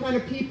about what kind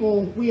of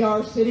people we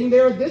are sitting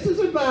there. This is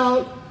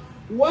about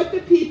what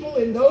the people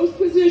in those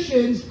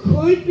positions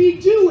could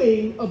be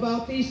doing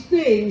about these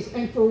things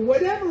and for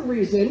whatever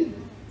reason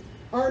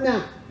are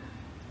not.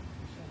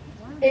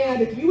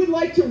 And if you would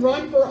like to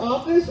run for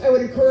office, I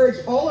would encourage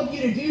all of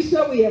you to do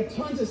so. We have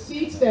tons of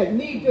seats that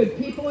need good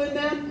people in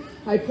them.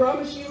 I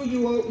promise you,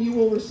 you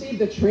will receive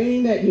the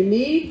training that you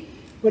need.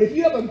 But if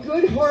you have a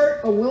good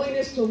heart, a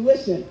willingness to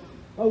listen,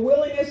 a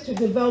willingness to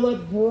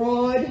develop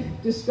broad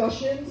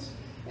discussions,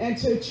 and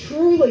to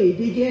truly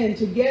begin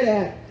to get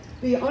at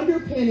the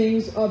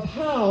underpinnings of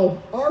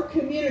how our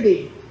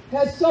community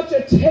has such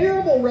a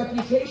terrible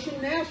reputation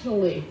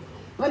nationally.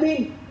 I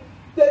mean,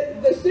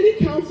 the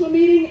city council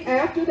meeting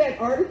after that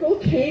article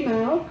came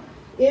out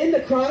in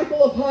the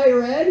Chronicle of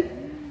Higher Ed,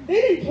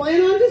 they didn't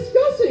plan on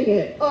discussing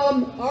it.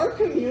 Our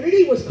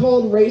community was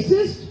called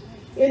racist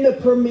in the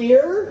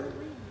premier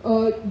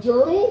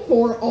journal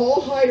for all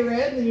higher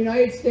ed in the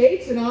United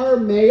States, and our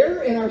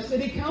mayor and our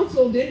city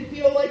council didn't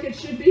feel like it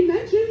should be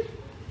mentioned.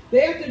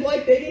 They acted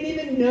like they didn't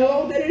even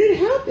know that it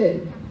had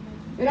happened.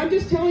 And I'm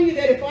just telling you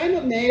that if I'm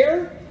a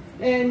mayor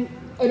and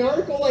an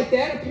article like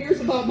that appears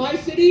about my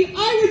city,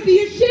 I would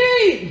be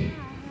ashamed.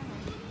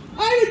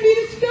 I would be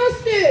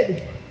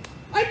disgusted.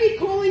 I'd be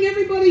calling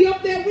everybody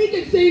up that week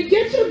and saying,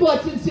 get your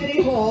butts in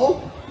City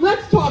Hall.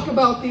 Let's talk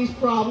about these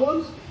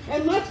problems.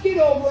 And let's get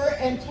over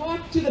and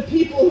talk to the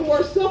people who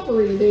are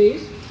suffering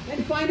these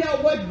and find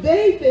out what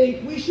they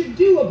think we should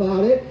do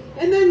about it.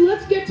 And then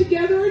let's get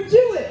together and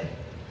do it.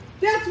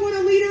 That's what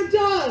a leader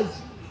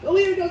does. A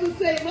leader doesn't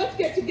say, let's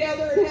get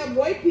together and have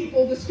white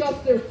people discuss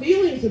their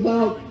feelings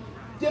about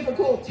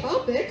difficult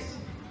topics.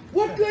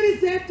 What good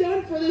has that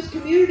done for this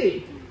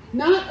community?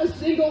 Not a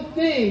single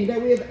thing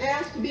that we have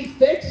asked to be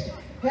fixed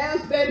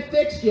has been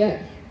fixed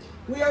yet.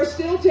 We are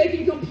still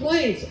taking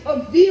complaints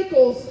of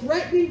vehicles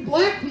threatening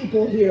black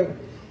people here.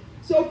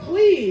 So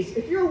please,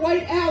 if you're a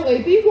white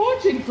ally, be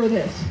watching for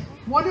this.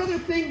 One other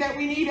thing that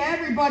we need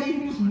everybody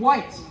who's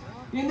white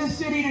in the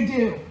city to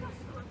do,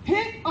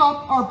 hit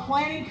up our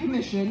planning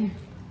commission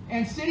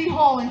and city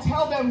hall and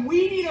tell them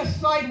we need a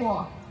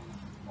sidewalk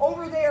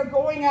over there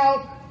going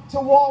out to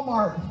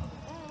Walmart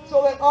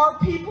so that our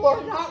people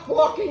are not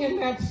walking in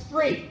that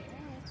street.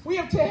 We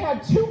have to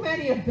have too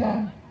many of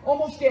them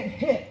almost get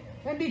hit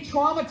and be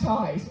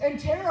traumatized and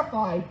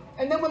terrified.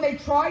 And then when they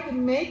try to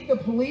make the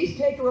police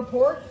take a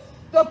report,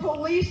 The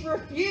police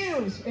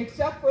refused,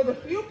 except for the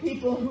few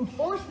people who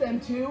forced them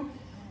to,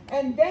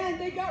 and then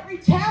they got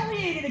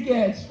retaliated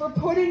against for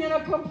putting in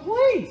a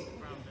complaint.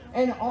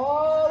 And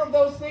all of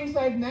those things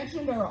I've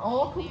mentioned are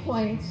all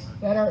complaints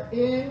that are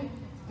in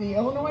the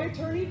Illinois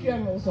Attorney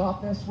General's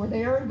office where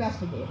they are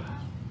investigating.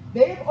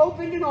 They have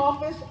opened an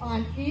office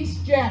on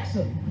East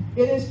Jackson.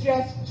 It is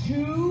just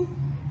 2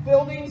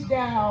 buildings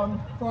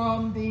down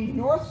from the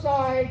north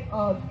side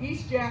of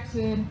East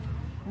Jackson,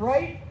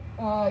 right,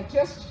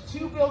 just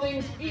 2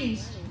 buildings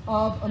east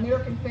of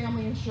American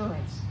Family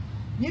Insurance.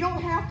 You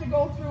don't have to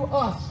go through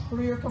us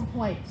for your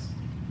complaints.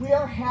 We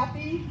are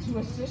happy to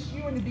assist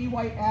you and to be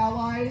white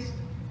allies.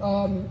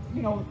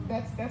 You know,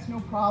 that's no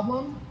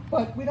problem,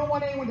 but we don't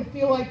want anyone to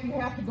feel like you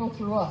have to go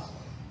through us.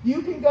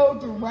 You can go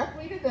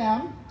directly to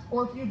them,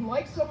 or if you'd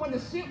like someone to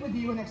sit with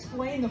you and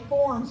explain the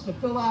forms to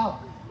fill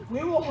out,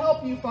 we will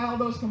help you file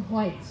those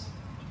complaints.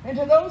 And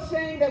to those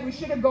saying that we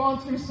should have gone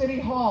through City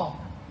Hall,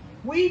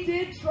 we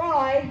did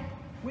try.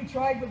 We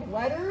tried with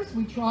letters,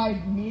 we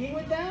tried meeting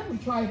with them, we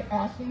tried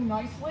asking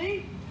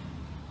nicely.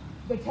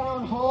 The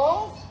town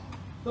halls,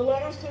 the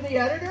letters to the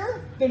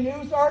editor, the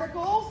news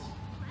articles,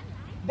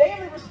 they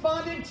haven't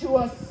responded to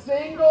a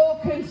single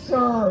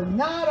concern.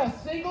 Not a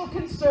single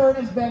concern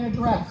has been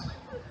addressed.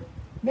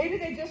 Maybe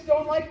they just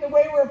don't like the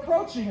way we're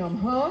approaching them,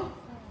 huh?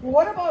 Well,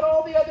 what about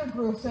all the other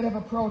groups that have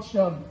approached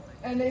them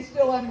and they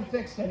still haven't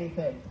fixed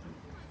anything?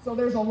 So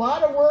there's a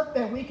lot of work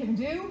that we can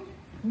do.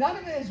 None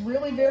of it is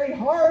really very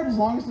hard as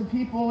long as the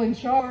people in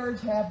charge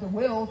have the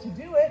will to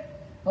do it.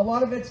 A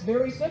lot of it's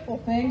very simple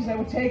things that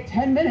would take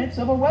 10 minutes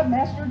of a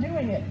webmaster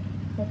doing it,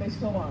 but they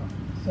still aren't.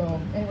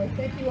 So anyway,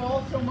 thank you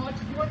all so much.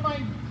 If you wouldn't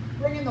mind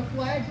bringing the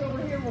flags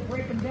over here, we'll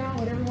break them down.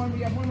 Let everyone,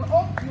 we have one more.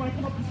 Oh, you want to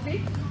come up and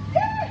speak?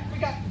 Yeah, we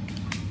got,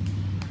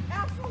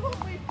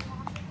 absolutely.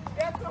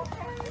 That's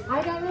okay.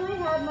 I don't really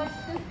have much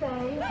to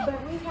say,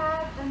 but we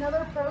have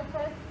another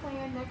protest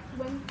planned next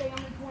Wednesday on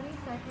the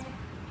 22nd.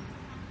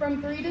 From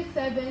 3 to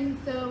 7,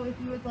 so if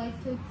you would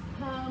like to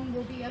come,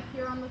 we'll be up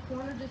here on the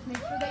corner. Just make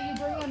sure that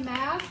you bring a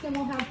mask, and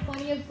we'll have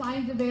plenty of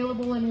signs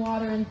available and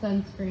water and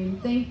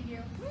sunscreen. Thank you.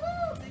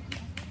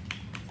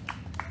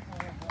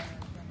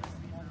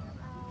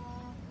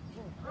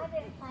 I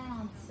didn't plan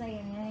on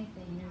saying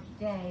anything here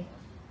today,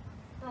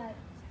 but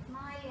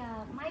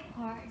my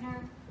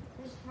partner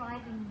was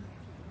driving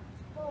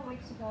 4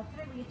 weeks ago,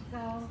 3 weeks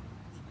ago,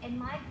 and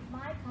my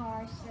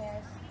car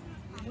says,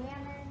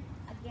 women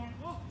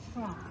against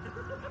Trump.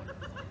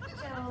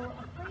 So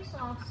a police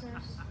officer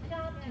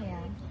stopped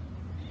him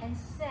and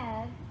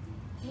said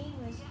he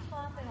was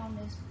talking on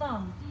his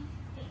phone.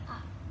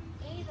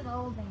 He's an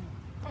old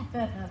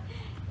man.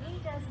 He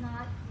does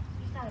not,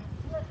 he's got a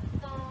flip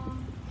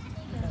phone.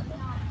 He does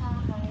not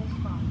talk on his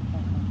phone.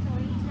 So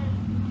he said,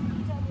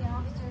 he told the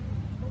officer,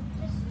 well,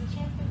 just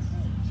check and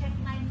see, check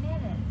my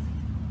minutes,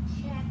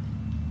 check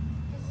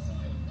to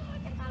see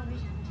if I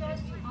was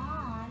just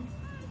on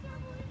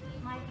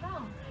my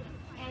phone.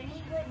 And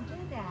he wouldn't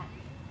do that.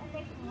 And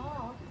they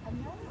called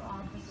another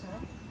officer,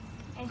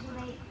 and so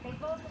they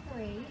both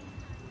agreed,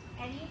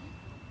 and he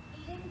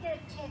didn't get a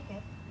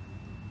ticket,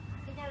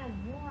 he got a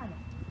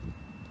warning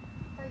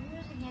for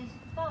using his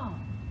phone.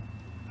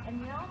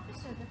 And the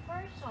officer, the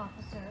first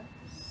officer,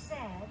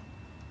 said,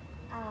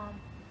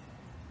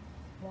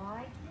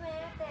 why do you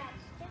have that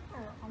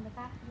sticker on the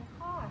back of your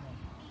car?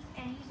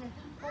 And he said,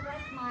 well,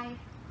 that's my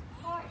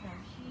partner.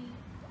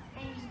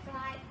 And he said,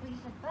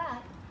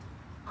 but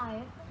I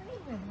agree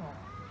with her.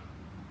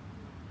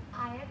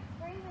 I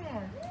agree with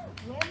her.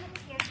 Women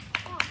against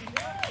Trump.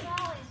 That's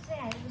all it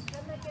said. It was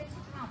women against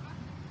Trump.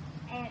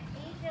 And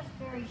he's just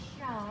very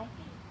shy.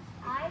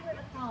 I would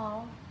have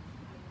called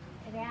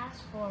and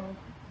asked for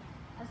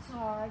a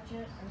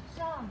sergeant or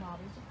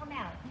somebody to come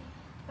out.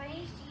 But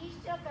he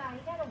still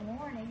got a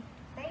warning.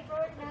 They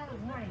wrote him out a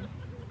warning.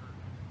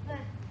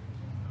 But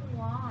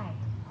why?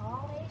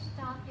 All they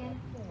stopped him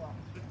for.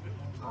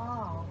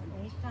 Oh,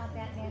 they stopped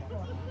that man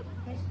for.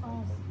 His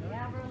phone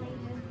never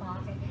leaves his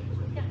pocket.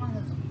 He's got one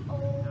of those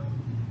old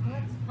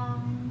flip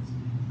phones,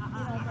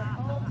 the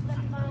old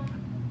flip phone.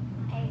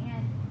 And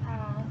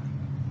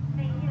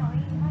he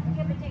wanted to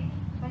give it to me.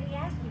 But he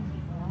asked me,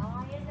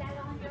 why is that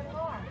on your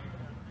car?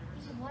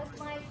 He said, what's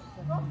my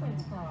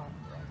girlfriend's car?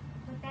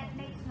 But that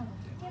makes no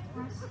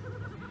difference.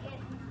 It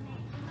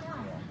makes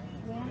none.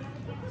 Women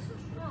against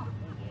Trump.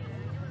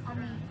 I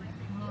mean,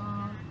 come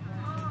on.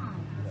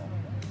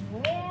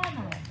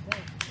 Women.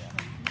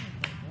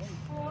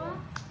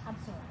 Trump, I'm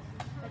sorry,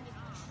 but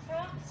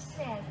Trump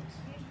says,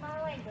 excuse my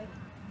language,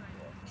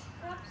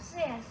 Trump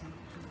says,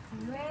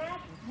 grab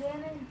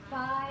women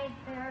by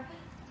their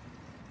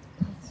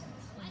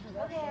pussies.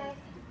 Okay,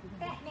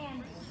 that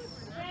man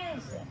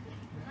says it.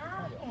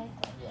 How can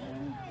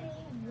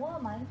any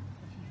woman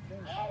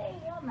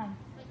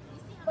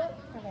vote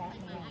for that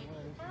man?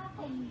 How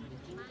can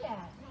you do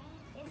that?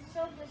 It's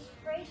so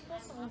disgraceful,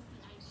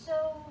 so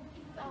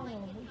I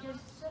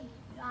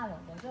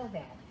don't know, so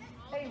bad.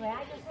 Anyway,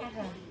 I just had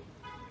to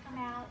come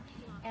out,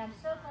 and I'm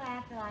so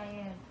glad that I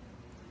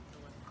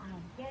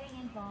am getting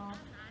involved.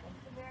 Thank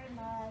you very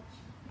much.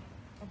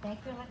 But thank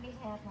you for letting me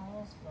have my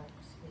little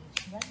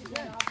speech. Let me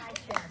get all my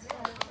chest.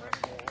 Thank you.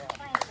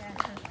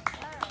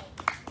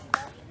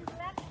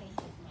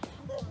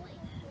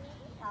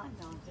 Oh,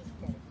 no, I'm just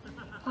kidding.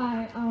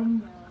 Hi,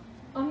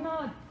 I'm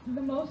not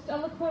the most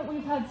eloquent.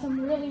 We've had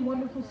some really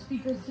wonderful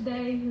speakers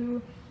today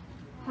who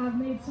have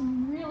made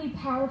some really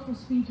powerful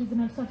speeches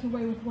and have such a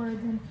way with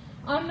words, and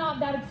I'm not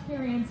that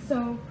experienced,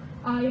 so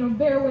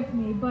bear with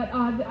me. But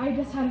I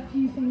just had a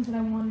few things that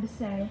I wanted to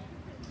say,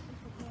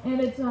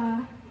 and it's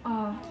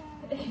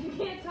if you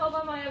can't tell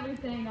by my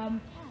everything,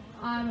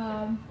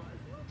 I'm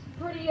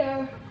pretty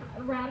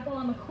radical.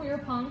 I'm a queer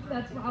punk.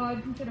 That's how I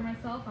consider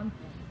myself. I'm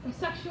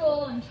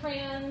bisexual and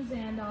trans,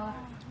 and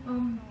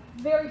I'm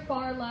very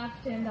far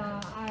left, and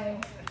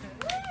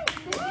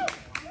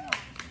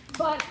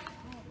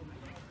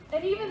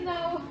and even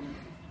though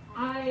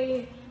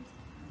I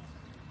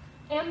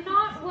am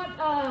not what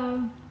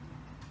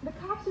the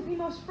cops would be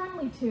most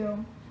friendly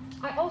to,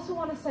 I also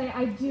want to say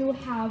I do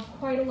have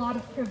quite a lot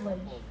of privilege.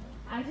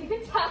 As you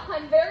can tell,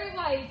 I'm very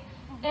white,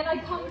 and I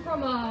come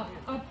from a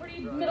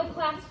pretty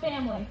middle-class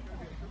family.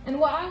 And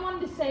what I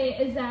wanted to say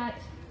is that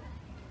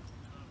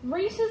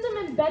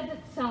racism embeds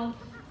itself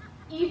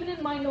even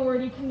in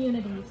minority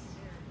communities.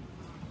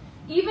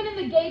 Even in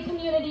the gay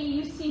community,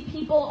 you see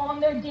people on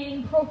their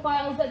dating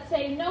profiles that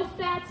say no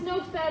fats,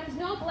 no femmes,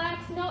 no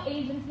blacks, no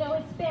Asians, no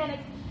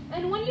Hispanics.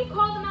 And when you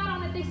call them out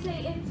on it, they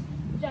say it's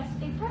just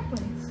a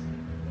preference.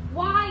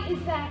 Why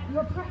is that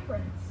your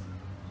preference?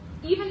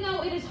 Even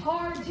though it is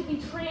hard to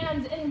be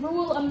trans in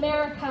rural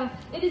America,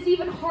 it is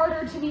even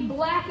harder to be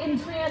black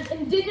and trans,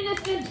 indigenous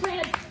and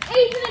trans,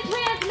 Asian and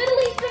trans, Middle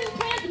Eastern and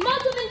trans,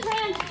 Muslim and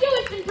trans,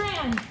 Jewish and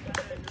trans.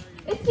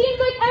 It seems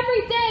like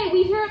every day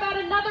we hear about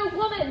another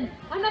woman,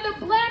 another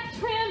black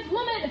trans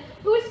woman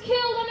who is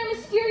killed under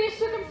mysterious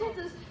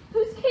circumstances,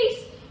 whose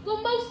case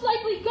will most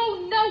likely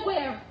go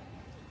nowhere.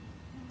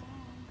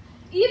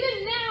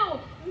 Even now,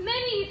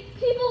 many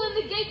people in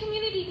the gay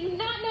community do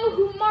not know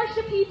who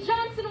Marsha P.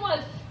 Johnson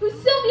was, who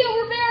Sylvia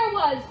Rivera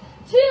was,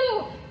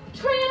 two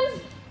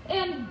trans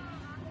and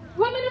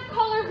women of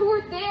color who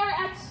were there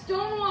at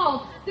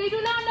Stonewall. They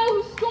do not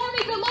know who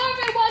Stormy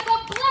Gallarve was, a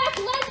black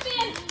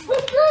lesbian who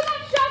threw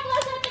that shot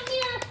glass at the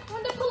mirror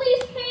when the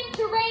police came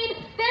to raid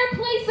their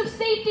place of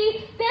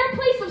safety, their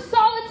place of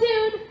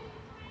solitude.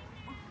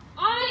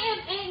 I am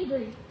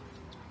angry,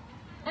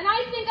 and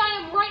I think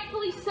I am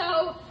rightfully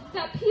so,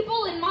 that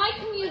people in my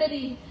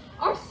community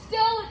are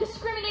still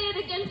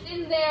discriminated against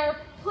in their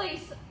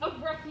place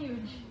of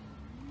refuge.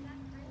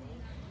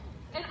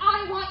 And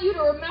I want you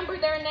to remember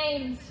their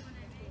names.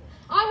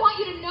 I want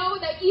you to know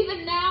that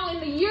even now,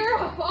 in the year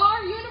of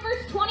our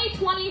universe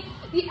 2020,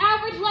 the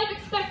average life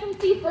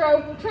expectancy for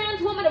a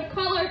trans woman of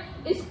color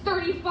is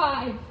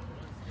 35.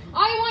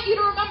 I want you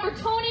to remember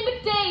Tony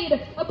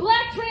McDade, a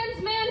black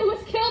trans man who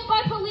was killed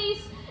by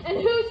police and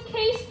whose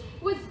case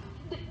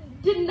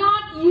did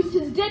not use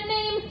his dead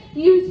name,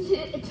 used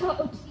to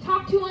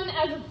talk to him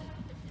as a,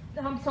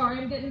 I'm sorry,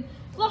 I'm getting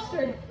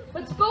flustered,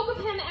 but spoke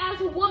of him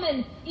as a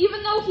woman,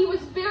 even though he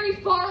was very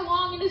far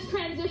along in his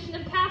transition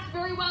and passed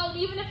very well, and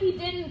even if he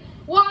didn't,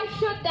 why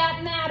should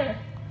that matter?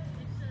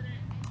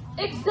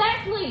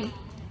 Exactly.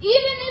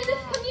 Even in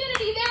this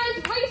community, there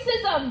is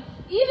racism.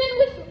 Even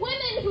with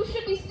women who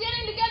should be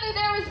standing together,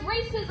 there is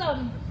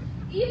racism.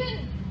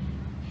 Even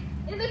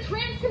in the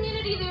trans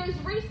community, there is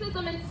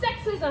racism and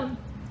sexism.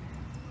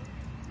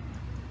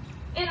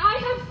 And I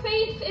have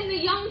faith in the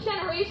young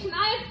generation.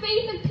 I have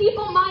faith in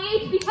people my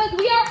age because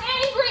we are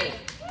angry.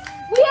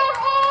 We are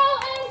all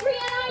angry,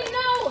 and I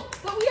know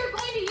that we are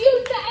going to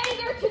use the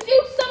anger to do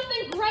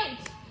something great.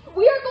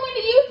 We are going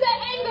to use that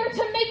anger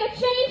to make a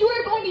change. We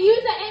are going to use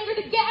that anger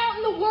to get out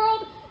in the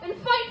world and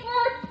fight for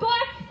our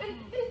black and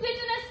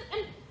indigenous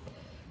and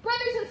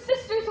brothers and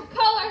sisters of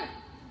color.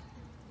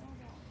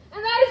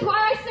 And that is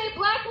why I say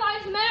Black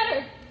Lives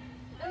Matter.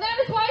 And that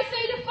is why I say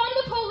defund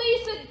the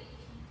police and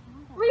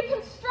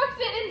reconstruct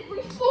it and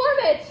reform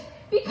it,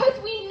 because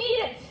we need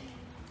it.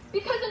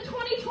 Because in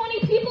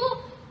 2020,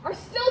 people are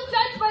still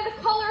judged by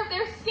the color of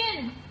their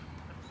skin.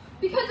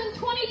 Because in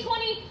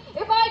 2020,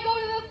 if I go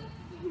to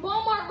the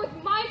Walmart with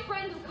my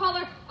friends of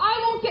color, I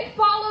won't get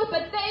followed,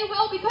 but they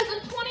will, because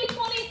in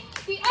 2020,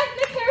 the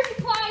ethnic hair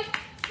supplies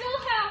still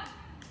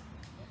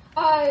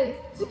have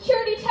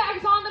security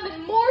tags on them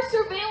and more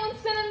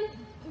surveillance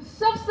in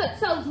stuff that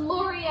sells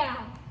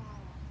L'Oreal.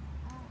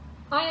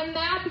 I am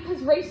mad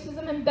because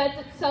racism embeds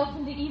itself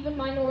into even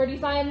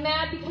minorities. I am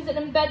mad because it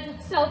embeds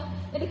itself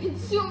into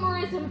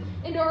consumerism,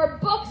 into our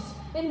books,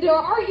 into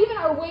even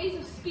our ways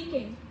of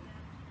speaking.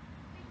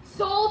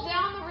 Sold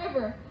down the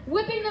river,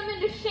 whipping them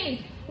into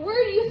shape.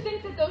 Where do you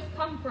think that those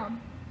come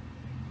from?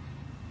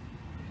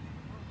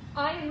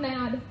 I am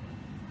mad,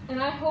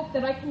 and I hope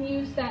that I can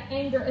use that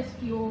anger as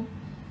fuel,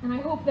 and I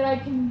hope that I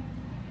can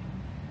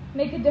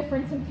make a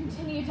difference and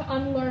continue to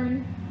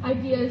unlearn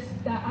ideas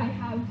that I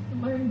have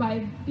learned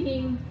by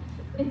being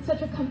in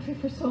such a country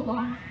for so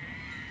long.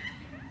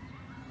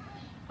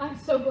 I'm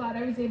so glad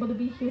I was able to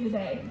be here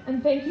today.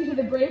 And thank you to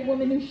the brave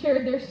women who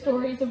shared their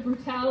stories of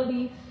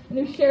brutality and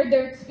who shared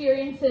their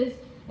experiences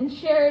and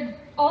shared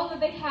all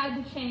that they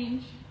had to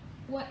change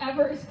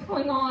whatever is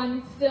going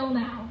on still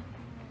now.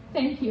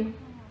 Thank you.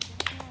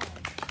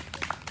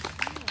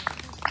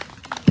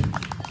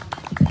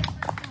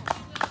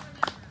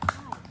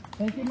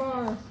 Thank you,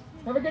 Mars.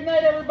 Have a good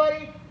night,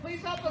 everybody.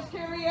 Please help us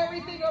carry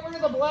everything over to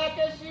the black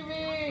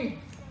SUV.